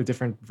the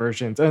different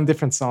versions and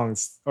different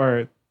songs,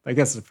 or I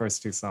guess the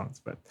first two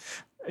songs. But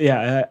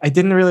yeah, I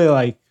didn't really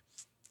like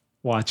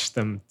watch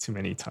them too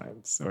many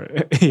times, or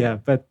yeah.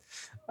 But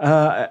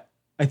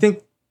I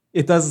think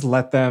it does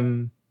let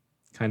them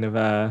kind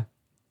of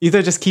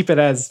either just keep it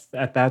as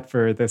at that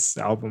for this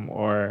album,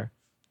 or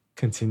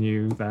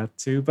continue that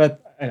too.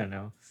 But I don't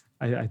know.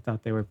 I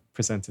thought they were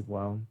presented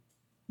well.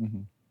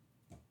 Mhm.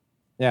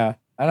 Yeah,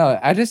 I don't know.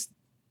 I just,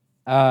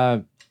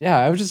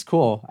 yeah, it was just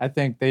cool. I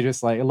think they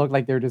just like, it looked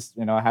like they were just,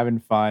 having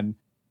fun.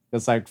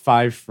 There's like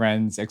 5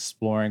 friends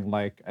exploring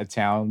like a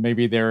town.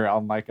 Maybe they're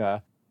on like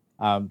a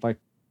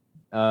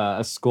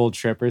school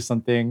trip or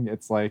something.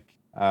 It's like,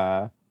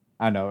 I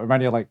don't know, it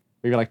reminded me of like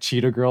maybe like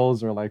Cheetah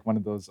Girls, or like one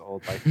of those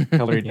old like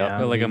Hillary Yeah.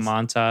 Duff Or like a movies.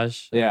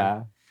 montage. of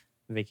Yeah,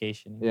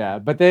 vacation. yeah,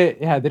 but they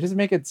just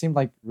make it seem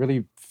like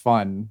really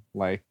fun,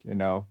 like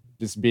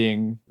just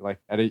being like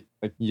at a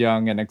like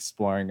young and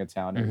exploring a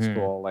town in Mhm.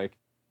 school. Like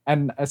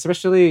and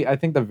especially I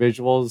think the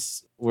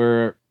visuals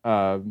were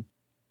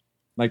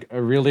like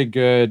a really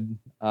good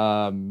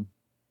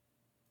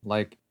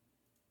like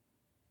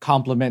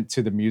compliment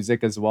to the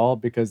music as well,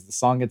 because the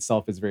song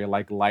itself is very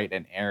like light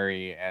and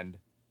airy, and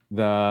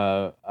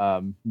the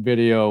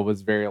video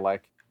was very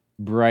like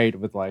bright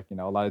with like, you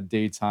know, a lot of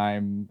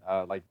daytime,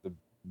 like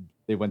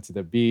they went to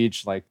the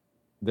beach, like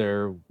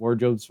their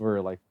wardrobes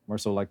were like more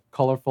so like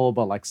colorful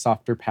but like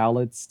softer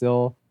palettes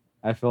still.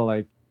 I feel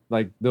like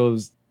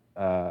those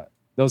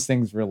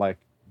things were like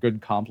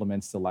good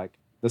compliments to like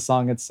the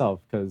song itself,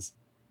 because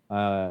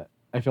I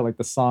feel like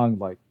the song,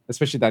 like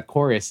especially that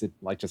chorus, it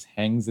like just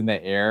hangs in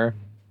the air,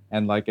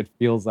 and like it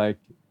feels like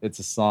it's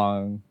a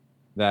song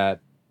that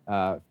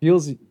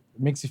feels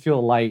makes you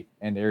feel light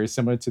and airy,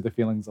 similar to the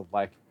feelings of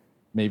like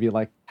maybe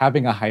like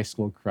having a high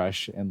school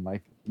crush and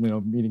like, you know,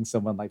 meeting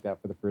someone like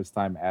that for the first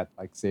time at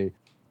like, say,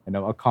 you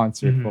know, a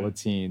concert full of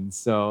teens.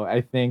 So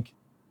I think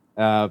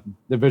the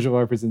visual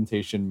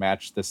representation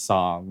matched the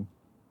song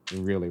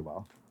really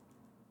well.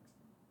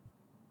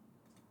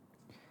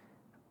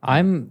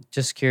 I'm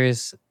just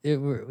curious.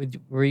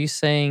 Were you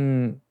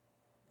saying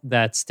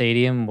that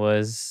stadium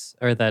was,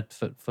 or that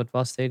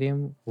football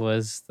stadium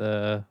was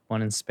the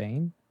one in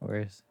Spain,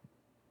 or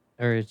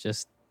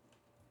just?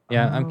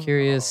 Yeah, I'm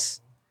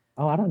curious.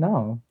 Oh, I don't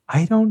know.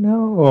 I don't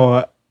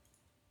know.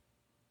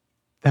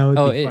 That would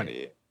Oh, be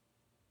funny.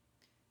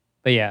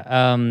 But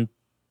yeah,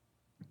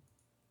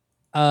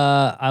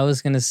 I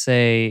was gonna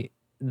say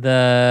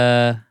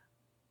the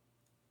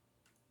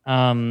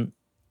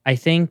I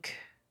think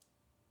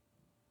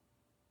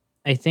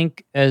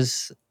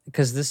as,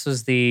 because this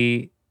was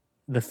the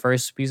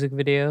first music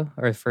video,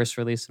 or first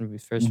release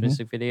and first Mhm.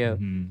 music video.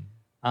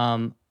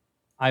 Mhm.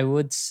 I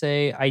would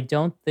say I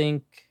don't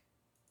think.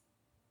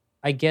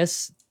 I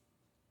guess.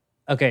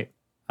 Okay.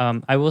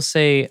 I will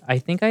say I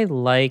think I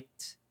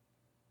liked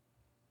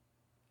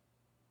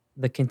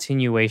the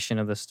continuation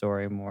of the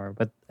story more,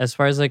 but as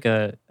far as like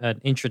an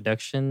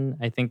introduction,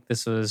 I think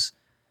this was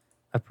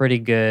a pretty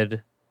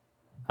good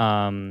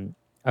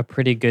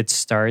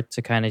start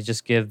to kind of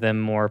just give them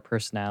more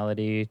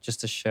personality,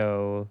 just to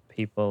show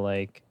people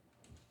like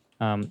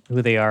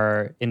who they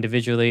are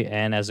individually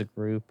and as a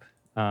group,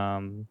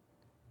 um,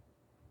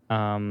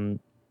 and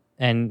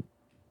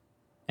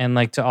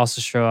like to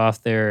also show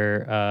off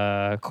their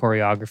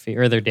choreography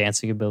or their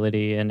dancing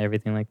ability and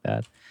everything like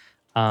that.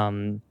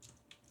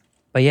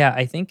 But yeah,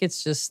 I think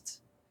it's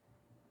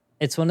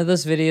one of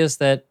those videos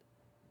that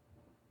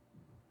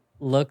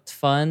looked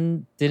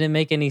fun, didn't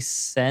make any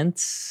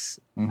sense.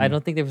 I Mhm.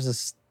 don't think there was a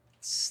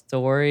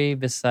story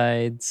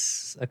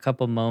besides a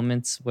couple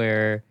moments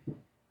where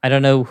I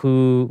don't know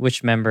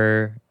which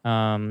member,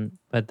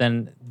 but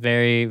then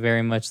very,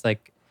 very much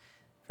like,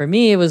 for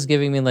me, it was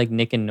giving me like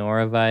Nick and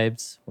Nora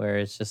vibes, where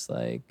it's just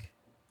like,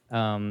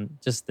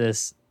 just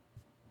this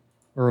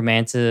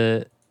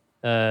romantic,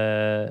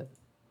 this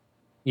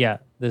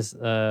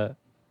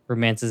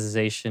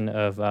romanticization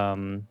of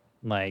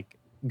like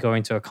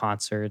going to a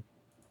concert,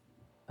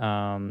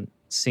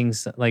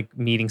 like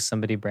meeting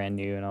somebody brand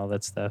new and all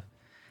that stuff.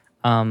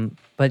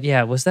 But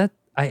yeah, was that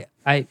I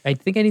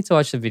think I need to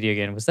watch the video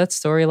again. Was that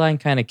storyline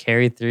kind of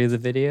carried through the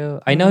video?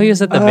 I know he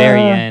was at the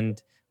very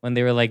end when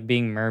they were like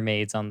being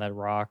mermaids on that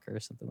rock or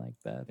something like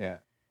that. Yeah.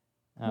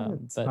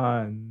 It's But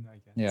fun, I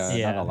guess. Yeah.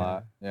 Not Yeah. a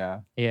lot.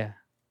 Yeah. yeah,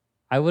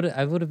 I would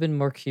have been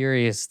more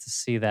curious to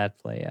see that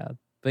play out,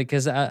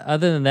 because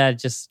other than that, it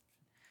just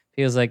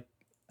feels like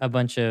a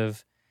bunch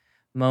of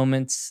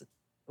moments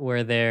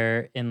where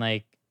they're in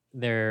like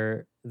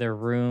their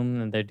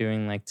room and they're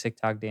doing like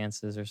TikTok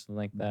dances or something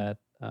like that,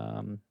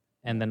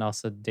 and then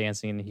also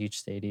dancing in a huge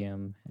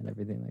stadium and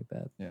everything like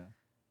that. Yeah.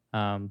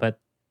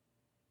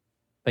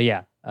 But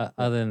yeah,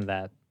 other than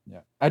that,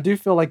 Yeah. I do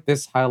feel like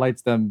this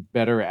highlights them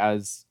better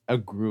as a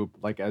group,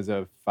 like as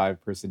a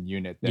 5-person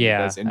unit than it Yeah,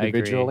 does I agree.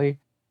 individually.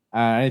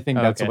 I think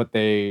Oh, that's okay. what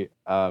they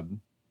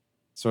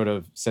sort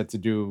of set to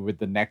do with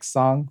the next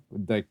song,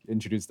 like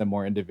introduce them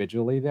more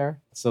individually there.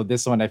 So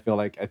this one, I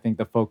think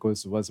the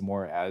focus was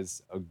more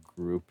as a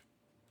group,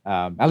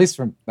 at least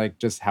from like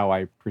just how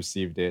I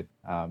perceived it.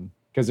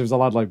 Because there's a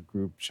lot of like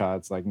group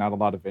shots, like not a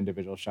lot of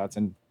individual shots,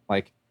 and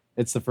like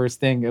it's the first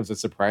thing. It was a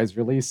surprise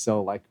release,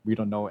 so like we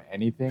don't know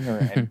anything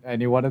or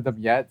any one of them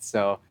yet.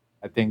 So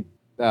I think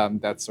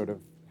that's sort of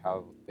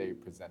how they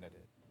presented it.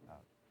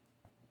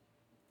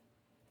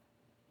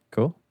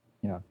 Cool.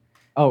 Yeah.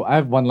 Oh, I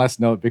have one last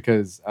note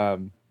because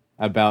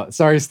about,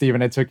 sorry,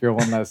 Steven, I took your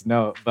one last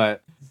note,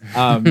 but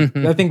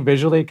I think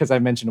visually, because I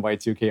mentioned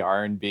Y2K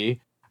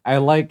R&B, I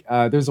like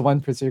there's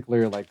one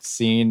particular like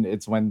scene.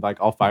 It's when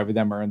like all 5 of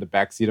them are in the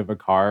backseat of a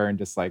car and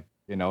just like,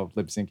 you know,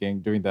 lip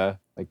syncing, doing the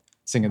like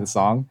singing the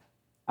song.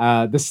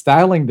 The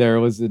styling there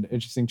was an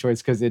interesting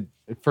choice because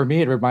for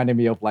me it reminded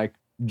me of like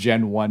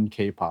Gen 1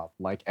 K-pop,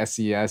 like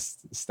SES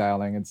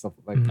styling and stuff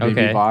like Baby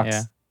Okay, Box.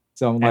 yeah.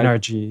 So I'm like,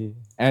 NRG.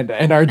 and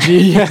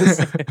NRG,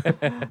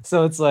 yes.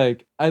 So it's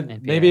like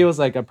maybe it NPI. was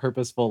like a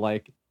purposeful,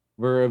 like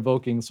we're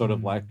evoking sort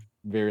of like Mm.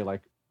 very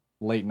like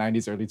late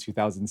 90s, early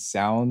 2000s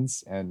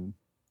sounds, and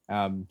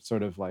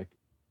sort of like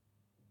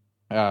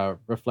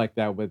reflect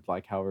that with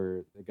like how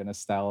we're gonna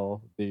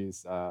style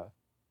these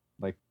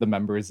like the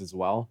members as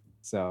well.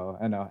 So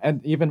I know,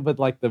 and even with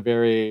like the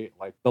very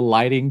like the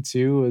lighting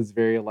too is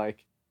very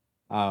like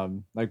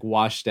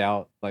washed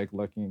out, like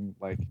looking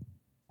like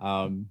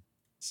um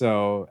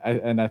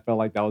and I felt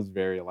like that was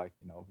very like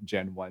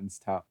Gen 1's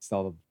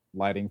style of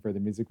lighting for the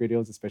music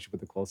videos, especially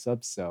with the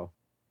close-ups. So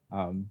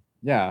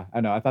yeah,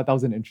 I know, I thought that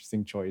was an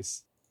interesting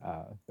choice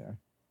there.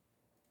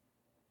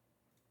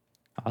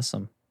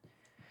 Awesome.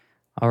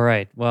 All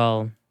right.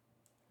 Well,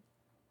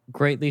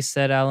 greatly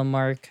said, Alan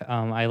Mark.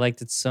 I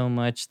liked it so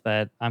much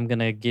that I'm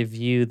gonna give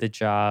you the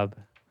job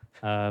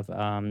of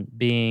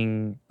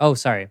being. Oh,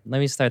 sorry. Let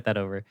me start that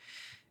over.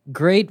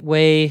 Great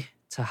way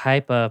to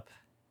hype up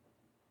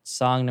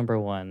song number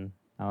one,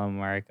 Alan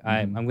Mark.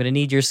 I'm gonna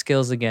need your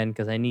skills again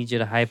because I need you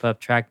to hype up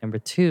track number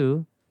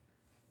two,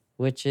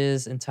 which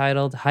is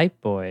entitled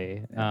 "Hype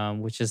Boy,"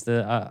 which is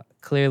the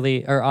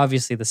clearly or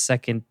obviously the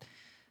second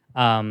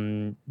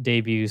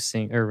debut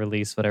sing or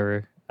release,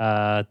 whatever,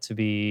 to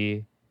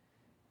be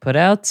put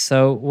out.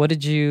 So, what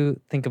did you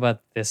think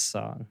about this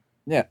song?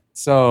 Yeah.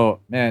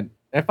 So, man,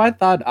 if I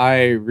thought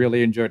I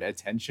really enjoyed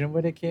Attention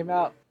when it came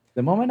out,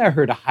 the moment I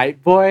heard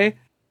Hype Boy,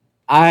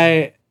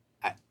 I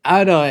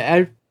don't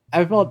know,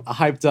 I felt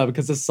hyped up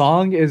because the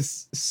song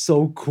is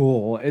so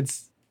cool.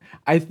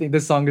 I think the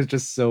song is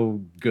just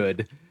so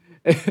good.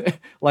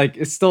 Like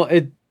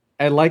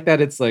I like that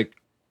it's like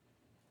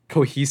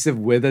cohesive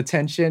with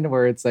Attention,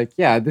 where it's like,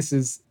 yeah, this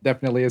is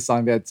definitely a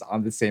song that's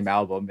on the same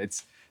album.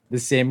 It's the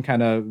same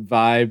kind of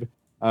vibe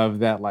of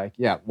that, like,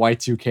 yeah,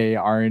 Y2K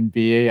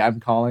R&B, I'm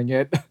calling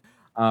it.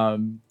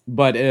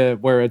 But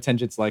where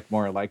Attention's like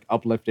more like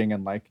uplifting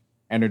and like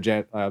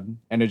energetic,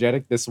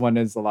 this one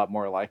is a lot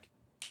more like,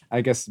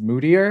 I guess,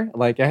 moodier.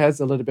 Like it has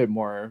a little bit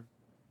more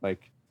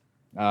like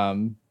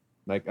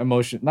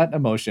emotion, not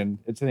emotion.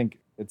 I think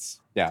it's,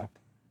 yeah,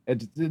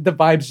 the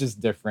vibe's just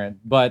different,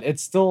 but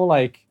it's still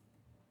like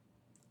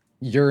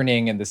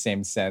yearning in the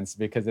same sense,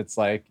 because it's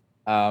like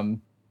a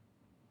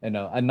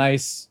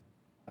nice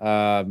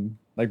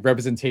like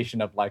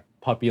representation of like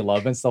puppy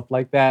love and stuff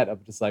like that,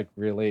 of just like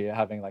really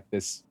having like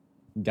this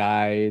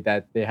guy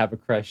that they have a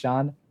crush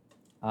on.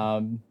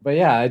 But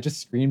yeah, it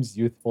just screams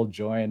youthful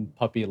joy and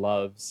puppy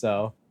love.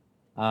 So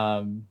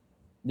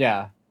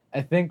yeah,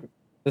 I think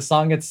the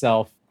song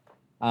itself,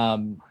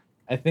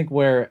 I think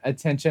where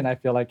Attention, I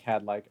feel like,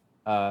 had like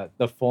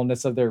the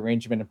fullness of the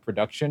arrangement and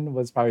production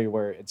was probably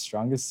where its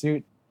strongest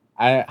suit.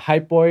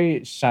 Hype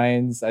Boy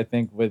shines, I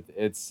think, with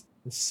its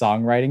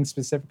songwriting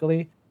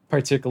specifically,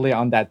 particularly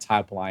on that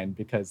top line,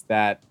 because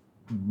that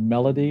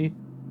melody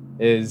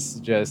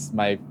is just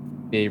my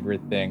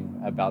favorite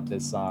thing about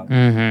this song.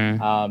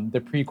 Mm-hmm.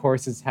 The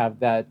pre-choruses have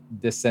that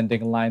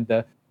descending line,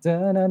 the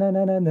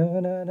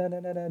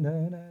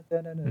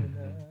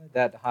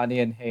that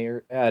Hani and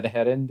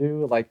Heron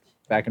do, like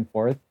back and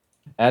forth.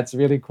 That's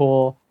really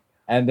cool.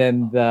 And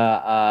then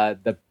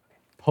the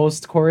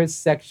post-chorus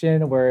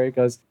section where it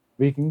goes,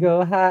 we can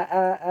go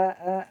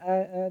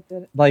high,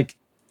 like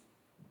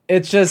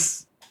it's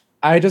just,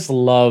 I just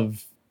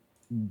love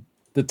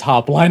the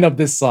top line of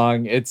this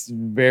song. It's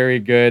very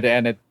good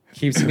and it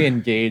keeps me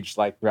engaged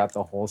like throughout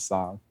the whole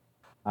song.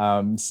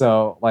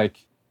 So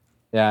like,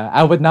 yeah,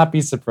 I would not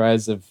be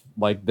surprised if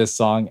like this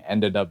song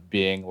ended up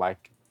being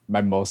like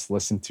my most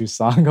listened to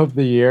song of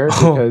the year,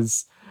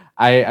 because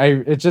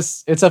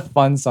it's a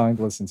fun song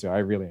to listen to. I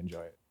really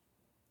enjoy it.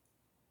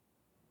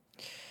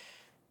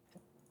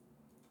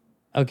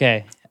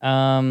 Okay.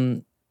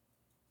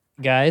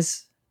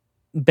 Guys,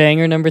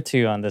 banger number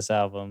two on this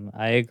album.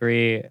 I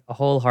agree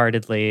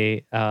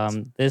wholeheartedly.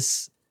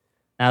 This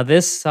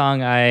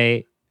song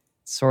I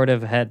sort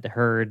of had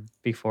heard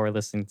before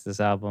listening to this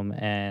album,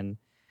 and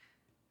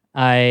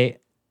I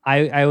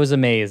was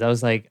amazed. I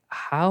was like,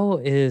 how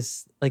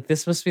is, like,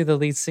 this must be the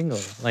lead single.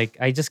 Like,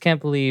 I just can't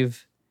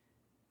believe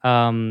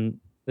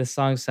this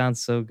song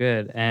sounds so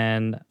good.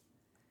 And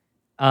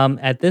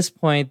at this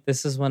point,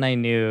 this is when I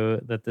knew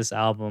that this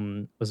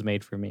album was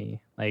made for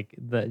me. Like,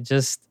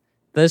 this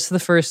is the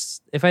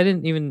first, if I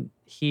didn't even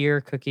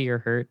hear Cookie or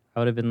Hurt, I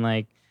would have been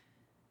like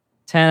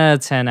 10 out of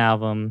 10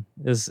 album.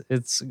 It's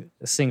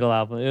a single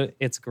album.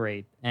 It's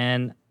great.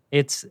 And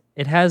it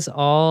has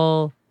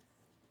all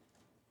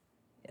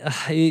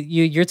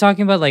you're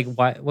talking about, like,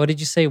 what did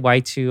you say,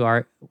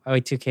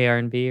 Y2K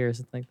R&B or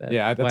something like that?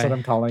 Yeah, that's what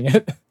I'm calling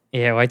it.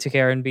 Yeah,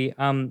 Y2K R&B.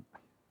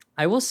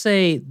 I will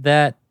say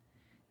that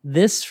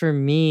this for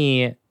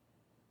me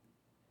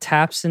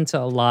taps into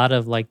a lot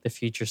of like the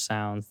future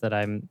sounds that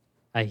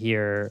I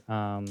hear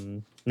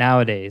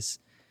nowadays,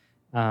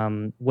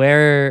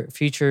 where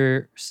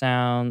future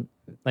sound,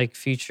 like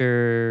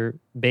future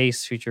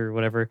bass, future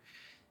whatever,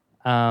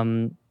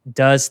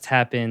 does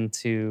tap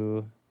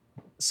into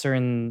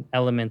certain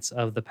elements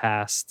of the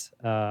past,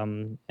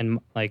 and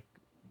like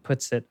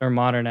puts it or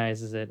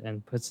modernizes it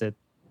and puts it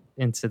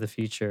into the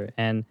future.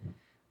 And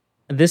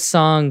this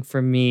song for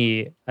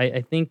me,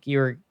 I think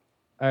if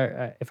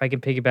I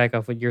can piggyback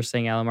off what you're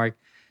saying, Alan Mark,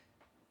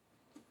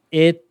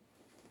 it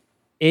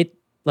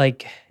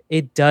like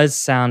it does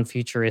sound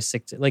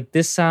futuristic. Like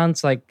this song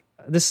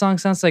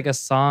sounds like a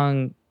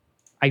song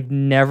I've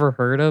never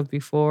heard of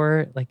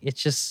before. Like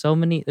it's just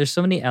there's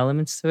so many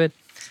elements to it.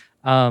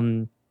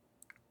 The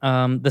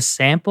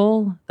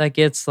sample that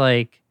gets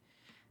like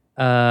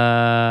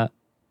I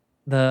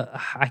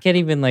can't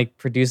even like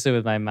produce it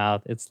with my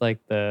mouth. It's like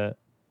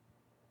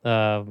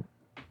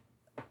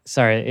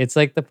sorry, it's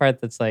like the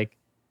part that's like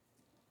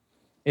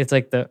it's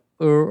like the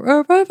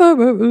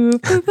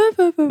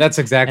That's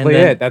exactly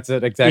then- it. That's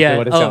it. Exactly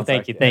what it sounds thank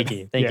like. you, thank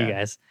you, thank you Yeah.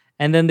 guys.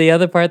 And then the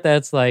other part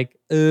that's like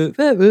like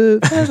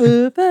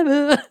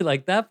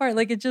that part,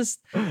 like it just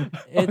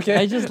Okay.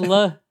 I just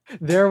love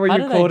There where How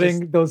you're did I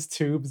quoting those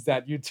tubes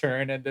that you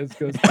turn and this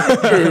goes.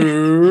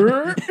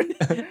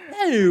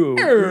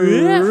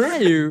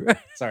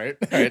 Sorry.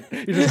 All right.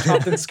 You just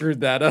chopped and screwed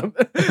that up.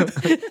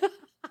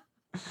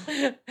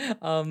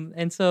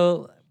 And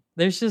so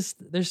there's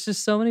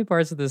just so many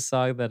parts of this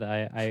song that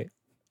I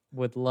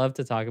would love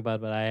to talk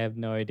about, but I have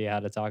no idea how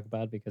to talk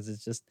about because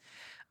it's just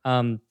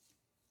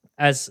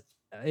as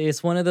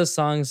it's one of those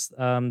songs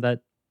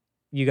that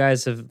you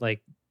guys have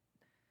like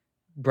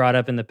brought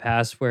up in the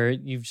past where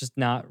you've just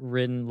not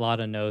written a lot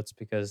of notes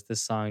because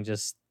this song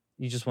just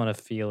you just want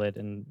to feel it,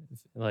 and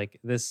like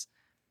this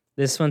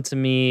one to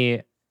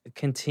me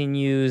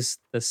continues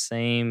the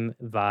same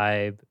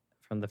vibe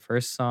from the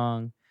first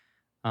song,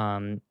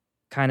 kind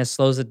of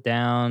slows it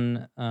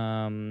down,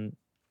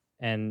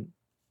 and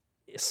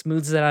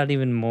smooths it out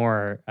even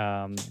more,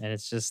 and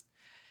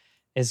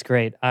it's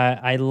great.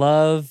 I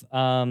love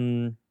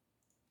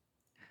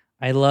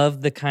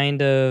the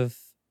kind of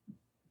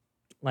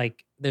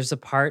like there's a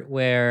part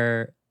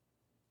where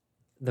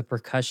the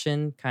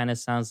percussion kind of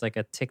sounds like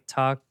a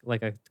tick-tock,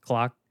 like a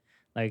clock,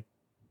 like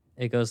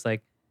it goes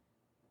like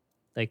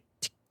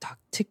tick-tock,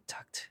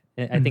 tick-tock.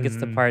 I think it's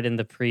the Mhm. part in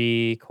the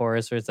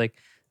pre-chorus where it's like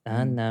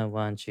na na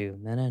want you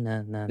na na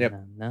na na Yep.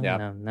 na Yep.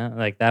 na na,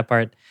 like that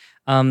part.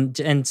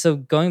 And so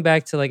going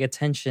back to like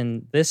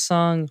Attention, this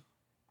song,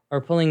 or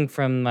pulling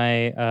from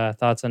my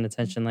thoughts on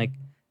Attention, like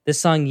this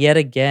song yet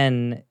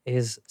again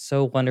is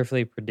so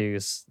wonderfully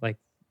produced, like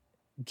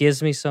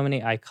gives me so many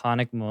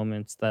iconic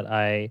moments that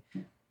I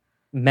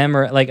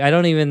like I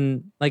don't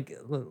even like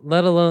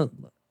let alone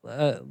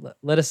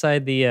let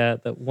aside the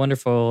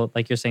wonderful,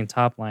 like you're saying,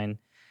 top line,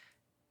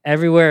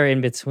 everywhere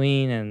in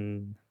between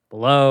and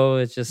below,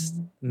 it's just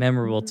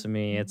memorable to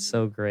me. It's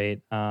so great.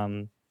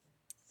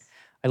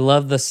 I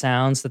love the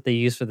sounds that they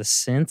use for the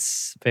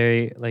synths.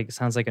 Very like it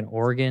sounds like an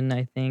organ,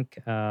 I think.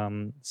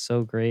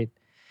 So great.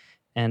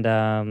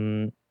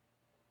 And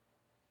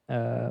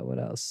what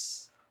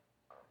else?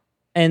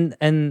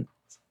 And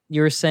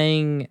you were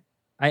saying,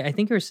 I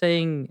think you were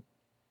saying,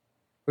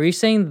 were you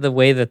saying the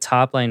way the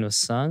top line was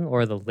sung,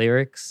 or the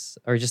lyrics,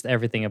 or just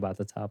everything about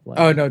the top line?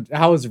 Oh no,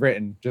 how it's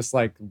written, just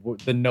like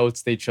the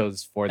notes they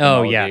chose for the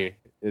Oh, melody. yeah.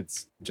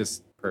 It's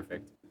just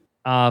perfect.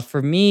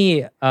 For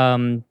me,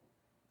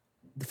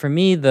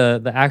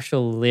 the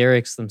actual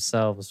lyrics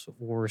themselves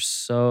were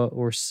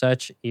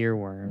such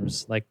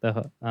earworms. Like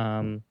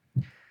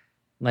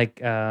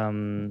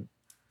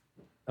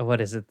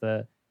what is it?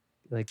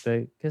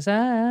 Cause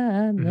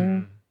I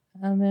know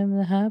I'm in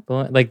the high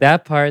point. Like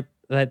that part,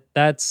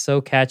 that's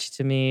so catchy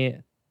to me.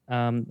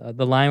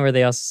 The line where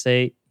they also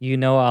say, "You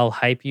know, I'll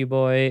hype you,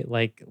 boy."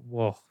 Like,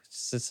 whoa,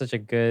 it's such a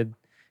good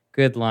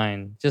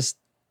line. Just,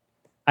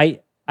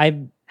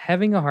 I'm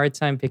having a hard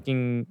time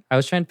picking. I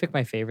was trying to pick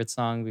my favorite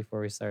song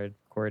before we started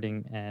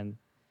recording, and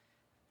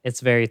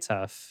it's very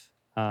tough.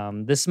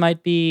 This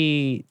might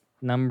be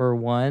number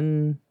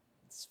one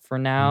for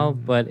now,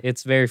 but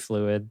it's very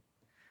fluid.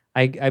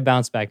 I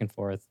bounce back and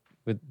forth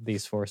with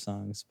these four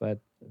songs, but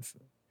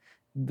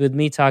with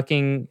me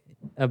talking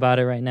about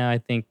it right now, I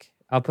think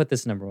I'll put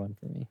this number one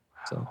for me.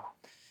 So,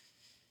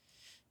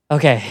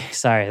 okay,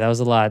 sorry, that was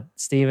a lot.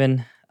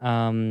 Steven,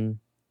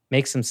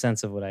 make some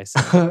sense of what I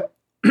said.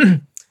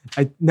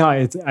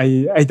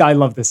 I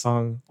love this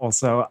song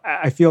also.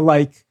 I feel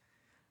like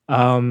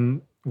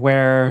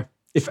where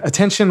if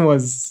Attention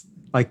was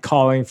like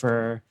calling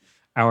for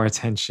our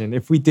attention,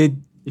 if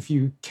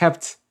you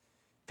kept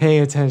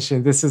paying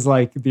attention, this is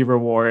like the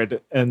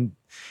reward. And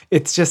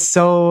it's just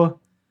so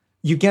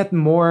you get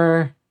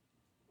more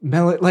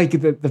like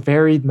the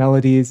varied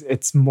melodies.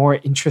 It's more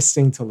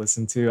interesting to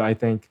listen to, I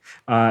think.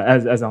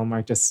 As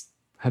Elmark just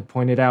had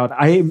pointed out,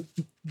 I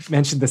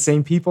mentioned the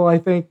same people, I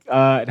think,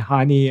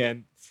 Hani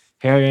and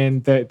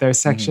Heron, their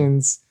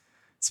sections,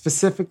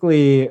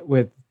 specifically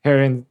with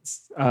Heron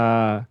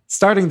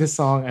starting the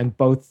song and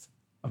both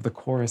of the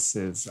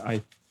choruses.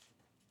 I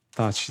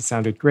thought she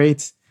sounded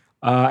great.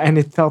 And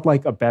it felt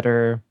like a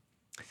better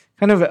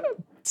kind of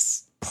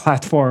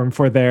platform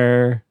for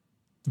their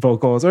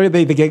vocals, or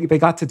they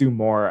got to do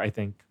more, I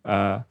think,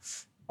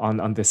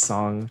 on this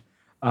song.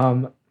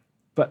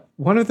 But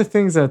one of the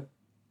things that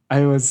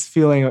I was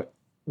feeling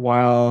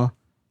while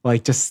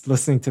like just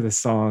listening to this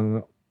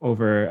song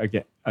over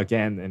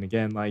again and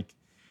again, like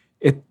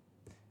it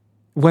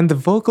when the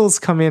vocals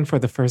come in for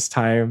the first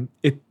time,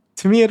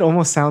 to me it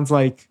almost sounds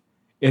like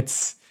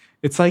it's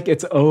like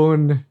its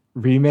own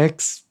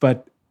remix,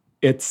 but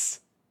it's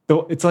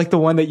like the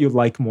one that you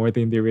like more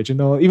than the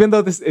original, even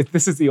though this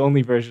is the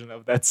only version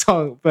of that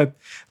song. But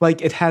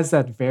like it has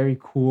that very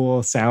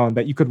cool sound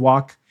that you could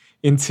walk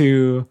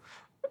into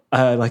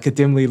like a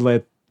dimly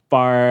lit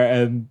bar,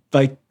 and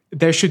like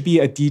there should be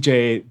a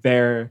DJ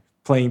there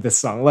playing this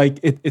song. Like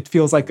it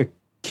feels like a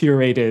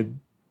curated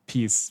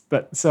piece.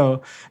 But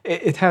so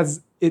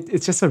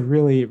it's just a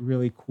really,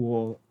 really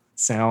cool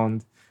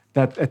sound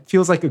that it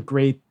feels like a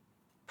great,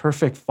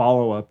 perfect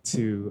follow up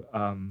to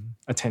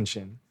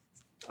Attention.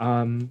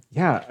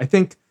 Yeah, I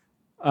think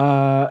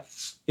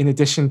in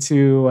addition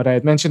to what I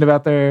had mentioned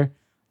about their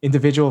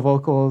individual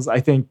vocals, I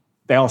think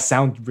they all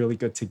sound really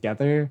good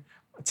together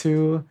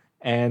too.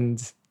 And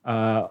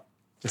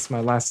just my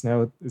last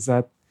note is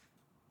that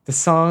the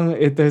song,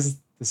 there's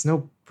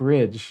no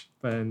bridge,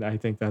 but I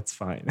think that's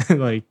fine.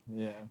 Like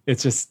Yeah.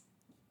 it's just,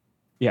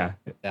 yeah,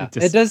 Yeah.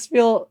 just, It does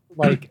feel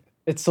like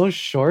it's so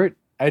short.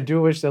 I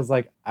do wish there was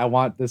like I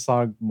want this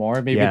song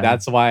more. Maybe Yeah.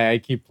 that's why I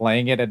keep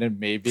playing it and it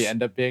maybe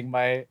end up being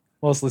my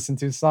most listened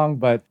to song.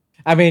 But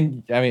I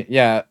mean,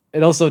 yeah,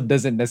 it also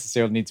doesn't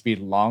necessarily need to be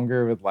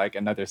longer with like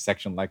another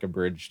section like a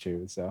bridge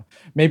too. So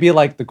maybe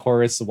like the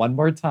chorus one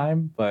more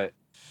time, but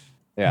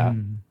yeah,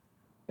 Mm.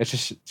 it's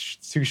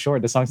just too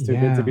short. The song's too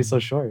good to be Yeah. so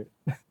short.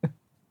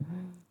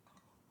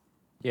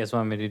 You guys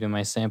want me to do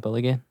my sample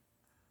again?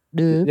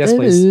 Yes,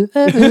 please.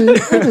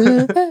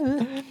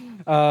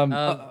 Um,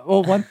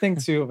 Well, one thing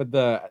too with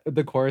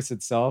the chorus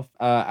itself,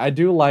 I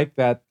do like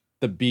that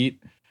the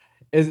beat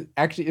is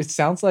actually it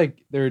sounds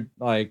like they're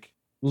like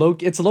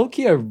it's low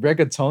key a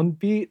reggaeton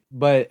beat,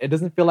 but it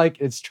doesn't feel like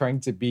it's trying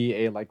to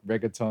be a like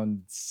reggaeton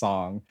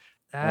song.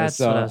 That's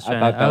so what I was trying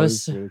thought to. that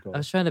was really cool. I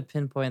was trying to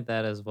pinpoint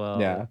that as well.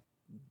 Yeah.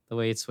 the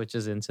way it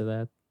switches into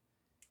that.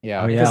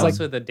 Yeah, Oh, Because yeah. like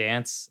with the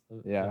dance,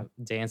 Yeah.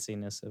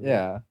 danciness of it.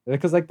 yeah,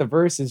 because like the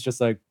verse is just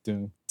like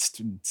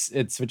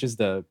it switches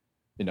the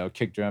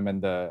kick drum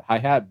and the hi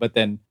hat, but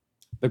then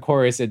the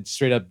chorus it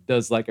straight up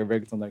does like a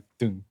reggaeton like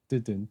dun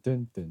dun dun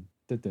dun dun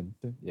dun dun.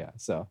 Dun. Yeah,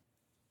 so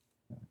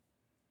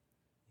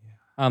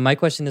My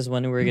question is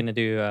when we're gonna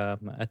do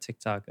a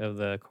TikTok of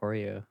the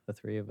choreo, the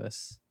three of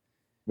us.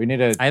 we need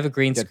to. I have a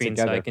green get screen,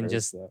 so I together can first,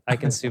 just so. I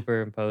can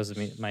superimpose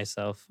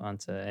myself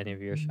onto any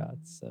of your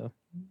shots. So,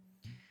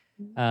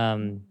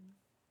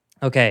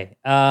 okay.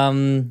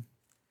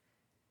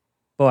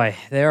 Boy,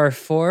 there are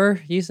four.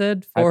 You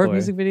said four four.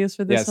 music videos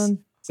for this Yes. one.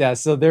 Yeah,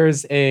 so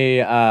there's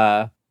a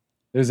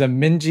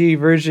Minji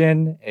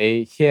version,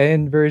 a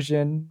Hyein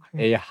version,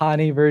 a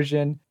Hani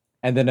version,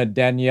 and then a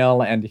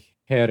Danielle and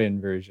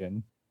Herin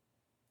version.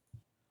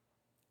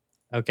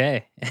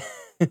 Okay.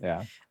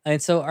 Yeah.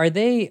 And so are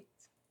they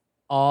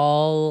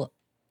all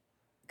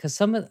because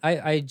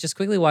I just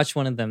quickly watched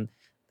one of them.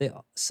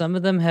 Some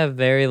of them have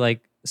very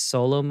like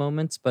solo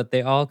moments, but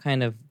they all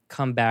kind of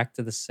come back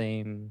to the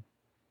same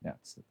Yeah.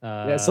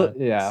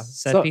 set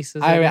So,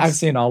 pieces. I've guess.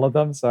 seen all of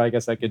them, so I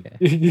guess I could, Okay.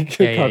 you could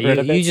Yeah, cover it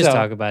a bit. you just So-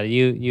 talk about it.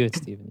 You and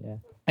Steven, yeah.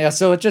 Yeah,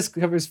 so it just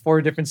covers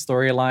 4 different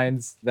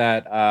storylines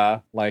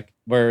that like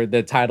where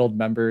the titled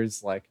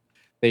members like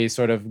they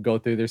sort of go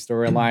through their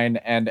storyline,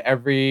 and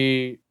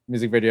every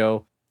music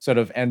video sort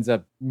of ends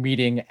up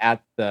meeting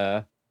at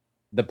the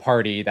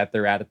party that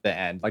they're at the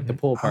end, like the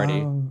pool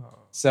party. Oh.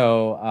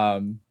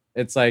 So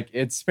it's like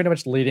it's pretty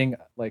much leading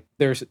like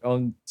their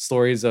own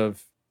stories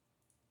of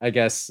I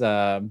guess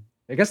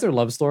they're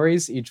love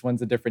stories. Each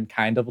one's a different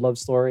kind of love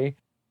story.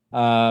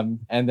 And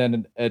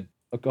then it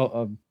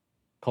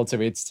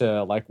cultivates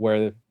to like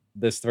where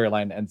this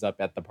storyline ends up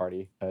at the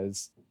party.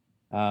 Because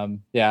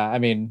yeah, I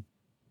mean,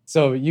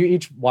 so you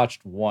each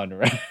watched one,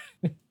 right?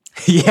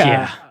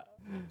 Yeah.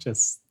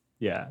 Just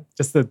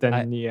the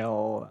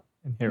Danielle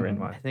and Heron I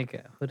one. think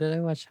who did I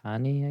watch?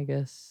 Hani, I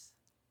guess.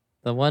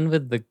 The one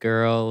with the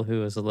girl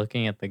who was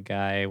looking at the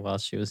guy while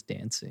she was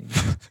dancing.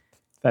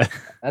 That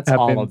That's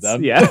all of happens.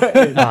 them. Yeah.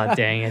 Oh,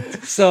 dang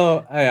it.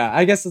 So yeah,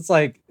 I guess it's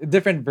like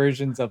different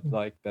versions of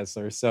like this.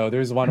 Or so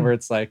there's one where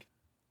it's like,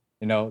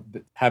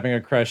 having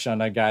a crush on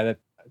a guy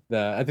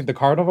that I think the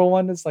carnival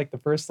one is like the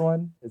first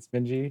one. It's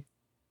Minji,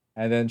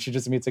 and then she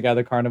just meets a guy at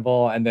the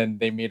carnival, and then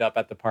they meet up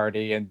at the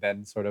party, and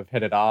then sort of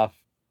hit it off.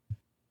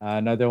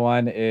 Another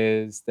one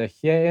is the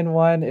Hyein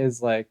one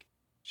is like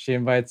she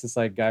invites this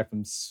like guy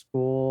from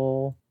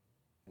school,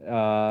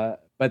 but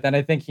then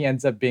I think he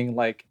ends up being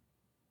like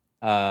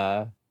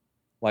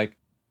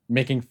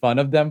making fun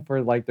of them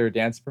for like their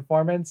dance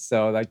performance.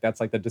 So like that's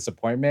like the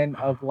disappointment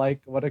of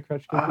like what a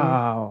crush could be.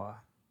 Wow.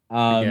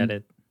 Forget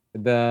it.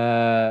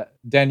 The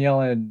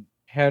Danielle and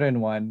Heron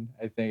one,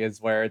 I think,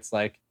 is where it's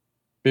like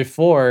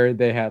before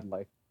they had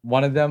like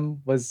one of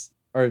them was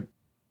or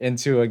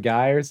into a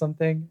guy or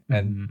something,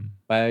 and Mhm.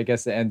 but I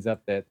guess it ends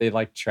up that they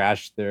like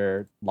trash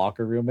their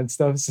locker room and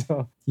stuff.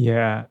 So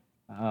Yeah.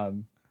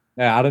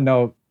 yeah, I don't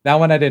know. That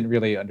one I didn't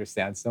really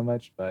understand so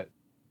much, but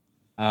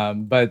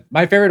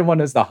my favorite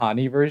one is the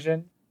Hani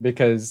version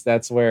because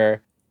that's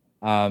where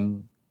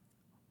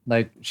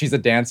like she's a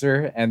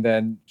dancer and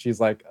then she's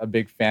like a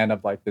big fan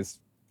of like this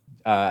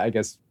I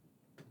guess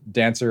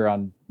dancer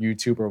on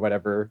YouTube or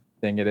whatever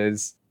thing it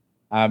is.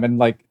 and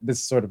like this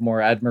sort of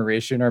more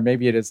admiration, or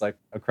maybe it is like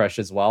a crush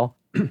as well.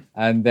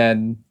 And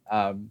then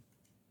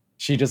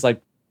she just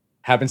like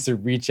happens to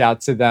reach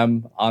out to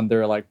them on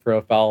their like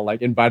profile,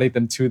 like inviting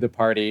them to the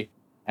party.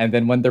 And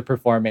then when they're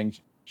performing,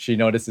 she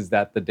notices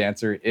that the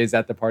dancer is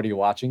at the party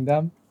watching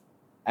them.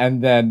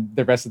 And then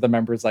the rest of the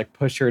members like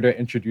push her to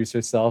introduce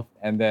herself.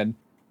 And then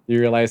you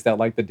realize that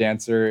like the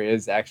dancer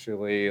is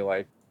actually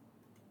like,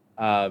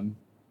 um,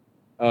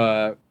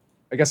 I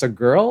guess a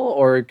girl,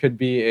 or it could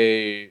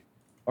be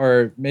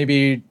or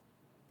maybe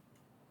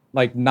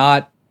like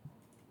not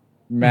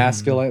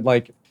masculine,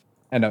 like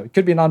I know it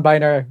could be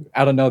non-binary.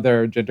 I don't know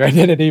their gender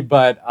identity,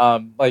 but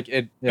like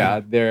it,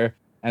 yeah, they're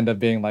end up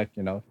being like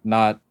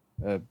not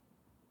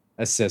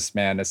a cis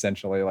man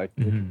essentially. Like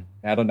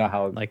I don't know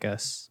how. Like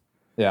us.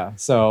 Yeah,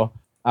 so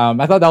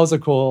I thought that was a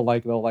cool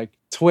like little like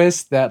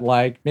twist that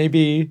like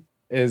maybe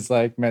is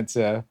like meant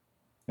to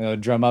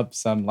drum up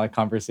some like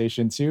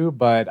conversation too.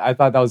 But I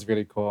thought that was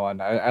really cool,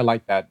 and I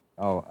like that.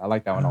 Oh, I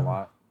like that one a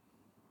lot.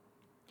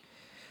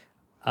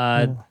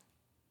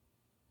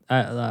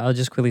 I'll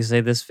just quickly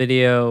say this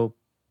video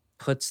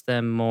puts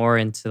them more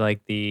into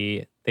like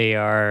they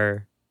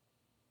are.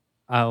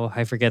 Oh,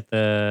 I forget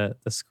the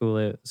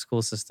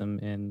school system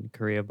in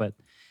Korea, but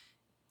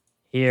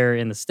here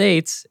in the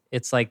States,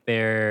 it's like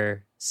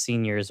they're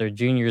seniors or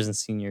juniors and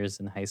seniors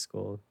in high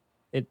school.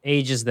 It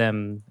ages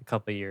them a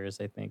couple of years,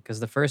 I think, because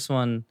the first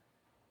one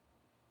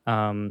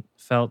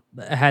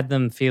had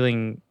them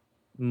feeling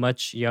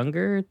much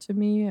younger to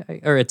me,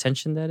 or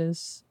attention that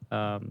is.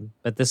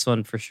 But this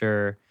one for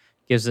sure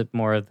gives it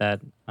more of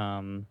that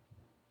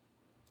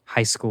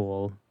high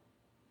school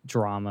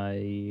drama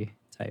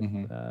type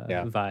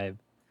Yeah. vibe.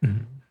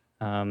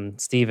 Mhm.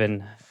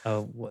 Steven,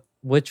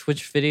 which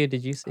video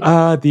did you see?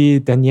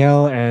 The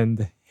Danielle and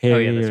yeah,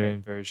 Harry that's right.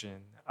 version.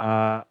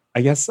 I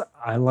guess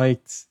I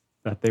liked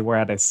that they were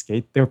at a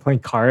skate. They were playing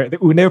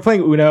they were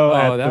playing Uno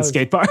at that the was-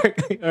 skate park,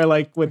 or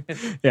like with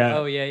yeah.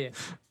 Oh yeah.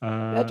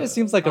 That just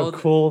seems like Oh, a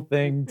cool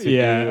thing to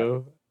Yeah.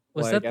 do.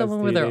 Was like, that the as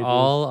one where they're teenagers.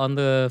 all on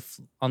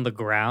the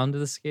ground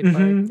of the skate park?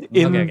 Mhm,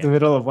 in Okay. the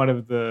middle of one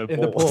of the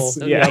in the pool? bowls.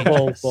 Okay. Yeah,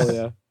 bowl,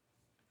 yeah.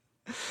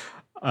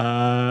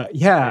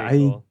 Yeah, Very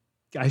cool.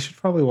 I should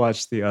probably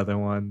watch the other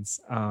ones.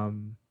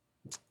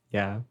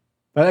 Yeah,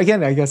 but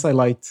again, I guess I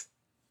liked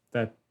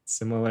that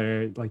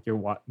similar, like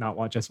you're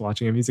just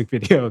watching a music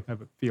video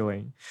type of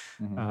feeling.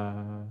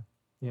 Mhm.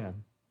 Yeah.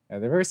 Yeah,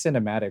 they're very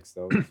cinematics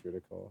though. It's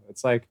really cool.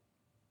 It's like,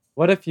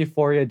 what if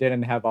Euphoria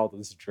didn't have all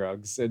those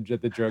drugs and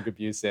the drug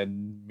abuse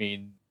and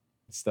mean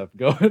stuff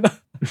going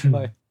on?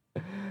 Like,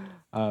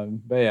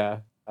 but yeah,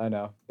 I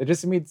know. It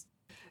just means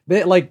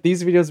like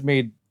these videos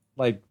made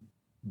like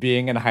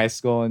being in high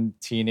school and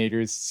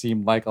teenagers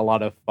seem like a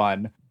lot of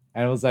fun.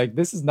 And I was like,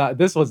 this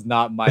was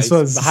not my This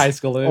was high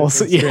school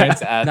also-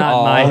 experience at Not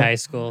all. my high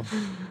school.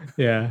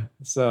 Yeah.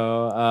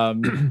 So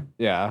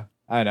yeah,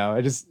 I know.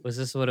 I just Was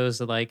this what it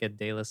was like at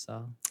De La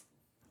Salle?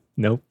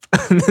 Nope.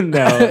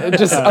 No.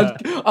 just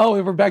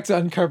we're back to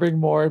uncovering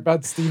more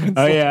about Steven's.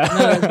 Oh yeah.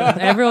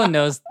 No, everyone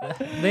knows.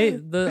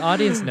 The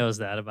audience knows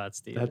that about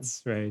Steven.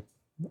 That's right.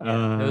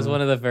 It was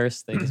one of the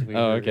first things we.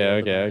 Oh,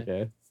 revealed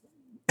okay.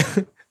 about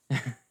it.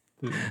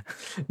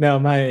 No,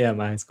 my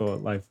high school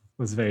life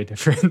was very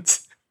different.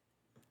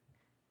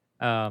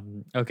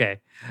 Okay.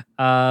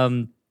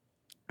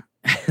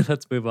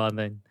 Let's move on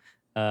then,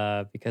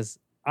 because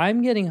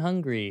I'm getting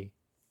hungry,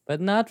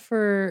 but not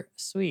for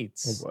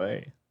sweets. Oh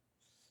boy.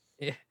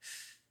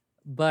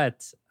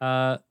 But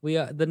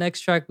the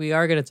next track we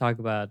are going to talk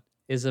about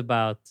is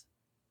about.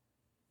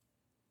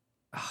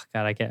 Oh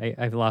God,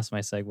 I've lost my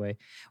segue.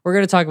 We're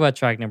going to talk about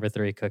track number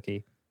 3,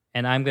 Cookie,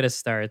 and I'm going to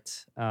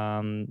start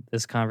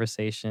this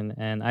conversation.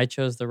 And I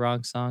chose the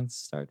wrong song to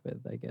start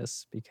with, I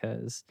guess,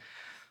 because,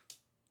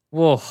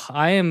 whoa,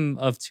 I am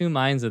of two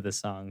minds of the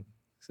song,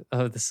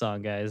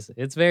 guys.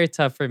 It's very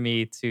tough for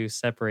me to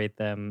separate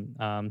them.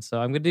 So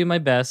I'm going to do my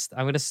best.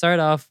 I'm going to start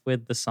off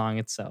with the song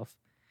itself.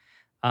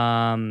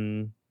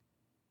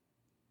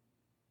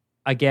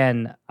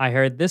 Again, I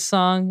heard this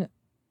song.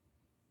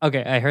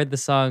 Okay, I heard the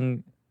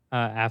song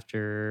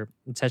after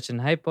Tetch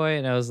and Hype Boy,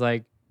 and I was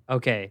like,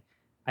 okay,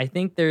 I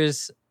think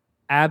there's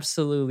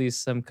absolutely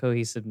some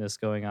cohesiveness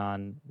going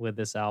on with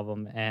this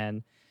album,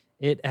 and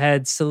it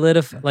had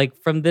solidified. Like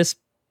from this,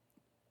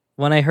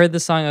 when I heard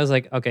the song, I was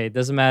like, okay, it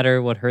doesn't matter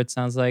what Hurt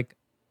sounds like.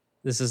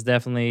 This is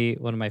definitely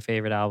one of my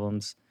favorite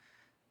albums.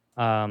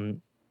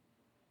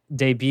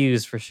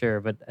 Debuts for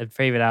sure, but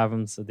favorite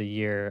albums of the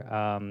year,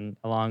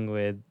 along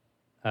with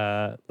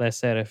Les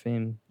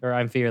Seraphim or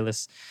I'm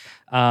Fearless,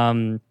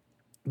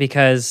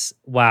 because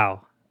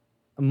wow,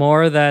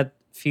 more of that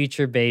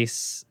future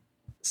bass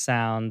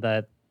sound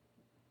that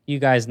you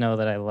guys know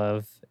that I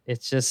love.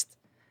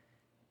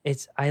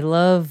 I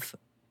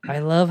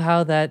love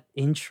how that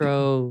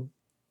intro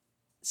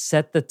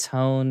set the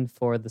tone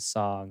for the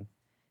song.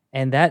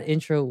 And that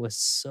intro was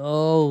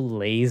so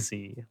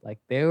lazy. Like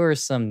there were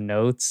some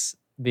notes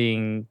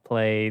being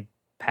played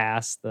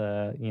past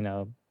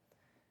the,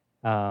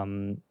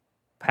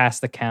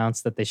 past the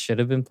counts that they should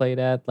have been played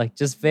at. Like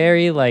just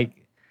very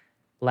like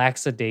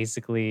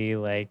lackadaisically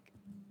like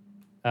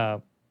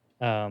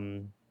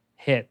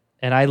hit,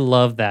 and I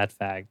love that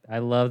fact. I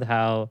loved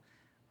how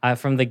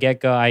from the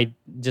get-go I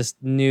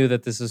just knew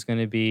that this was going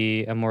to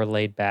be a more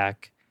laid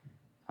back,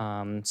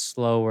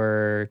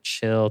 slower,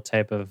 chill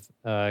type of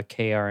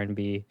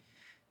KR&B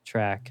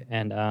track,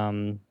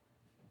 and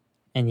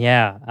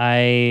yeah,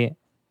 I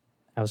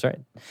was right.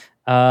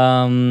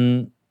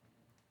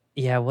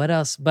 Yeah, what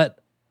else? But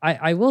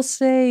I will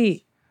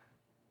say,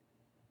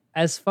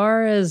 as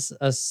far as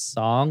a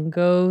song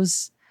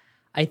goes,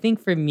 I think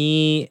for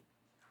me,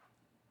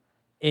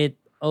 it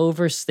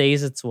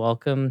overstays its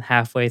welcome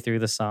halfway through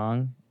the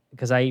song,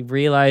 because I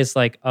realized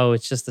like, oh,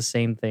 it's just the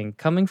same thing.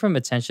 Coming from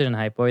Attention and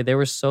Hype Boy, there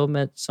were so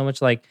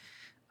much like,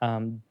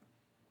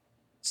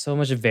 so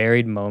much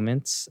varied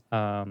moments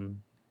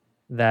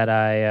that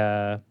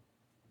I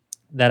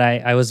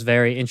was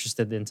very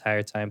interested the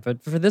entire time.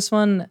 But for this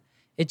one,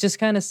 it just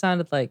kind of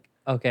sounded like,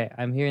 okay,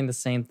 I'm hearing the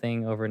same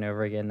thing over and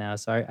over again now.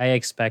 So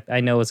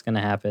I know what's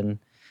gonna happen.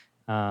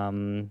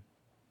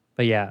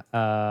 But yeah,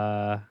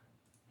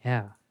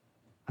 yeah.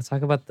 I'll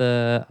talk about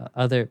the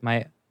other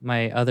my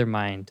other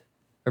mind,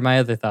 or my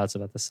other thoughts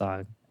about the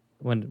song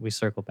when we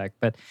circle back.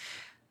 But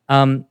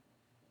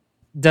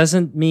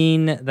doesn't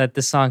mean that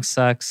this song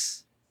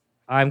sucks.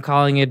 I'm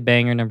calling it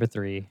banger number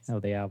 3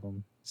 of the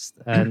album.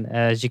 And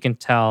as you can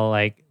tell,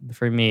 like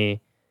for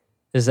me,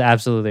 this is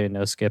absolutely a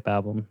no skip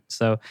album.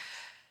 So,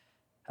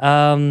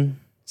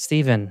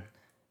 Steven,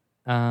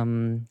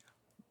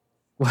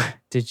 what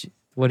did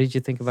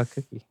you think about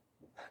Cookie?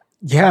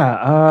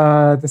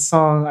 Yeah, the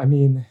song. I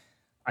mean,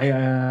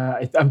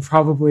 I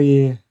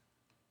probably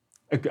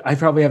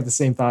have the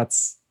same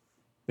thoughts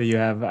that you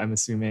have. I'm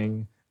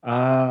assuming.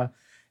 I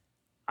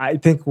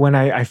think when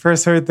I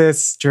first heard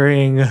this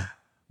during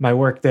my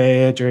work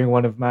day, during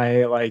one of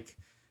my like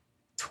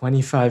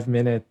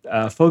 25-minute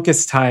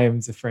focus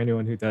times, for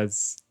anyone who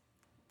does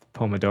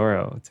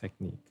Pomodoro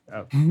technique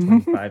of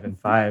 25 and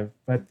 5.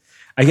 But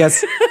I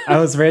guess I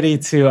was ready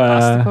to.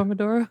 Pasta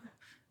Pomodoro?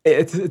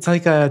 It's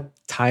like a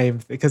time,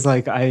 because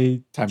like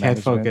I Time can't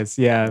management. focus.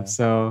 Yeah, Yeah.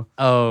 so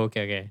Oh,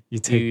 okay. You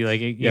take-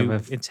 you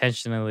but-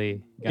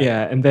 intentionally. got it.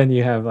 yeah, and then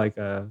you have like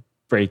a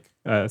break,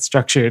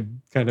 structured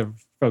kind of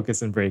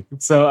focus and break.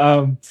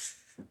 So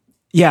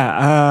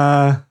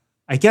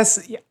I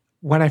guess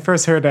when I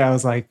first heard it, I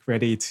was like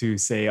ready to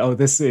say, oh,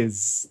 this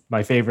is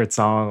my favorite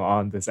song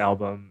on this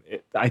album.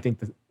 I think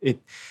that it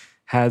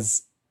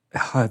has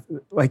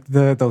like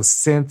those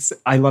synths.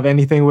 I love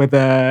anything with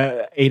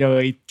a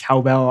 808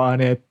 cowbell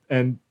on it,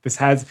 and this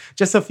has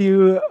just a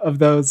few of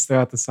those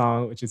throughout the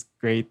song, which is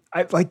great.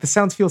 I like the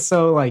sounds feel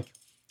so like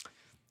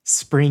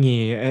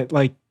springy.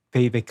 Like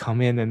they come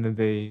in and then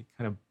they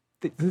kind of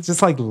they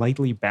just like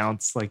lightly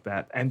bounce like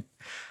that, and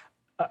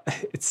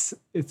it's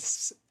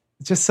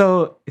just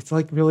so it's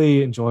like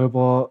really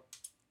enjoyable.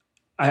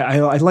 I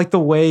like the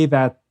way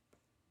that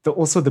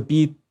also the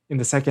beat in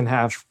the second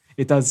half,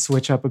 it does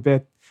switch up a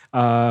bit,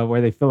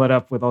 where they fill it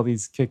up with all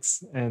these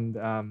kicks, and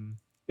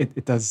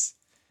it does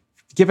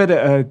give it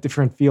a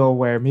different feel,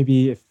 where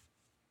maybe if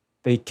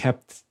they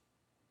kept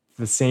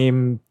the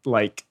same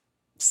like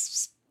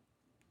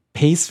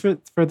pace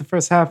for the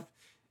first half,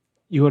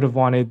 you would have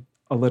wanted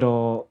a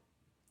little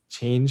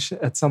change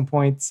at some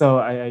point. So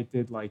I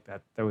did like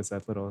that there was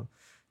that little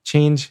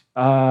change,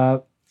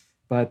 but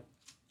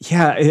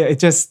yeah, it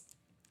just,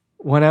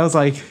 when I was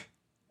like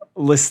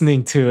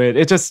listening to it,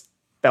 it just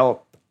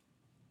felt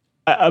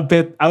a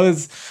bit, I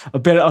was a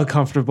bit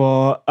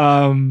uncomfortable.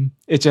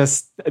 It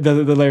just, the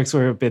lyrics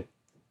were a bit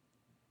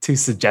too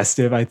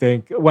suggestive, I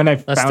think, when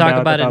I Let's found talk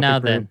out about it the now,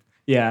 group. then.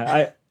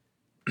 Yeah,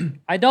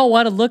 I don't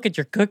want to look at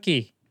your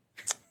cookie.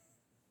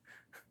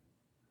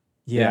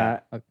 yeah.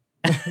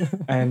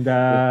 And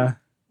yeah,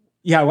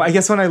 well, I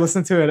guess when I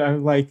listen to it,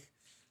 I'm like,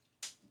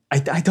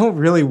 I don't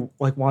really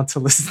like want to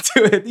listen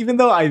to it, even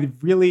though I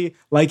really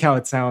like how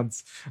it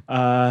sounds.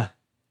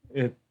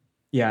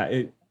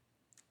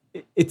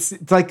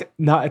 It's like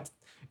not,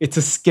 it's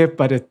a skip,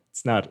 but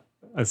it's not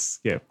a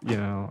skip, you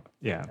know?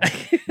 Yeah.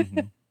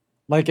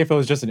 Like if it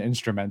was just an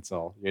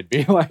instrumental, you'd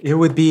be like, It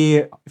would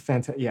be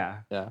fantastic. Yeah.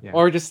 yeah. Yeah.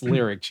 Or just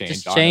lyric change.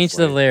 Just change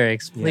the honestly.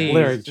 lyrics, Yeah. please.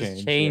 Lyric Just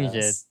change, change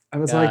yes. it. I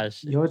was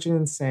Gosh. like,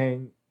 Yeojin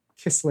saying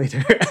kiss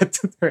later at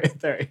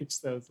their age.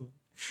 That was,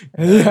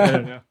 I Yeah.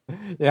 don't know.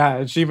 Yeah,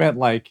 and she meant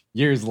like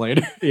years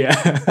later.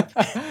 Yeah.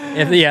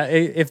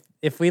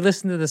 If we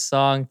listen to this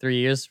song 3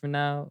 years from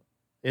now,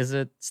 is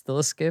it still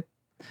a skip?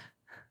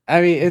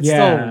 I mean, it's Yeah,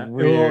 it still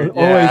will weird.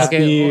 always Yeah.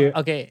 be-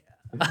 Okay.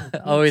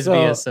 Always be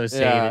So,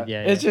 associated.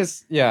 Yeah. It's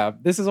just, yeah,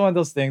 this is one of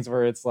those things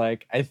where it's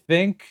like, I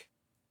think,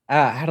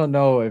 I don't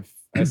know if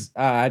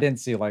I didn't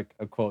see like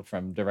a quote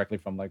directly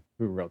from like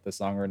who wrote the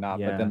song or not,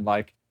 Yeah. but then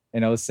like,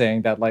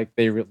 saying that like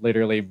they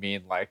literally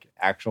mean like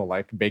actual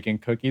like baking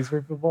cookies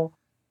for people.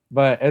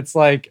 But it's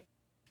like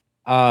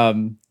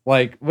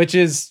which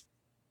is,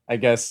 I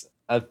guess,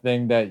 a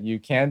thing that you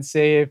can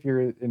say if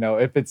you're,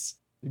 if it's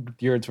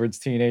geared towards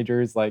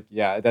teenagers, like,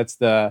 yeah, that's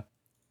the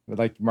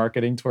like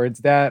marketing towards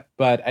that.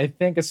 But I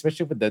think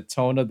especially with the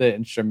tone of the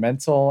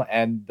instrumental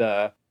and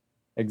the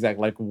exact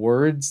like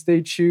words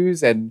they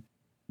choose, and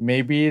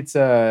maybe it's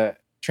a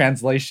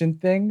translation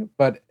thing,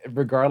 but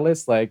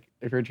regardless, like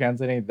if you're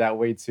translating it that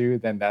way too,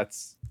 then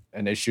that's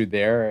an issue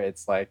there.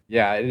 It's like,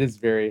 yeah, it is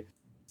very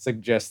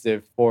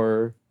suggestive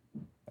for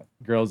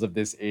girls of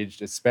this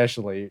age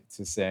especially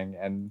to sing,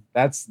 and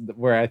that's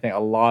where I think a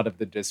lot of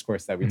the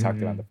discourse that we talked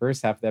about in the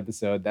first half of the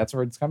episode, that's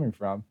where it's coming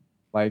from.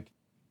 Like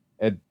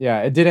it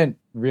didn't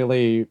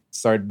really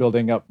start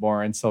building up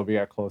more until we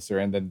got closer,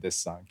 and then this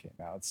song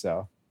came out.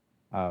 So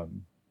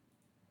um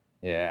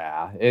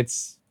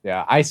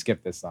I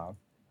skipped this song.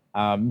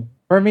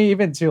 For me,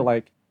 even too,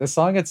 like the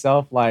song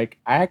itself, like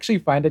I actually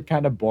find it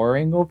kind of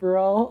boring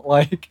overall.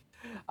 Like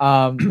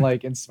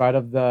in spite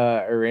of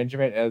the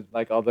arrangement and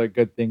like all the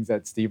good things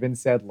that Steven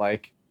said,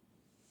 like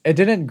it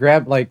didn't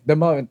grab. Like the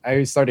moment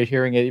I started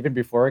hearing it, even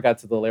before I got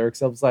to the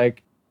lyrics, I was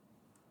like,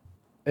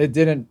 it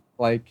didn't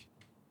like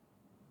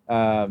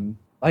I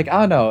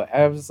don't know.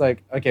 I was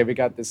like, okay, we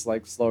got this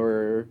like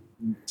slower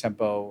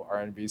tempo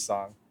R&B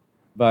song,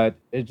 but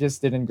it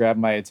just didn't grab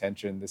my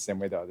attention the same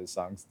way the other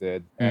songs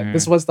did. And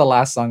this was the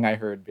last song I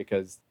heard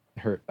because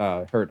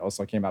Hurt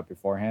also came out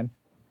beforehand.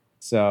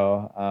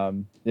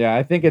 So yeah,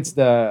 I think it's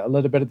a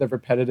little bit of the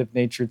repetitive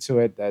nature to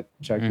it that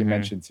Chuck you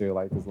mentioned too.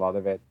 Like there's a lot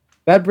of it.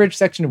 That bridge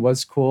section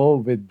was cool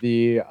with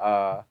the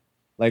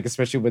like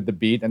especially with the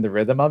beat and the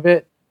rhythm of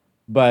it,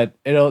 but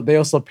they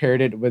also paired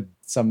it with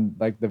some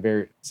like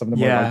some of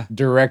the more like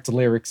direct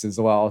lyrics as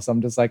well. So I'm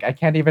just like I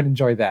can't even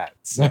enjoy that.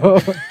 So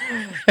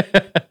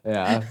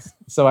yeah,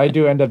 so I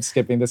do end up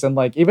skipping this, and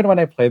like even when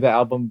I play the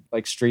album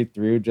like straight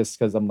through, just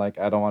because I'm like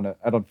I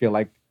don't feel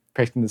like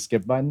pressing the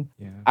skip button.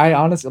 Yeah. I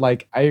honestly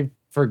like I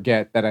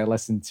forget that I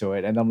listened to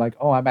it, and I'm like,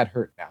 oh, I'm at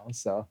Hurt now.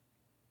 So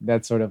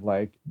that's sort of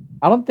like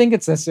I don't think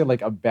it's necessarily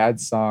like a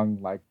bad song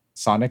like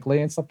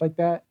sonically and stuff like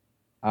that.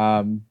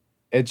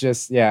 It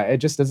just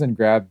doesn't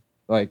grab,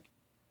 like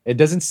it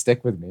doesn't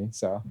stick with me.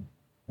 So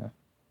yeah.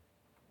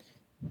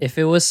 If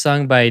it was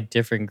sung by a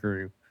different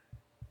group,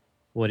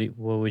 what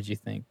would you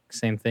think?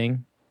 Same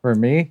thing? For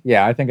me,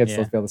 yeah, I think I'd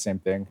still Yeah. feel the same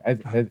thing. I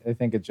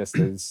think it just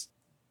is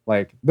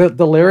like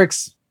the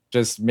lyrics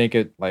just make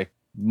it like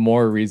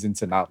more reason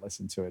to not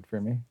listen to it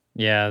for me.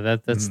 Yeah,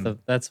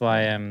 that's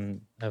why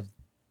I'm of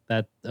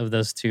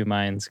those two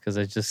minds, because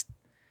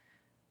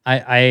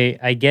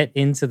I get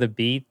into the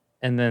beat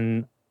and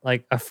then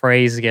like a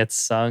phrase gets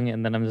sung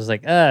and then I'm just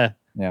like, Yeah.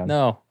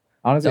 no.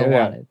 Honestly, Don't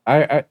yeah. want it.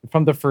 I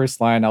from the first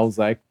line, I was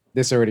like,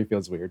 this already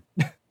feels weird.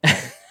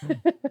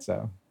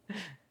 So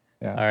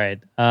yeah. All right.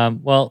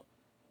 Well,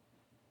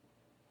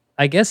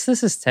 I guess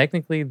this is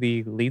technically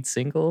the lead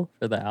single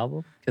for the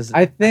album, because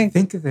I I think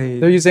think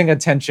they're using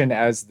Attention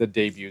as the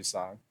debut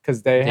song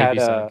because they had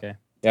okay.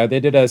 yeah, they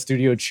did a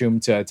studio tune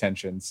to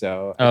Attention.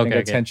 So I think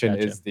Okay, Attention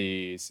gotcha.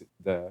 is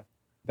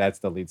that's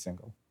the lead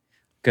single.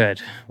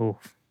 Good. Ooh.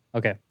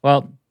 Okay.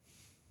 Well,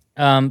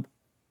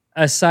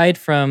 aside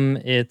from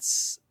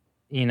its,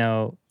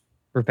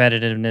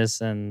 repetitiveness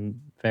and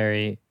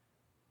very,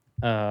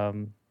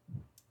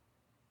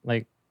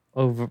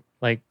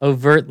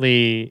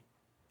 overtly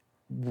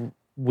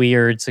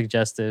weird,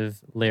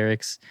 suggestive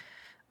lyrics,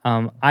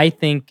 I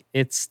think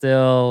it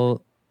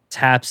still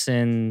taps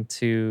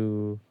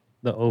into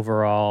the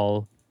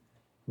overall,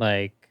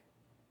 like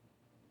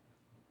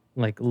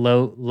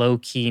low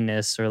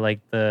keyness, or like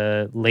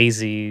the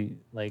lazy,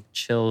 like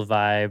chill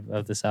vibe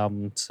of this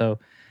album. So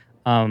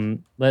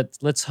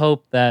let's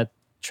hope that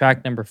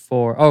track number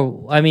 4.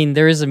 Oh, I mean,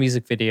 there is a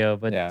music video,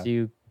 but Yeah. do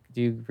you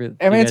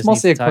I mean, it's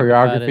mostly a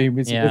choreography music.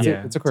 music. Yeah. Yeah. It's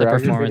a It's a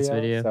choreography performance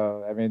video. video.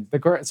 So I mean,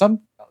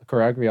 some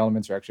choreography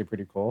elements are actually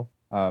pretty cool.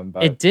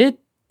 But It did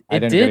I it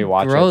didn't did really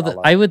watch throw it a the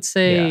lot. I would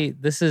say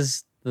this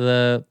is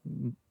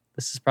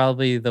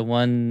probably the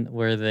one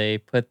where they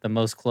put the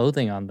most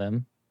clothing on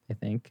them, I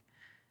think.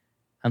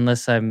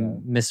 Unless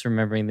I'm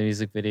misremembering the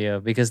music video,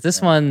 because this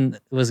Yeah. one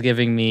was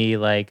giving me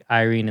like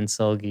Irene and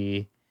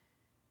Solgi,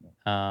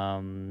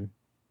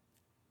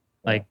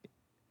 like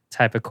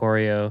type of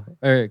choreo,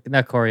 or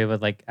not choreo,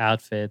 but like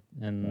outfit,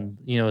 and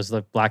it was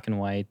like black and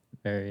white,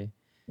 very.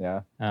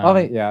 Yeah. Um,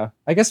 Yeah.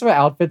 I guess with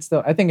outfits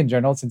though, I think in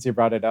general, since you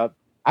brought it up,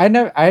 I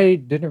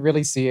didn't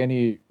really see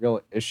any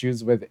real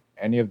issues with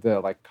any of the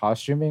like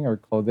costuming or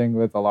clothing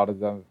with a lot of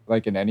them,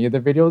 like in any of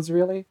the videos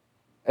really.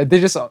 They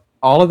just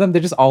all of them, they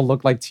just all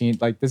look like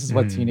this is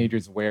what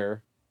teenagers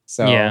wear.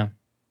 So Yeah.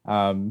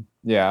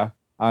 yeah,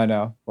 I don't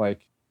know.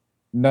 Like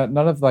none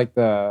of like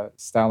the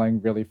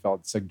styling really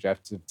felt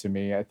suggestive to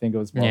me. I think it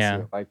was mostly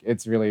Yeah. like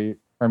it's really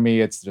for me,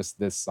 it's just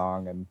this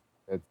song and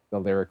the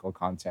lyrical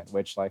content,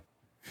 which like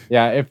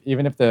yeah,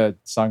 even if the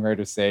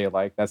songwriters say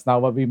like that's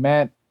not what we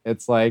meant,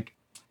 it's like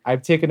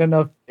I've taken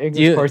enough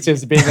English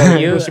courses being an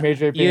English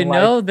major. Being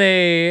like,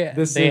 they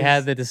this had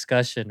is- the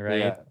discussion,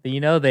 right?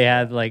 Yeah. They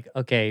had like,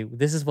 okay,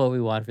 this is what we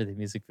want for the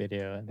music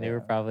video, and they were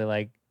Yeah. probably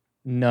like,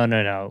 no,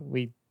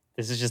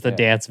 this is just a Yeah.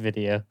 dance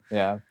video.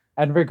 Yeah.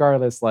 And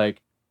regardless,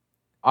 like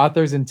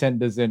author's intent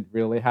doesn't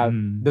really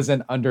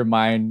doesn't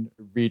undermine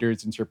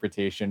reader's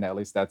interpretation. At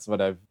least that's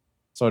what I've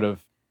sort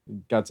of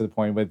got to the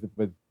point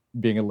with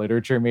being a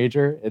literature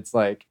major. It's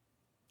like,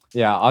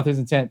 yeah, author's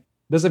intent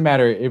doesn't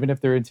matter even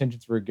if their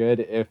intentions were good.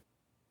 If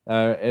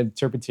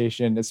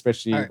interpretation,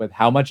 especially Are- with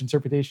how much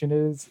interpretation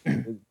is,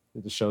 it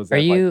just shows Are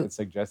that you- like it's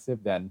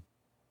suggestive. Then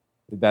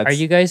Are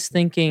you guys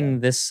thinking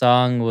this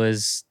song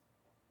was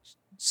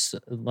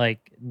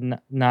like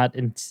not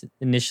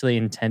initially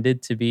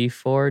intended to be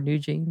for New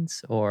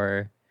Jeans,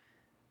 or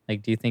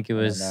like do you think it don't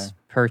know. was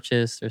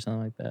purchased or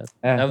something like that?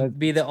 Eh, That would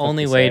be that's the tough to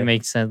only way it say.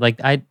 makes sense.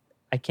 Like I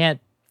can't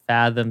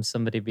fathom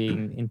somebody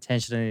being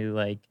intentionally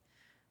like,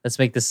 let's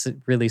make this a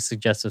really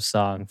suggestive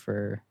song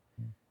for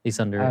these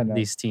I don't know.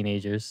 these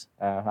teenagers.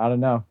 I don't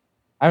know.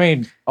 I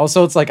mean,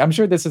 also it's like I'm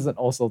sure this isn't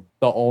also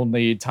the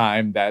only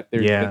time that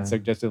there's Yeah. been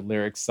suggested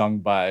lyrics sung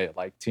by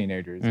like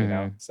teenagers, you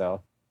know. Mhm.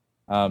 So,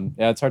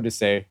 yeah, it's hard to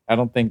say. I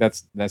don't think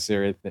that's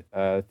necessarily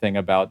a thing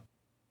about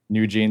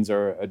New Jeans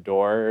or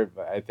Adore.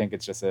 But I think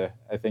it's just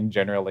I think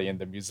generally in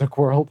the music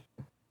world.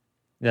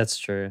 That's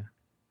true.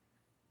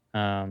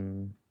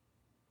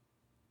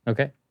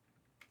 Okay.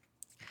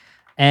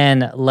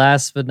 And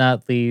last but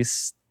not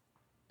least,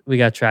 we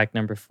got track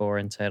number 4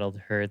 entitled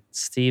Hurt.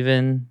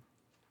 Steven,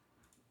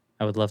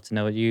 I would love to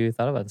know what you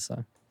thought about the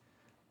song.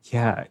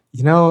 Yeah,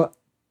 you know,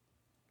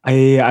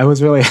 I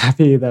was really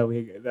happy that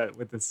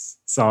with this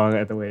song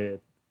and the way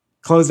it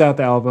closed out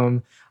the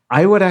album.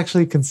 I would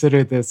actually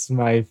consider this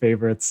my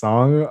favorite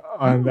song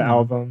on the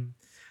album.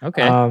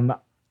 Okay.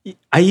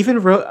 I even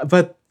wrote,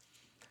 but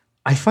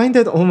I find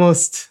it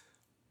almost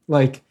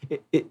like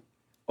it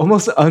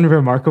almost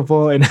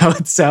unremarkable in how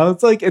it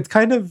sounds. Like it's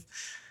kind of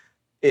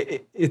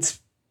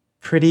it's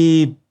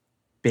pretty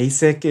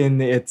basic in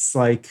its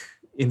like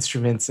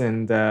instruments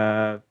and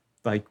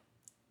like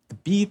the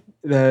beat.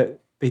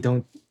 They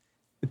don't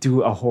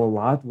do a whole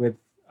lot with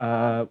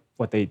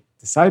what they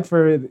decide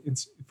for it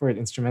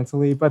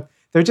instrumentally, but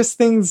they're just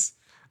things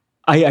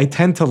I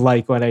tend to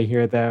like when I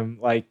hear them,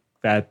 like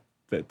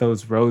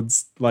those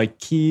Rhodes like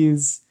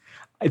keys.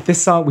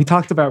 This song, we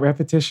talked about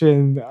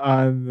repetition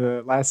on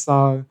the last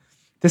song.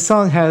 This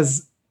song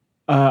has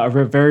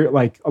very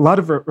like a lot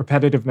of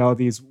repetitive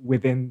melodies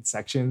within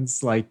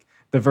sections, like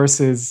the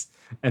verses,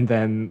 and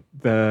then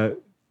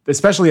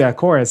especially that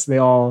chorus. They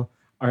all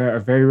are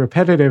very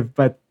repetitive,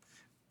 but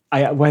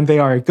when they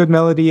are a good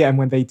melody and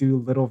when they do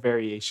little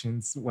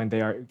variations when they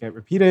get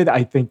repeated,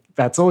 I think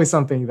that's always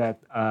something that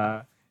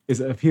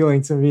is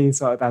appealing to me.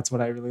 So that's what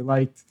I really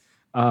liked.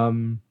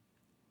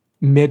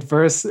 Mid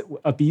verse,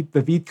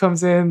 the beat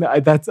comes in.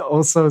 That's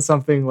also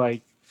something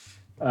like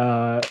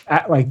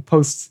like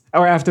post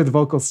or after the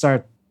vocals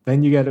start,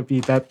 then you get a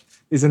beat. That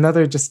is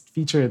another just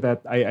feature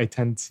that I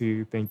tend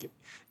to think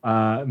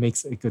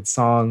makes a good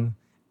song.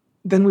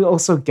 Then we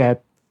also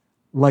get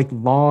like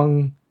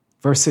long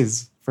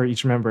verses for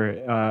each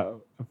member,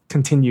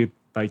 continued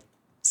like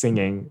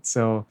singing.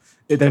 So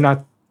they're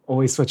not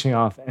always switching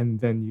off, and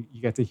then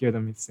you get to hear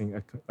them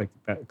sing like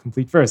that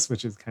complete verse,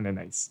 which is kind of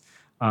nice.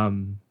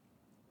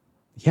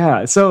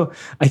 Yeah, so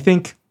I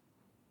think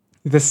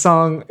this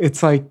song,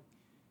 it's like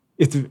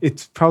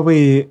it's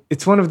probably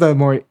one of the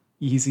more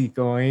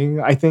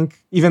easygoing. I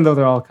think, even though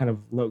they're all kind of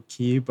low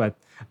key, but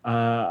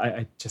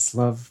I just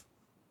love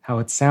how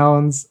it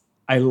sounds.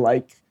 I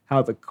like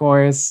how the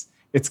chorus,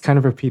 it's kind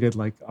of repeated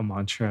like a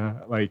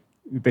mantra. Like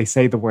they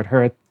say the word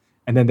hurt,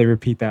 and then they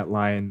repeat that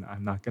line,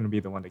 I'm not going to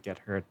be the one to get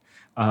hurt.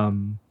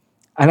 And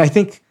I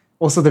think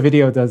also the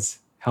video does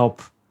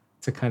help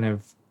to kind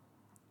of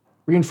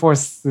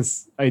reinforce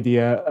this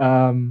idea.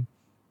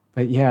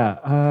 But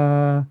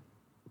yeah,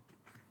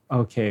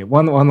 okay.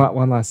 One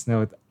last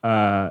note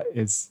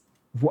is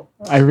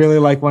I really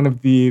like one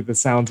of the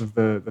sounds of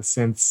the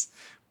synths,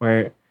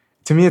 where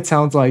to me it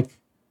sounds like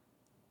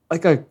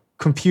a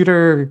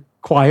computer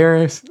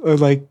choir. Or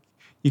like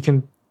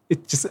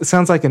it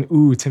sounds like an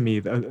ooh to me,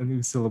 an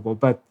ooh syllable,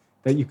 but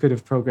that you could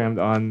have programmed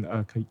on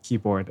a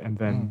keyboard and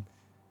then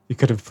you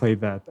could have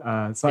played that.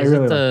 So Is I really it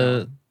like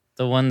that.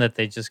 the one that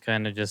they just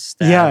kind of just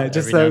stab Yeah,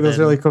 just every now and those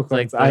then? really cool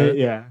Like ones. the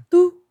Yeah.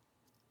 doo,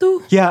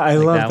 doo. Yeah, I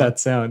Like love that that, one?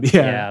 sound.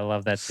 Yeah, Yeah. I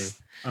love that too.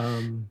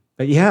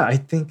 But yeah, I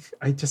think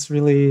I just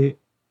really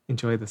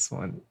enjoy this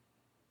one.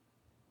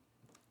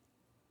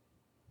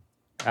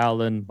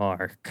 Alan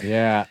Mark.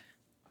 Yeah.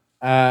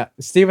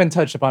 Steven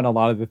touched upon a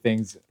lot of the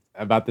things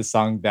about the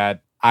song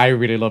that I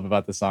really love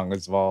about the song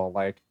as well.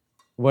 Like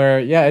where,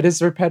 yeah, it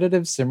is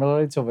repetitive,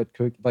 similarly to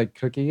what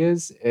Cookie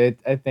is.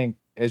 I think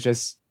it's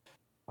just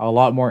a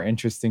lot more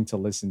interesting to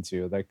listen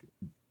to. Like,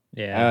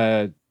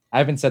 Yeah. I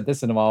haven't said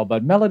this in a while,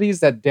 but melodies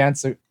that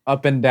dance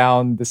up and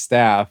down the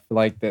staff,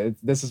 like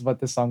this is what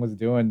this song was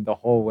doing the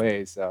whole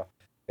way. So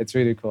it's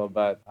really cool.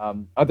 But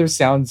other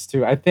sounds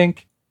too. I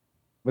think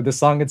with the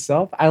song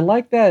itself, I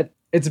like that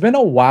it's been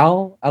a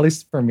while, at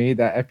least for me,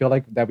 that I feel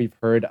like that we've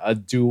heard a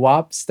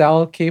doo-wop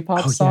style K-pop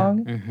Oh, yeah.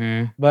 song.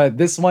 Mm-hmm. But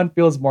this one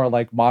feels more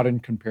like modern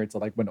compared to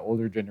like when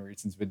older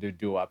generations would do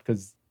doo-wop,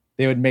 because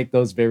they would make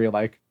those very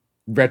like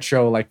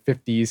retro like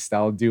 50s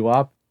style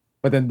doo-wop.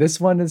 But then this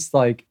one is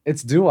like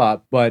it's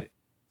doo-wop, but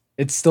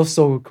it's still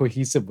so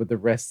cohesive with the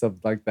rest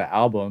of like the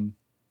album,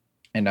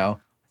 you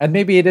know. And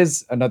maybe it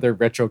is another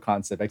retro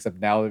concept, except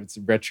now it's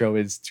retro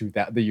is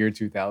the year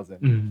 2000.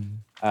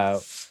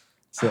 Mm.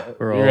 So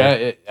We're old.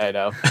 right, I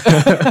know.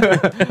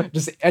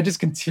 I just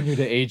continue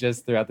to age us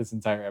throughout this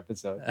entire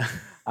episode.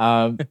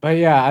 But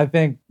yeah, I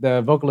think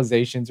the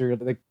vocalizations are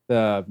like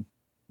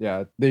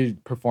they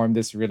performed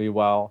this really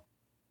well.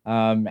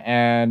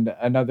 And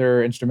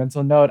another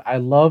instrumental note, I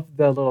love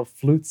the little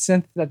flute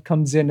synth that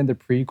comes in the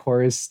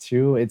pre-chorus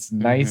too. It's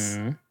nice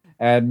Mhm.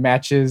 and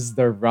matches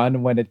the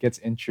run when it gets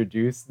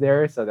introduced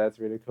there, so that's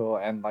really cool.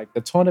 And like the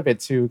tone of it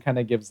too kind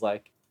of gives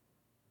like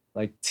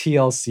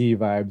TLC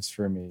vibes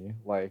for me.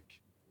 Like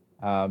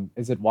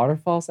is it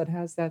Waterfalls that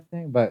has that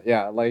thing? But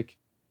yeah, like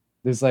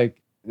there's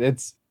like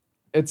it's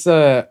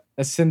a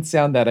synth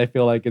sound that I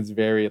feel like is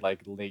very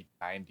like late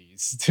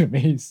 90s to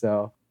me.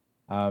 So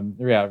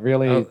yeah,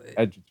 really Oh,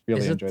 I just really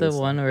Is it enjoy the this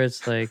one song. where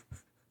it's like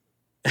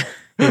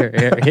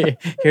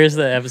here's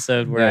the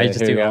episode where I Yeah, just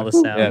here do you all go.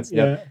 the Yeah, sounds.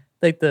 yep. Yeah.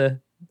 Like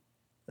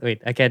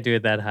wait, I can't do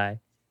it that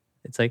high.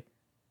 It's like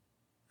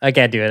I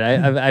can't do it.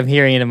 I'm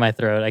hearing it in my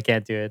throat. I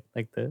can't do it.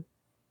 Like the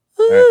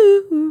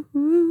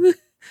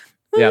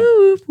Yeah.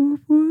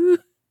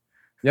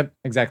 Yep,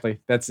 exactly.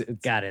 That's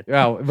it. Got it.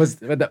 Wow,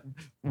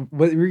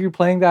 were you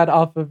playing that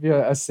off of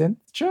a synth,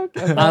 Chuck?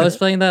 I was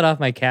playing that off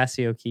my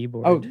Casio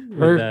keyboard Oh,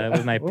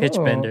 with my pitch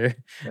Whoa. bender.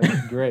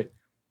 That's great.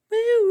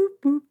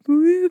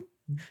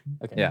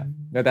 Okay. Yeah,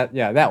 no,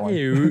 that one.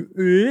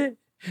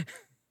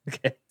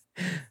 Okay.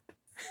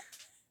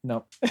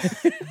 No.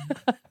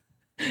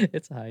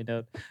 It's a high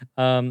note.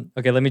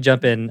 Okay, let me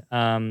jump in.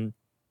 I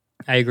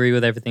agree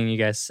with everything you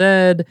guys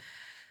said.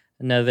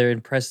 Another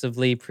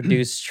impressively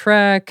produced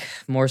track,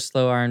 more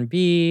slow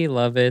R&B,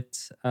 love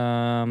it. We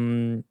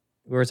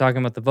were talking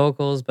about the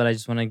vocals, but I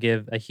just want to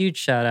give a huge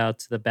shout out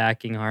to the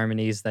backing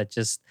harmonies that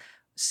just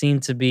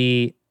seem to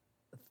be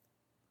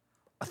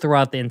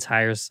throughout the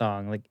entire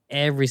song. Like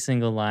every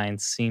single line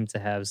seemed to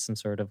have some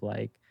sort of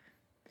like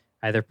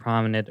either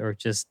prominent or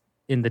just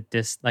in the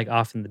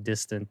off in the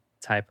distant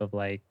type of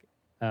like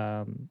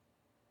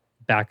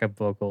backup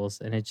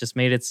vocals, and it just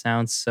made it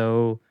sound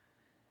so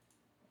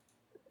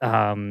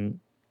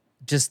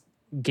just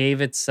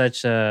gave it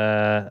such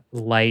a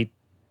light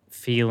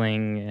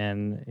feeling,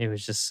 and it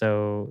was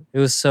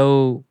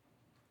so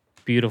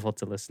beautiful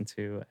to listen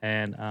to.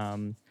 And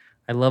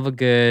I love a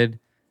good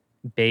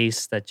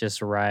bass that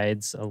just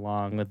rides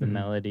along with the Mhm.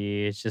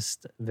 melody. It's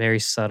just very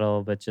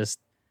subtle, but just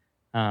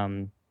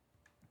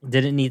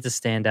didn't need to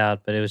stand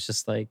out, but it was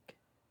just like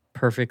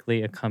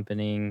perfectly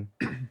accompanying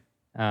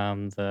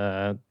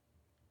the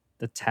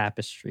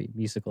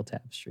musical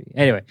tapestry.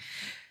 Anyway,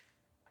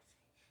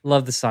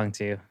 love the song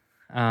too.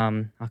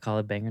 I'll call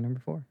it banger number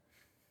 4.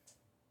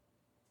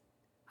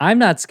 I'm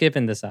not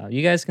skipping this out.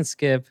 You guys can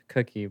skip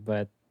Cookie,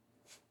 but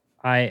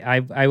I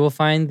will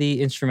find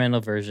the instrumental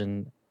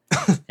version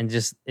and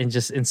just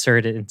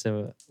insert it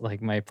into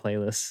like my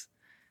playlist.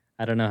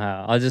 I don't know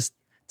how. I'll just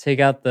take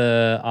out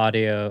the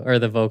audio or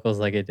the vocals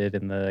like I did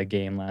in the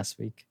game last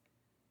week.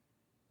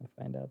 I'll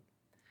find out.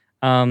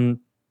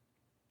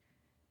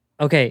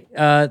 Okay.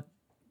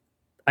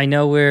 I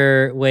know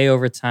we're way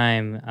over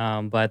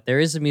time, but there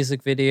is a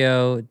music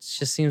video. It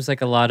just seems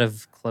like a lot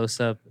of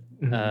close-up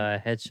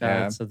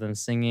headshots of them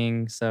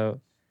singing. So,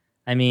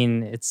 I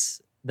mean,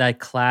 it's that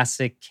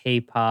classic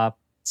K-pop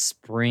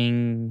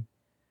spring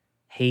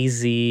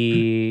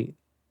hazy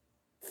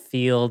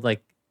field.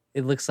 Like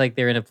it looks like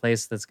they're in a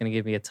place that's going to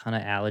give me a ton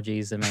of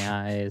allergies in my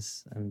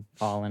eyes and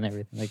pollen,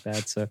 everything like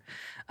that. So,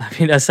 I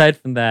mean, aside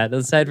from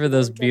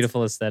those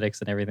beautiful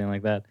aesthetics and everything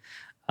like that,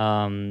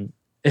 I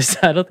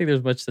don't think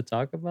there's much to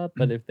talk about.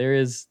 But if there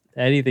is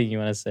anything you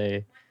want to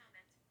say,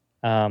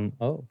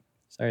 oh,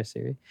 sorry,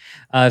 Siri.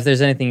 If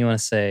there's anything you want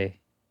to say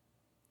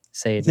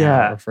it now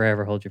Yeah. or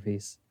forever hold your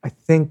peace. I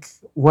think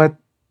what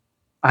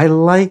I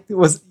liked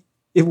was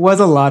it was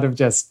a lot of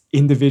just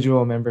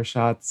individual member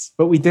shots,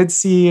 but we did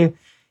see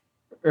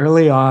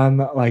early on,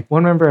 like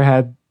one member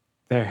had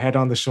their head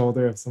on the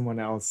shoulder of someone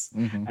else,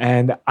 Mhm.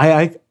 and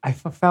I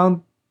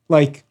found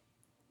like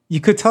you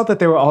could tell that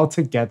they were all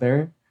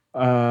together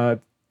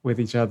with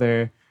each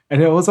other,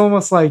 and it was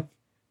almost like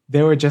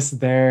they were just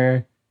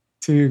there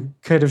to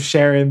kind of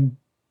share in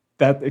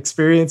that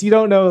experience. You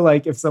don't know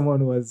like if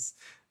someone was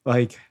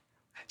like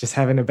just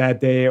having a bad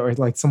day or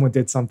like someone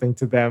did something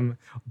to them,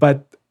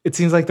 but it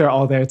seems like they're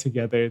all there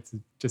together to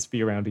just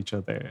be around each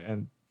other,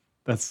 and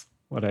that's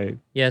what I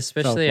Yeah,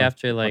 especially like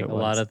after like it a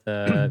lot was. of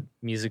the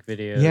music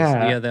videos.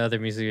 Yeah. The other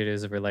music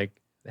videos were like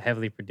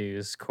heavily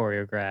produced,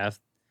 choreographed.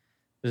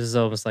 This is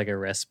almost like a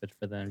respite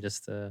for them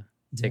just to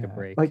take a Yeah.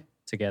 break Like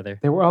together.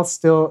 they were all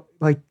still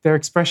like their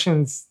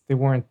expressions, they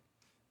weren't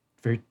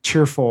very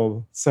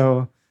cheerful.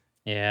 So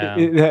Yeah.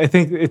 I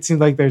think it seemed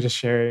like they're just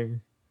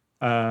sharing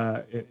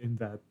in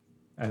that,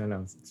 I don't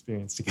know,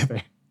 experience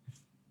together.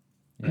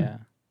 Yeah.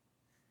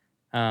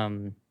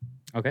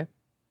 Okay.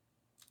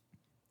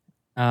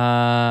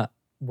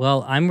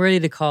 Well, I'm ready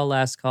to call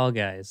last call,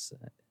 guys.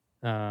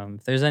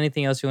 If there's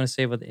anything else you want to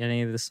say about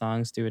any of the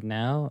songs, do it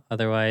now.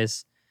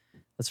 Otherwise,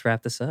 let's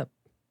wrap this up.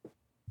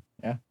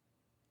 Ready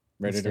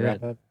Let's to do wrap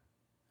it. up?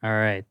 All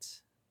right.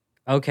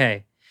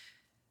 Okay.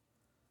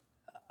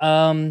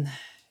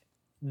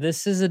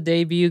 This is a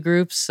debut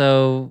group,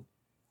 so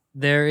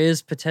there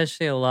is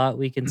potentially a lot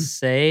we can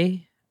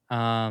say.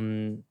 How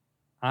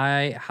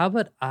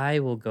about I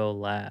will go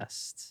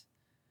last?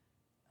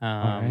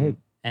 right.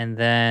 And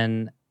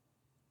then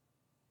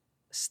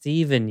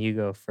Steven, you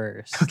go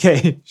first.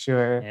 Okay,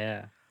 sure.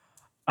 Yeah.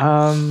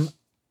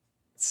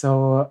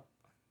 So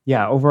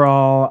yeah,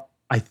 overall,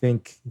 I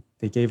think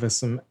they gave us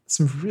some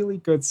really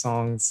good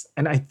songs,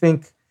 and I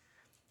think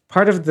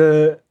part of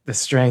the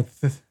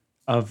strength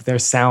of their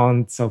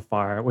sound so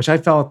far, which I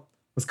felt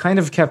was kind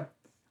of kept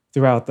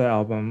throughout the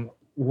album,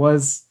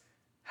 was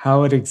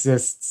how it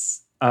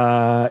exists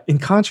in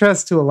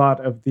contrast to a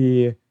lot of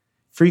the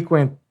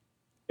frequent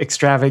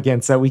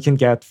extravagance that we can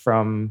get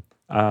from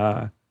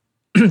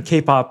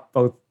K-pop,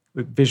 both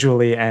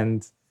visually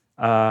and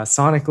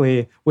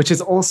sonically, which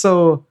is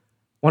also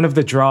one of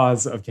the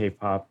draws of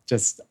K-pop.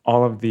 Just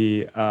all of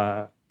the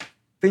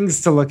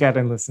things to look at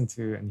and listen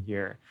to and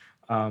hear.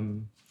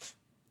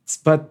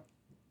 But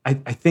I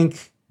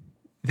think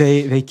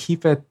they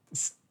keep it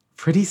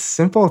pretty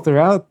simple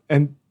throughout,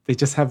 and they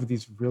just have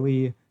these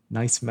really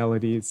nice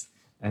melodies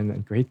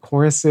and great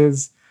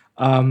choruses.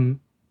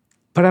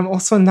 But I'm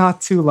also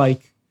not too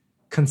like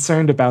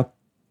concerned about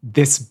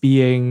this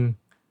being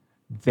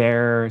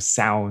their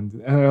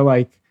sound.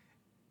 I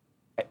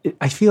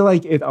feel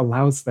like it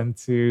allows them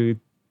to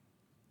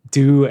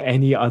do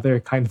any other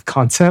kind of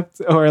concept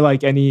or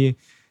like any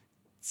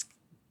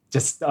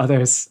just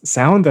other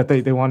sound that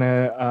they want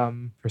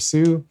to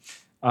pursue.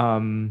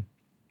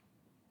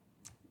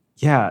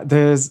 Yeah,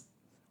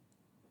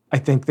 I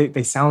think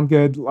they sound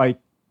good, like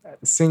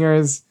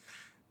singers.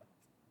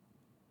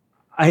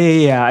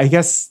 I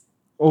guess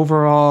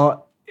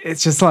overall,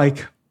 it's just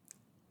like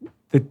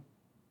the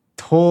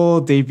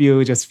whole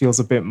debut just feels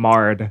a bit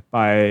marred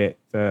by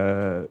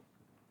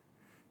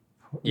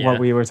what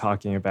we were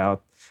talking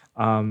about.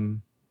 I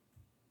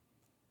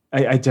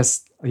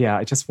just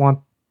want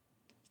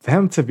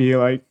them to be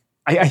like,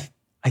 I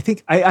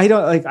think I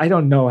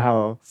don't know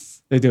how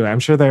they do it. I'm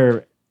sure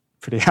they're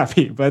pretty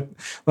happy, but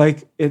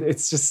like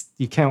it's just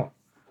you can't.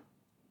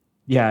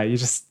 Yeah,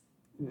 it's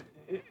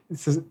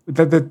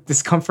the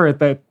discomfort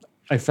that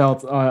I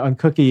felt on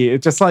Cookie.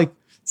 It just like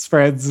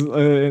spreads.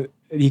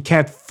 You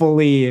can't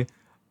fully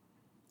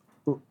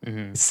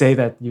say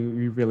that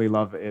you really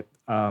love it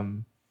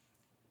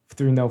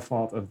through no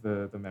fault of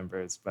the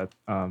members. But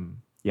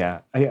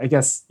yeah, I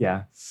guess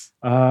yeah.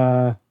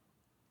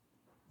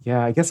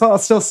 Yeah, I guess I'll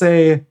still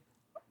say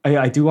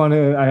I do want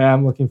to. I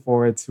am looking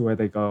forward to where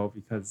they go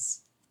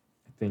because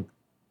I think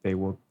they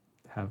will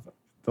have.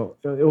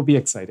 It will be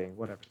exciting.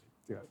 Whatever.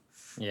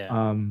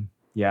 Yeah.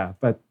 Yeah,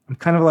 but I'm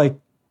kind of like,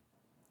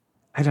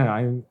 I don't know.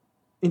 I'm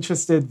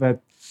interested,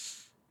 but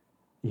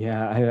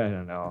yeah, I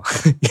don't know.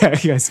 Yeah,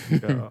 you guys can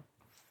go.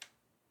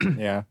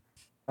 Yeah.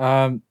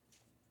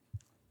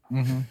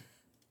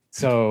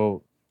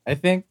 So I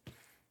think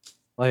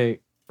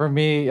like for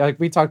me, like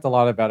we talked a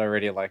lot about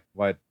already, like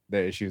what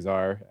the issues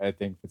are. I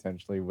think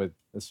potentially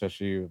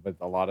especially with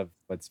a lot of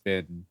what's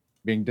been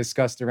being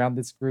discussed around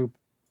this group.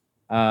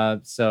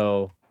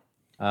 So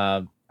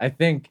I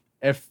think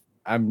if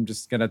I'm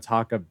just gonna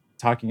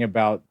talking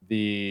about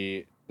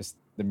the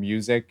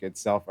music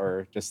itself,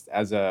 or just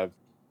as a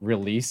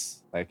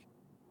release, like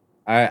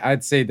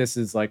I'd say this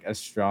is like as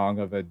strong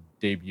of a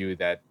debut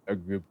that a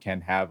group can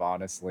have,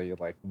 honestly,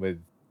 like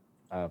with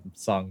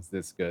songs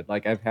this good.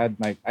 Like I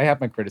have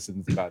my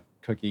criticisms about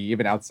Cookie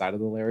even outside of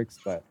the lyrics,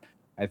 but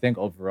I think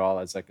overall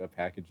as like a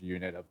package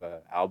unit of an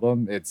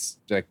album, it's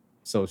like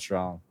so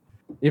strong.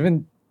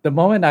 Even the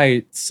moment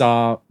I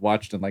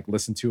watched and like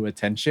listened to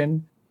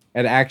Attention,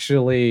 it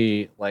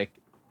actually like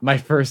my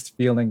first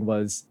feeling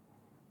was,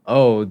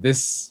 oh,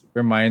 this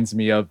reminds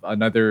me of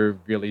another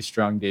really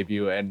strong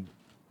debut. And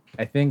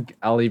I think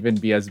I'll even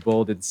be as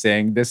bold in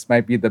saying this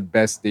might be the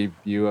best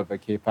debut of a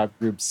K-pop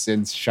group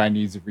since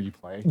Chinese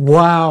Replay.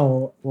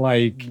 Wow.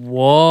 Like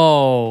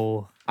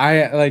Whoa.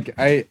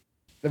 I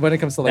when it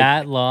comes to like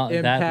that long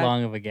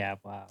impact, of a gap.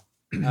 Wow.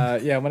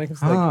 yeah, when it comes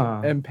to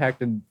like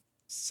impact and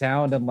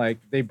sound, and like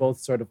they both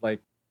sort of like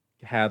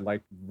had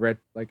like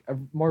like a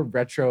more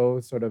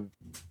retro sort of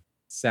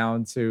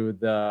sound to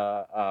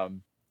the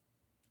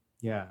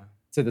Yeah.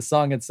 to the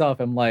song itself.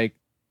 And like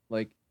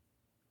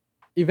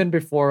even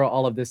before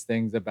all of these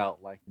things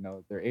about like, you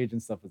know, their age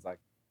and stuff, is like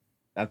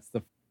that's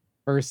the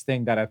first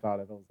thing that I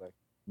thought of. I was like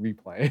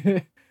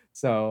Replay.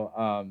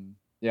 So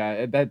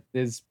yeah, that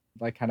is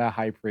like kind of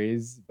high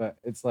praise, but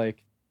it's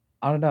like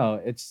I don't know,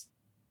 it's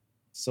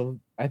so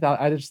I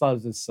just thought it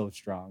was just so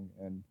strong.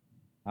 And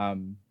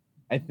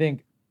I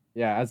think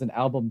yeah, as an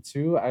album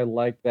too, I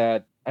like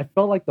that I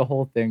felt like the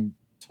whole thing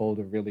told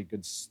a really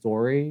good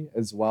story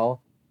as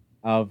well,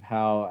 of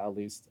how at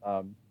least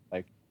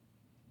like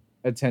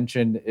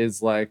Attention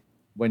is like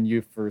when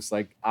you first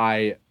like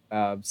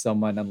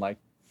someone and like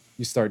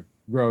you start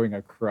growing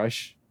a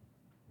crush,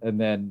 and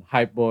then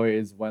Hype Boy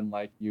is when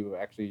like you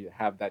actually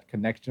have that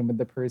connection with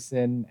the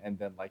person, and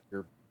then like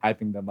you're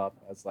hyping them up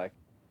as like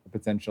a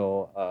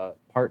potential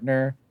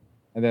partner.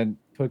 And then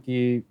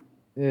Cookie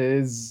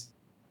is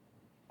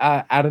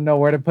I don't know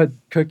where to put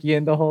Cookie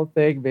in the whole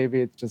thing. Maybe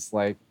it's just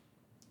like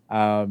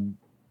um,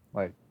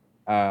 like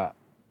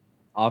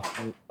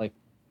offer like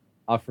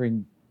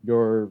offering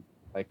your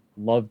like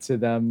love to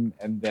them,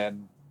 and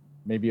then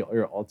maybe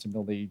you're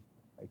ultimately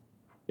like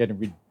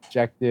getting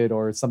rejected,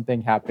 or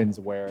something happens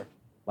where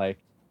like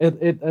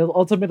it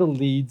ultimately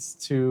leads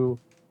to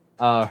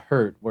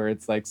hurt, where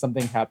it's like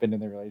something happened in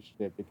the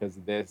relationship because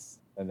of this,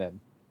 and then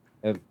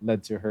it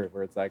led to hurt,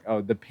 where it's like,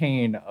 oh, the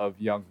pain of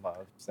young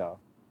love. So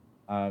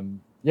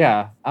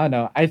yeah, I don't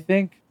know, I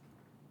think,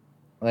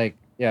 like,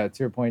 yeah, to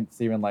your point,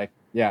 Steven, like,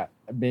 yeah,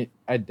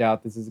 I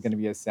doubt this is going to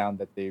be a sound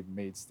that they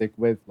may stick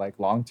with like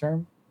long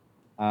term.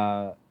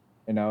 uh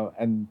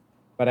and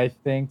but I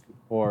think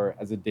for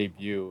as a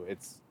debut,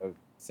 it's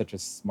such a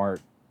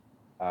smart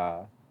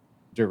uh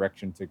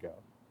direction to go.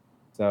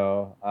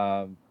 So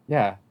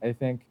yeah, I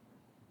think,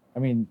 I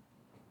mean,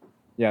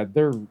 yeah,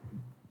 they're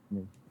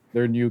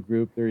a new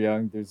group, they're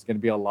young, there's going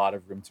to be a lot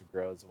of room to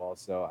grow as well.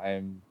 So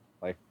I'm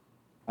like,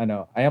 I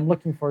know I am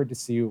looking forward to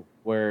see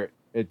where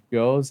it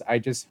goes. I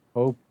just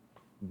hope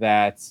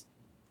that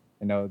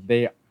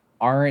they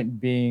aren't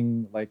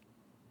being like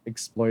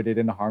exploited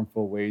in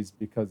harmful ways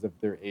because of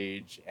their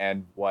age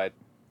and what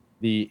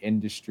the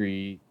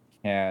industry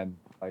can,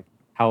 like,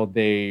 how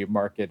they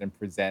market and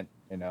present,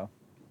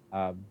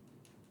 um,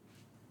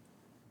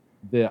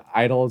 the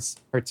idols,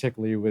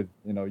 particularly with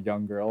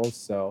young girls.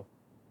 So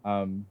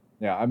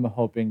yeah, I'm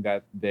hoping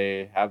that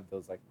they have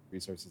those like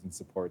resources and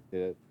support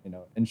to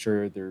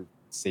ensure their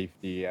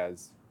safety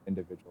as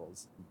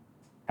individuals,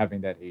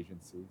 having that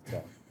agency.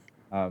 So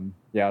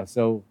yeah,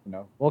 so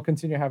we'll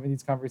continue having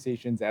these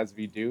conversations as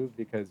we do,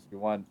 because we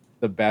want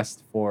the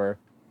best for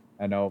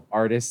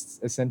artists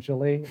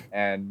essentially.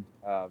 And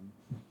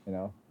you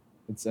know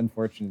it's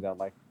unfortunate that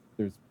like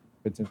there's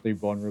potentially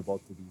vulnerable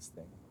to these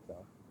things. So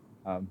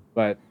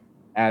but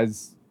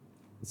as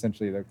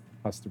essentially the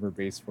customer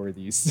base for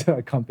these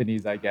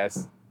companies, I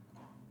guess,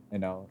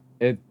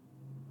 it,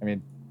 I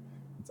mean,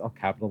 it's all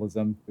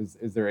capitalism.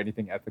 Is there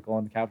anything ethical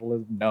in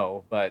capitalism?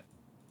 No, but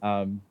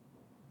um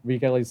we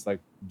can at least like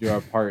do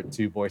our part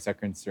to voice our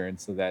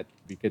concerns so that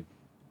we could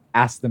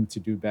ask them to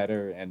do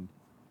better and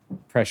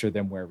pressure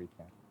them where we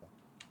can.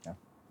 So,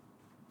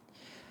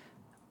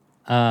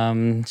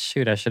 yeah.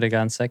 Shoot, I should have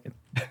gone second.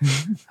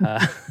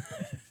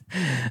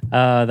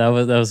 uh, that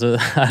was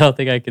I don't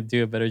think I could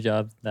do a better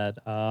job than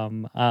that.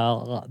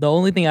 The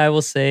only thing I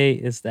will say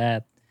is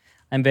that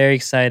I'm very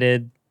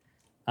excited.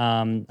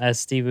 As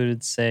Steve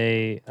would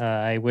say,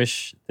 I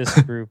wish this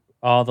group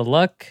all the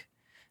luck.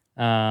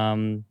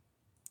 Um,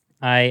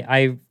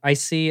 I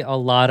see a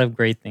lot of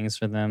great things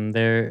for them.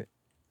 They're,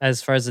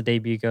 as far as the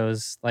debut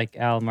goes, like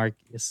Al Mark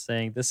is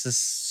saying, this is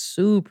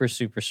super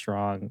super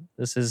strong.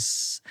 This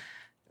is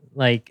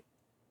like,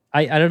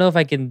 I don't know if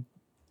I can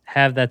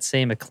have that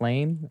same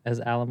acclaim as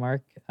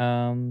Alamark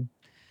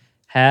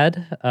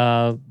had,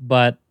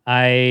 but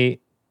I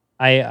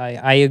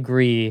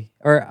agree,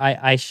 or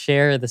I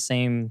share the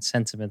same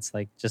sentiments.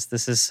 Like, just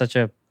this is such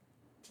a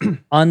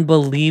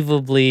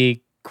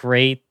unbelievably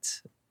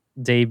great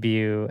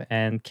debut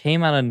and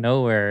came out of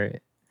nowhere.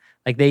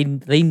 Like they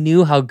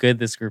knew how good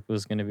this group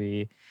was going to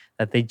be,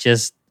 that they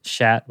just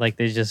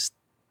they just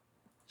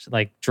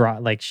like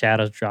drop, like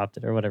shadows dropped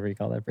it, or whatever you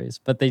call that phrase,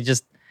 but they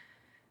just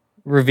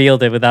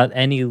revealed it without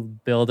any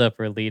build up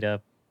or lead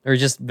up, or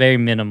just very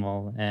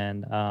minimal.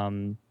 And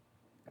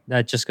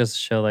that just goes to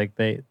show like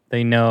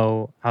they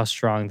know how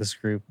strong this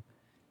group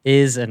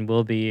is and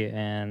will be.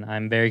 And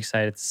I'm very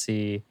excited to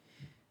see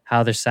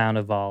how their sound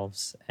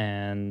evolves.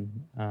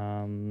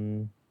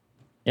 And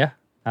yeah,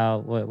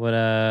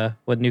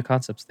 what new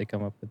concepts they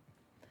come up with.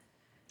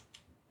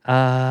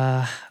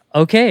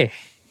 Okay,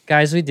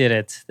 guys, we did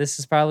it. This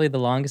is probably the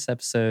longest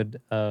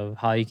episode of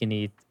How You Can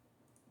Eat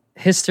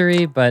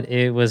history, but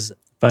it was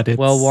But it's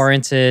well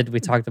warranted. We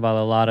talked about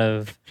a lot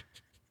of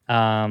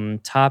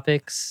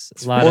topics,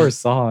 It's a lot 4 of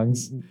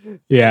songs.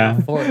 Yeah.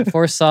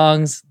 four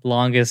songs,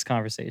 longest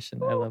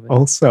conversation. I love it.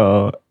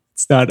 Also,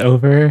 it's not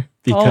over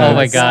because Oh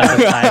my god,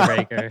 the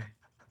tiebreaker.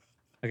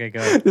 Okay, go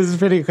ahead. This is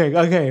pretty quick.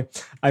 Okay.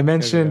 I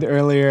mentioned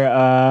earlier,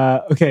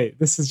 okay,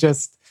 this is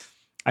just,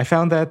 I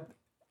found that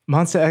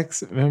Monster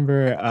X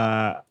member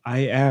I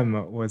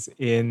Am was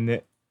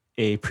in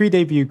a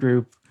pre-debut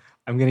group.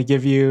 I'm going to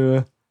give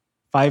you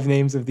 5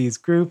 names of these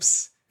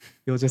groups.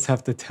 You'll just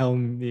have to tell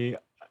me,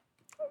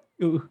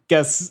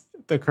 guess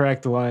the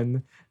correct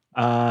one.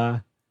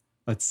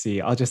 Let's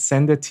see. I'll just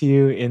send it to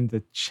you in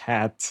the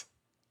chat.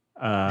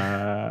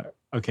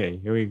 Okay,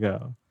 here we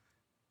go.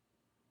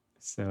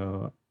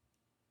 So,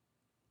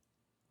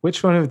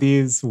 which one of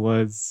these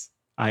was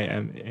I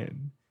Am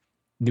in?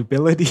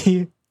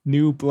 Nubility,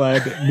 New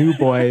Blood, New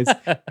Boys,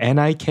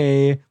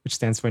 NIK, which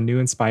stands for New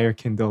Inspire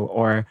Kindle,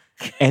 or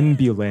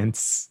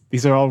Ambulance.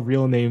 These are all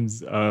real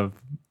names of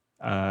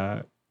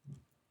a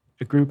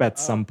group at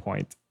some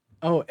point.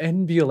 Oh,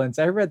 Ambulance.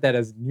 I read that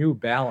as New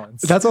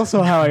Balance. That's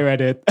also how I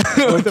read it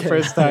the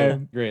first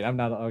time. Great. I'm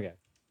not okay.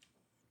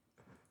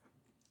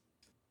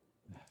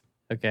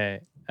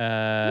 Okay.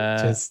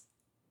 Just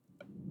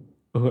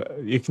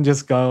you can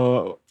just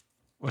go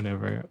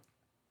whenever.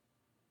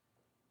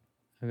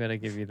 I'm gonna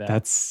give you that.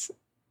 That's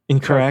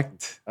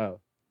Incorrect. Oh.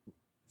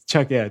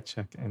 Chuck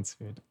answered.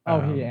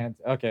 He answered.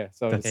 Okay,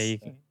 so that's-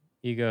 Okay,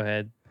 you go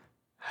ahead.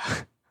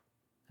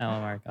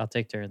 Alan Mark, I'll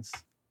take turns.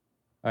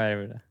 All right,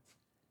 Ruda.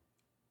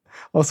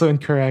 Also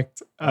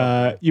incorrect.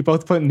 You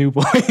both put New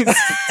Boys.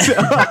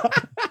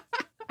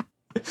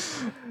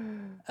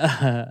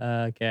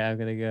 Okay, I'm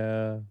gonna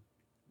go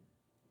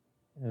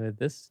with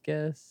this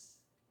guess.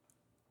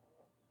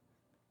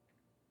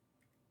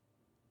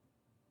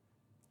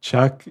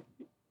 Chuck,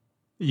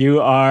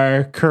 you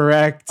are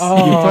correct. You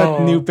Oh.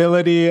 put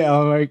Newbility.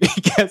 Elmer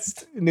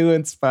guessed New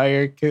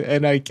Inspire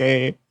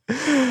NIK.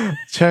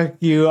 Chuck,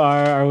 you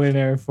are our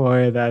winner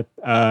for that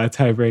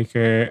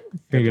tiebreaker.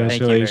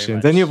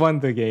 Congratulations. And you much. won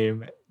the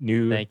game.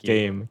 New Thank you.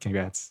 game.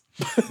 Congrats.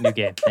 New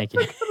game. Thank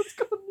you.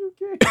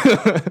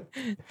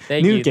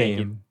 Thank New you. game. Thank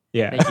you.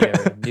 Yeah. Thank you,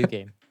 everyone. New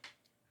game.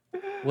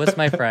 What's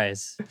my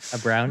prize? A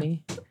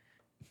brownie?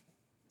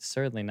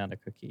 Certainly not a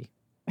cookie.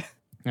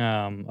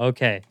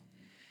 Okay.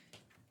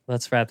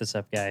 Let's wrap this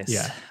up, guys.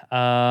 Yeah.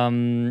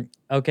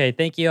 Okay.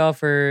 Thank you all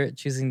for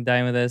choosing to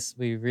dine with us.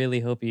 We really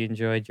hope you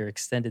enjoyed your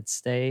extended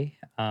stay.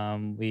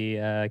 We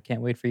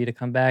can't wait for you to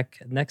come back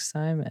next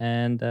time.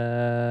 And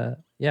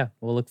yeah,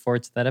 we'll look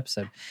forward to that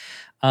episode.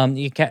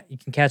 You can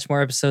catch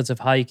more episodes of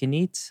How You Can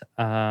Eat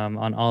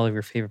on all of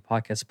your favorite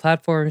podcast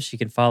platforms. You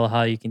can follow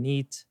How You Can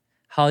Eat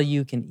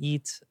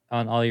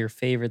on all your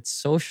favorite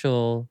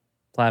social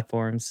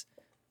platforms.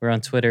 We're on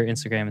Twitter,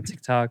 Instagram, and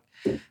TikTok.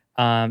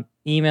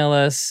 Email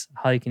us,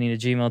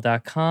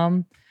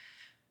 howyoucaneat@gmail.com.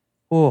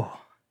 Oh,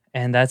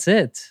 and that's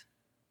it.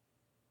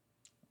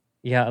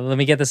 Yeah, let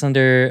me get this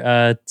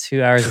under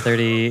 2 hours and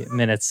 30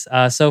 minutes.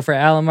 So for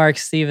Alan, Mark,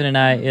 Steven, and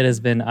I, it has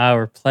been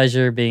our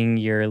pleasure being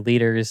your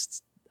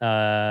leaders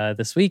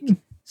this week.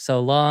 So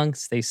long,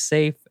 stay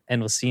safe, and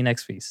we'll see you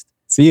next feast.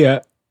 See ya.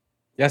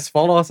 Yes,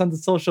 follow us on the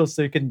socials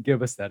so you can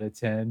give us that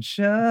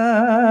attention.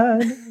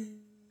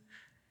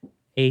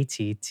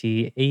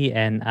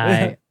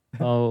 ATTENIO on.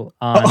 Oh,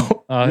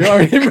 You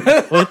already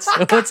whoops,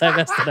 I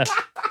messed it up.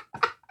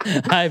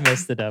 I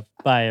messed it up.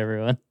 Bye,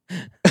 everyone.